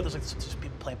room. There's like just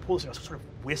people playing pool. There's some sort of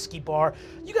whiskey bar.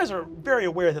 You guys are very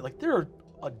aware that like there are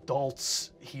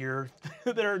adults here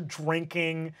that are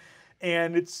drinking,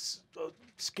 and it's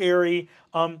scary.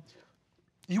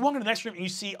 You walk into the next room and you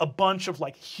see a bunch of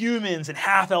like humans and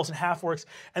half elves and half orcs,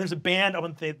 and there's a band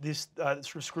of this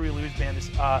sort of Screwy Louis band. This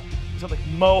like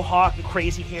mohawk and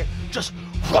crazy hair, just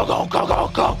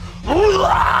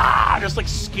just like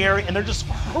scary, and they're just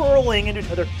hurling into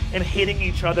each other and hitting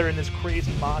each other in this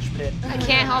crazy mosh pit. I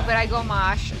can't help it. I go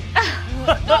mosh.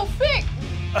 No, Fick!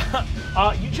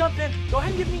 You jump in. Go ahead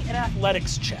and give me an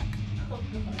athletics check.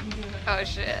 Oh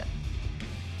shit.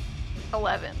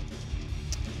 11.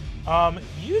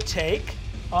 You take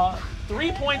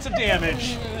 3 points of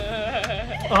damage.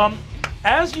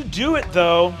 As you do it,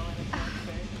 though,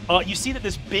 you see that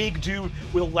this big dude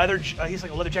with a leather, he's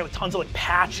like a leather jacket with tons of like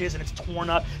patches and it's torn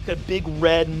up. He's got a big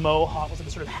red mohawk, looks like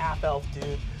a sort of half-elf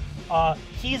dude.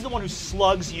 He's the one who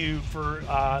slugs you for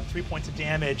 3 points of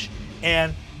damage.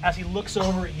 And as he looks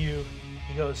over at you,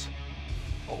 he goes,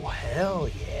 "Oh, hell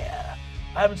yeah.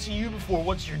 I haven't seen you before.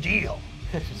 What's your deal?"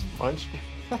 Just punched you.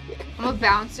 I'm a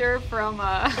bouncer from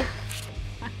I'm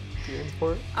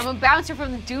a bouncer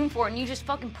from the Dune Fort, and you just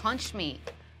fucking punched me.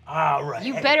 All right.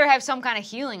 You better have some kind of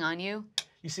healing on you.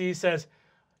 You see, he says,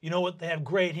 "You know what? They have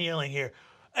great healing here.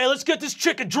 Hey, let's get this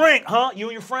chick a drink, huh? You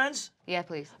and your friends?" Yeah,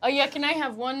 please. Oh yeah, can I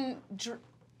have one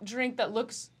drink that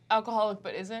looks alcoholic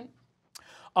but isn't?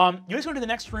 You guys go to the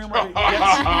next room where it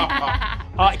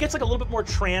gets like a little bit more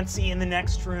trancy in the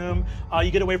next room.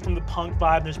 You get away from the punk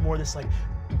vibe. There's more of this like.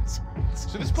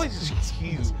 So this place is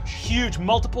huge. Huge,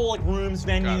 multiple like rooms,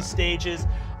 venues, stages.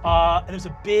 And there's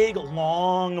a big,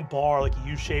 long bar, like a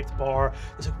U-shaped bar.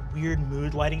 There's like weird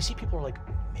mood lighting. You see people are like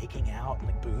making out in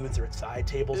like booths or at side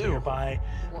tables nearby.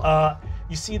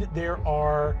 You see that there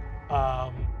are,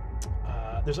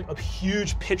 there's like a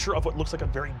huge pitcher of what looks like a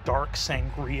very dark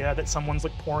sangria that someone's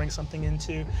like pouring something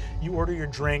into. You order your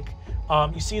drink.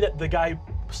 You see that the guy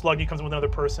slugging you comes in with another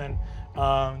person,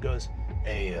 goes,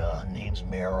 "Hey, name's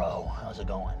Marrow. How's it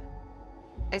going?"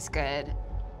 It's good.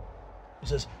 He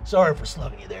says, "Sorry for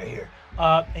slugging you there here."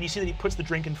 And you see that he puts the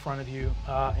drink in front of you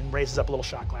and raises up a little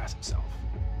shot glass himself.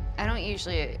 I don't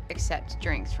usually accept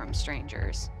drinks from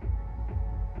strangers.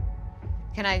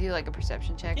 Can I do like a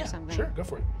perception check or something? Sure, go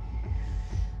for it.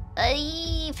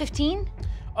 15?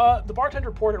 The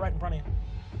bartender poured it right in front of you.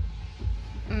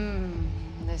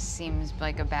 This seems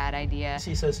like a bad idea.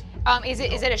 He says, is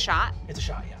it a shot? It's a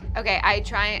shot, yeah. Okay,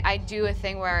 I do a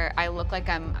thing where I look like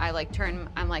I'm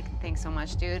like, "Thanks so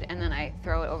much, dude," and then I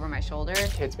throw it over my shoulder.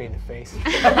 Hits me in the face. Or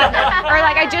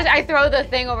like I throw the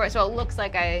thing over it so it looks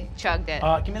like I chugged it.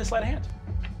 Give me the sleight of hand.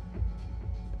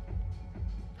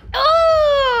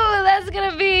 Ooh, that's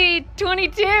gonna be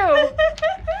 22.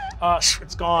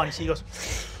 It's gone. You see he goes,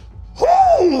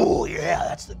 "Oh, yeah,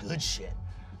 that's the good shit.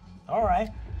 All right.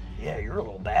 Yeah, you're a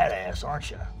little badass,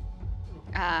 aren't you?"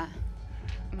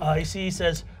 You see he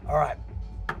says, "All right,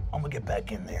 I'm gonna get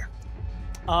back in there."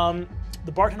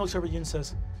 The bartender looks over at you and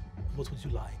says, "What would you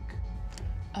like?"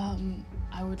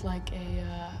 I would like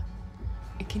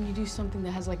can you do something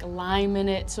that has like a lime in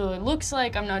it so it looks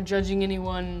like I'm not judging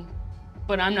anyone,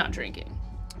 but I'm not drinking?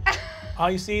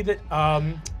 You see that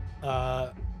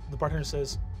the bartender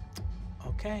says,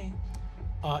 "Okay."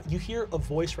 You hear a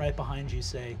voice right behind you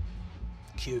say,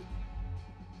 "Cute."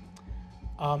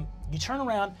 You turn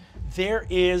around, there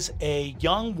is a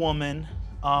young woman,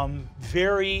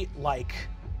 very like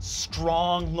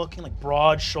strong looking, like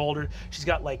broad shouldered. She's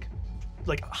got like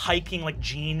hiking like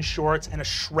jean shorts and a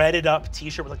shredded up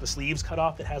t-shirt with like the sleeves cut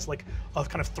off that has like a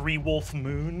kind of 3 Wolf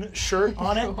Moon shirt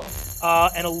on it,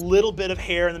 and a little bit of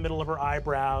hair in the middle of her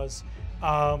eyebrows.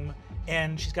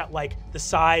 And she's got like the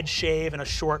side shave and a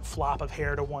short flop of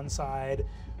hair to one side.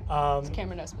 It's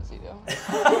Cameron Esposito.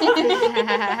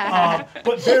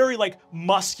 But very like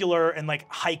muscular and like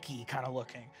hikey kind of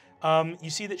looking. You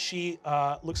see that she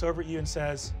looks over at you and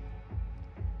says,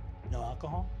 "No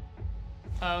alcohol?"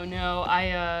 Oh no,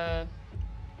 I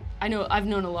know I've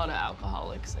known a lot of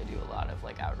alcoholics. I do a lot of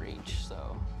like outreach,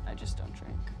 so I just don't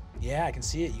drink. Yeah, I can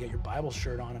see it. You got your Bible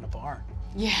shirt on in a bar.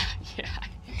 Yeah.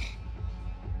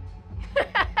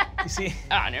 You see?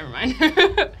 Ah, never mind.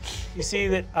 You see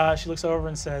that she looks over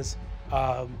and says,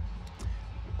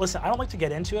 listen, I don't like to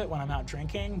get into it when I'm out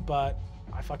drinking, but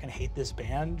I fucking hate this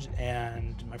band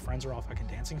and my friends are all fucking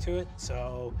dancing to it.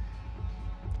 So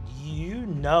you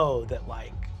know that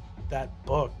like that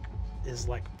book is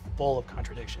like full of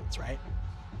contradictions, right?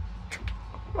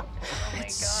 Oh my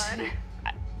god.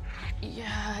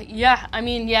 Yeah. I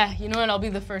mean, yeah. You know what? I'll be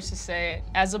the first to say it.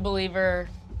 As a believer,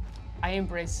 I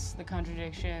embrace the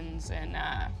contradictions, and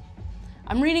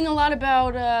I'm reading a lot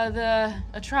about the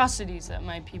atrocities that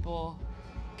my people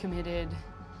committed.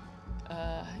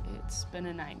 It's been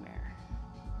a nightmare.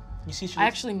 You see, I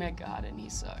actually met God, and he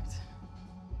sucked.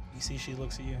 You see, she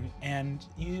looks at you, and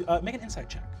you make an insight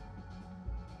check.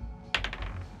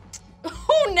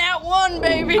 Oh, nat 1,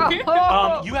 baby!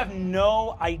 You have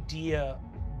no idea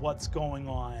what's going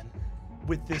on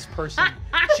with this person.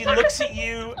 She looks at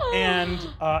you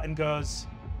and goes,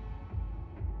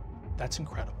 "That's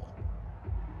incredible.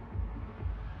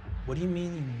 What do you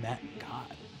mean you met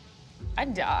God?" I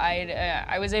died.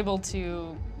 I was able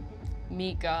to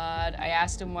meet God. I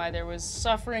asked him why there was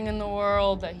suffering in the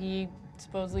world that he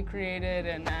supposedly created,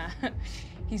 and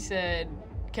he said,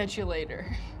 "Catch you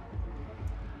later."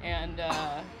 And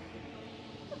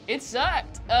it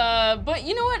sucked. But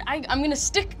you know what? I'm gonna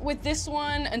stick with this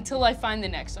one until I find the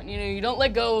next one. You know, you don't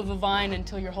let go of a vine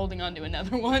until you're holding on to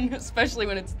another one, especially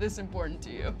when it's this important to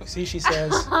you. See, she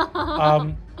says,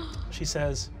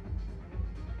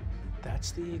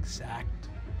 "That's the exact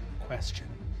question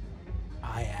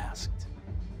I asked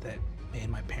that made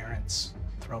my parents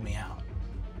throw me out."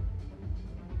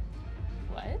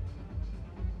 What?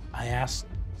 I asked,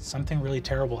 something really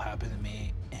terrible happened to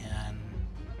me, and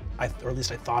or at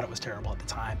least I thought it was terrible at the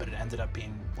time, but it ended up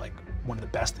being like one of the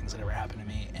best things that ever happened to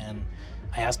me. And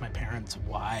I asked my parents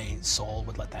why Soul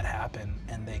would let that happen,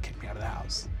 and they kicked me out of the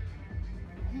house.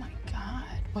 Oh my God,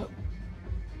 what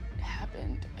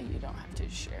happened? You don't have to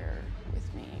share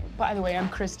with me. By the way, I'm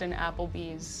Kristen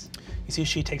Applebee's. You see,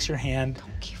 she takes your hand,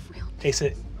 takes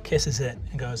it, kisses it,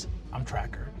 and goes, "I'm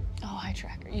Tracker." Oh, hi,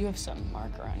 Tracker. You have some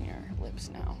marker on your lips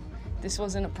now. This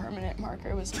wasn't a permanent marker.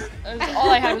 It was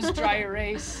all I had was dry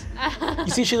erase. You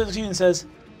see, she looks at you and says,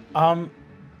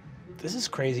 "This is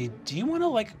crazy. Do you want to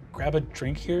like grab a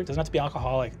drink here? It doesn't have to be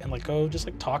alcoholic, and like go just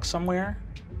like talk somewhere."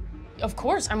 Of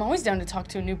course, I'm always down to talk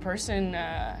to a new person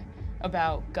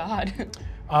about God.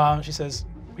 She says,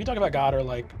 "We talk about God or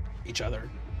like each other."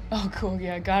 Oh, cool.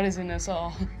 Yeah, God is in us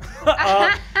all.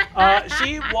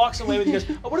 She walks away with you guys.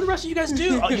 "Oh, what do the rest of you guys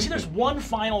do?" You see, there's one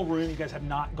final room you guys have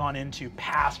not gone into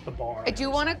past the bar. I do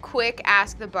want to quick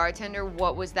ask the bartender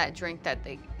what was that drink that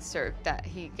they served that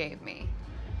he gave me.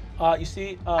 You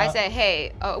see, I said,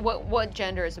 "Hey, what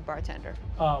gender is the bartender?"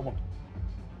 Woman.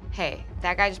 "Hey,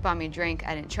 that guy just bought me a drink.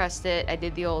 I didn't trust it. I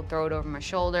did the old throw it over my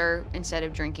shoulder instead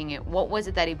of drinking it. What was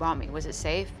it that he bought me? Was it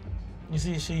safe?" You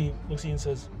see, she looks at you and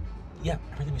says, "Yeah,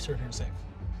 everything we served here is safe."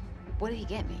 "What did he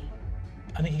get me?"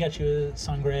 "I think he got you a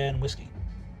sangria and whiskey."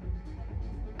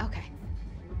 "Okay.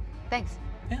 Thanks."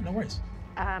 "Yeah, no worries."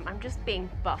 I'm just being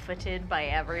buffeted by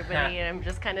everybody, and I'm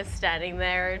just kind of standing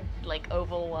there, like,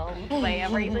 overwhelmed by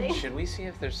everything. Should we see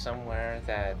if there's somewhere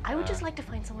that... I would just like to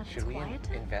find somewhere that's should we quiet.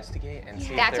 investigate and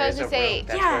see That's if there what is I a was gonna say. room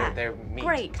that's Yeah, where they're meet?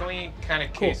 great. Can we kind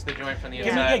of case the joint from the Give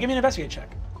me, inside? give me an investigate check.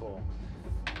 Cool.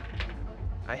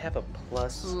 I have a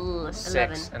plus 6,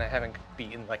 11. and I haven't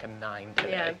beaten like a 9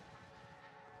 today. Yeah.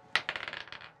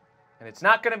 And it's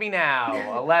not gonna be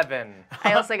now. 11.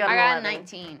 I also got I got a 11.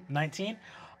 19. 19.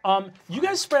 You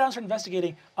guys spread out and start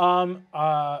investigating.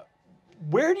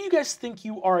 Where do you guys think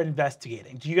you are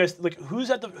investigating? Do you guys like who's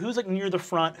like near the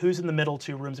front, who's in the middle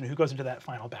 2 rooms, and who goes into that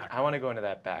final back room? I want to go into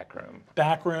that back room.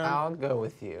 Back room. I'll go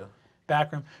with you.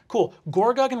 Back room. Cool.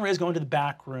 Gorgug and Riz go into the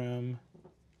back room.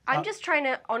 I'm just trying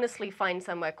to honestly find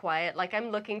somewhere quiet. Like, I'm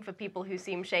looking for people who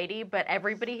seem shady, but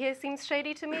everybody here seems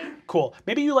shady to me. Cool.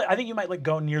 Maybe you like. I think you might like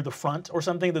go near the front or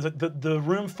something. The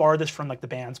room farthest from like the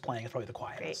band's playing is probably the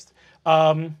quietest.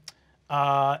 And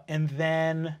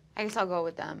then. I guess I'll go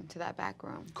with them to that back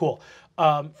room. Cool.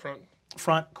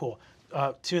 Front. Cool.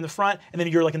 2 in the front, and then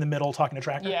you're like in the middle talking to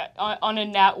Tracker. Yeah, on a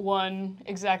nat 1,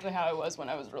 exactly how I was when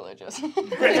I was religious.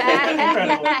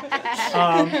 Incredible.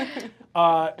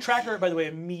 Tracker, by the way,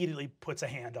 immediately puts a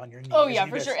hand on your knee. Oh yeah,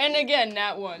 for sure. And again,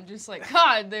 nat 1, just like,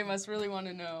 God, they must really want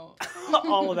to know.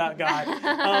 All about God.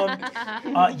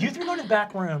 You 3 go to the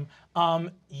back room.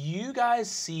 You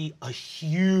guys see a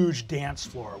huge dance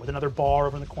floor with another bar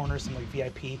over in the corner, some like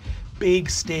VIP, big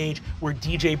stage where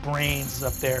DJ Brains is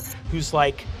up there, who's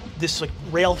like this like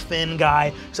rail thin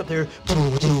guy who's up there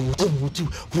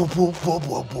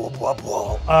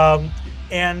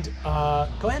And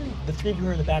go ahead and the three of you who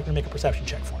are in the back room make a perception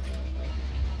check for me.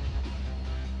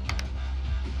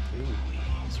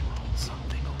 Please roll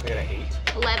something. I got an 8.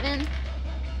 11.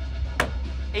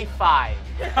 A 5.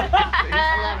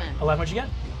 11. 11, what'd you get?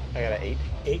 I got an 8.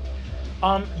 8.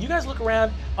 You guys look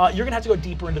around. You're gonna have to go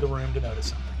deeper into the room to notice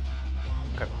something.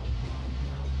 Okay.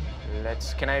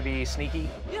 Can I be sneaky?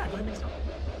 Yeah, go ahead and make something.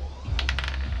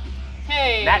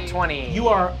 Hey. Nat 20. You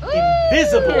are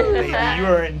invisible, baby. You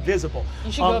are invisible.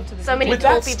 You should go up to the So many With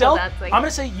tall that people stealth, dancing. I'm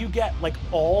gonna say you get like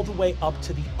all the way up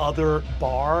to the other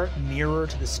bar nearer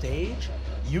to the stage.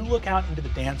 You look out into the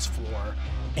dance floor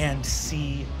and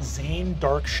see Zane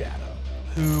Darkshadow,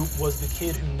 who was the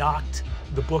kid who knocked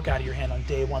the book out of your hand on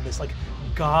day one. This like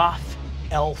goth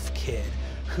elf kid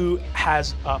who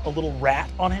has a little rat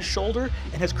on his shoulder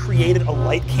and has created a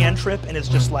light cantrip and is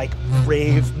just like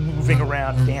rave moving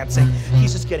around dancing.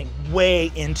 He's just getting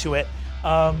way into it.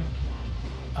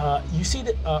 You see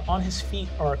that on his feet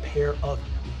are a pair of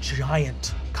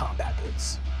giant combat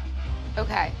boots.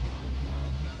 Okay.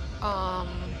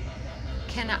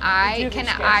 Can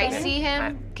I see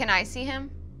him? Can I see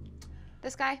him?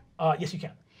 This guy? Yes, you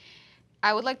can.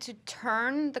 I would like to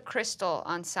turn the crystal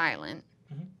on silent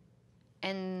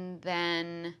and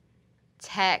then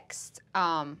text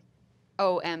OMW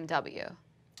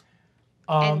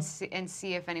and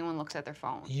see if anyone looks at their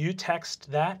phone. You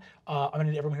text that. I'm gonna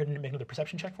need everyone here to make another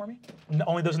perception check for me.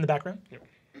 Only those in the back room.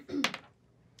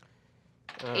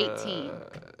 18.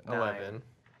 11.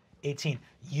 18.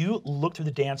 You look through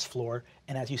the dance floor,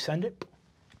 and as you send it,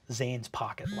 Zane's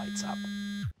pocket lights up.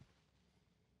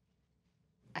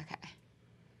 Okay.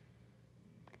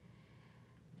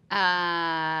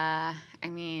 I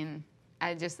mean,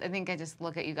 I think I just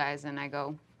look at you guys and I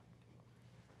go,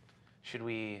 Should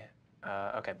we?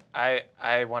 Okay. I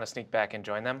want to sneak back and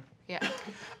join them. yeah.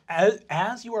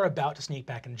 As you are about to sneak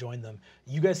back and join them,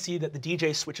 you guys see that the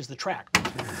DJ switches the track.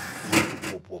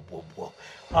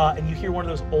 And you hear one of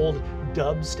those old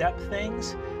dubstep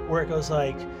things where it goes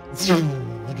like,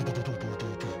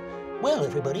 Well,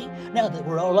 everybody, now that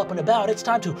we're all up and about, it's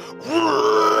time to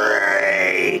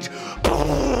rage!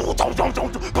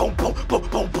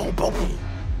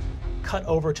 Cut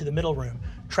over to the middle room.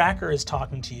 Tracker is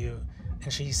talking to you,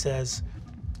 and she says,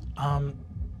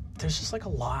 there's just like a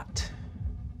lot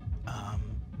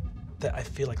that I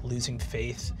feel like losing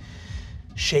faith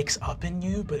shakes up in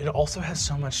you, but it also has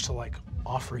so much to like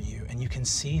offer you, and you can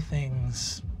see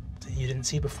things that you didn't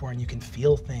see before, and you can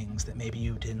feel things that maybe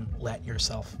you didn't let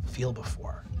yourself feel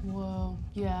before. Whoa,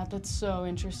 yeah, that's so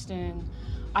interesting.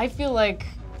 I feel like,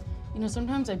 you know,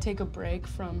 sometimes I take a break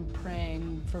from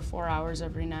praying for 4 hours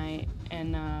every night,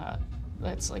 and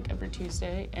that's like every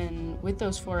Tuesday. And with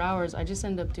those 4 hours, I just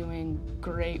end up doing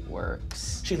great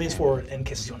works. She leans forward and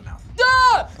kisses you on the mouth.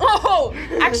 Ah! Oh,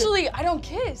 actually, I don't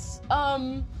kiss.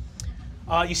 You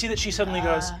see that she suddenly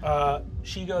goes,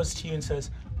 she goes to you and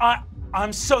says,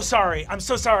 I'm so sorry. I'm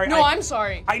so sorry. No, I'm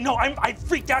sorry. I know. I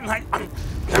freaked out, and I'm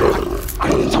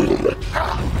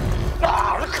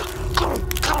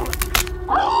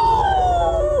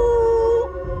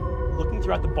looking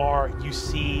throughout the bar. You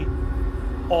see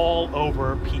all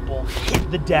over people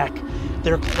hit the deck,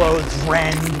 their clothes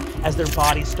rend as their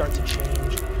bodies start to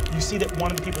change. You see that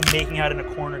one of the people making out in a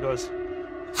corner goes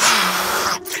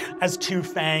as two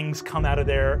fangs come out of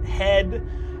their head.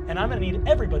 And I'm gonna need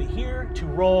everybody here to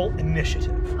roll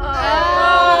initiative. We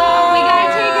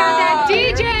gotta take out that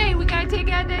DJ! We gotta take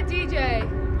out that DJ.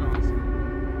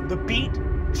 The beat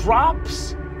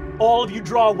drops, all of you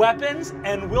draw weapons,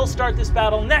 and we'll start this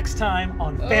battle next time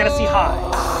on Fantasy High.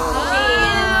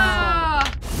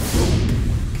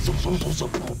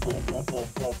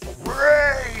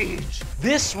 Rage!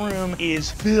 This room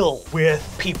is filled with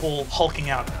people hulking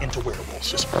out into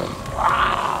werewolves. Just,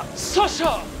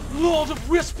 Sasha! Lord of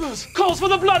Whispers calls for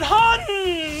the Blood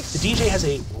Huns! The DJ has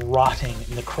a rotting,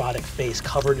 necrotic face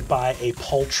covered by a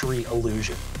paltry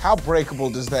illusion. How breakable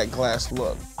does that glass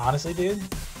look? Honestly, dude,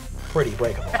 pretty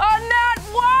breakable. A nat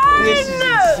 1! This is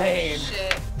insane.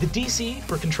 The DC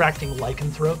for contracting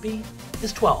lycanthropy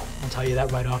is 12. I'll tell you that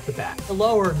right off the bat. The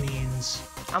lower means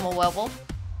I'm a werewolf.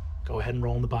 go ahead and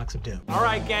roll in the box of doom. All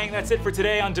right, gang, that's it for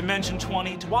today on Dimension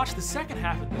 20. To watch the second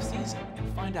half of the season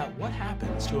and find out what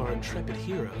happens to our intrepid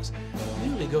heroes,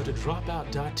 merely go to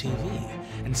dropout.tv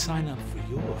and sign up for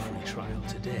your free trial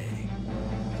today.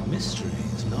 The mystery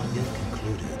is not yet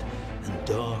concluded, and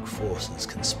dark forces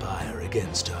conspire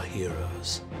against our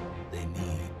heroes. They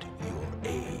need your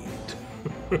aid.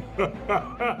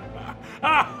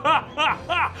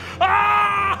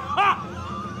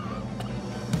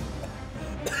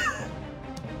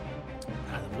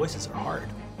 voices are hard.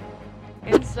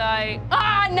 Insight.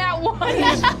 Ah, not one.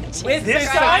 With this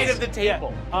side of the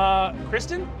table.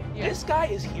 Kristen, Yeah. this guy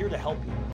is here to help you.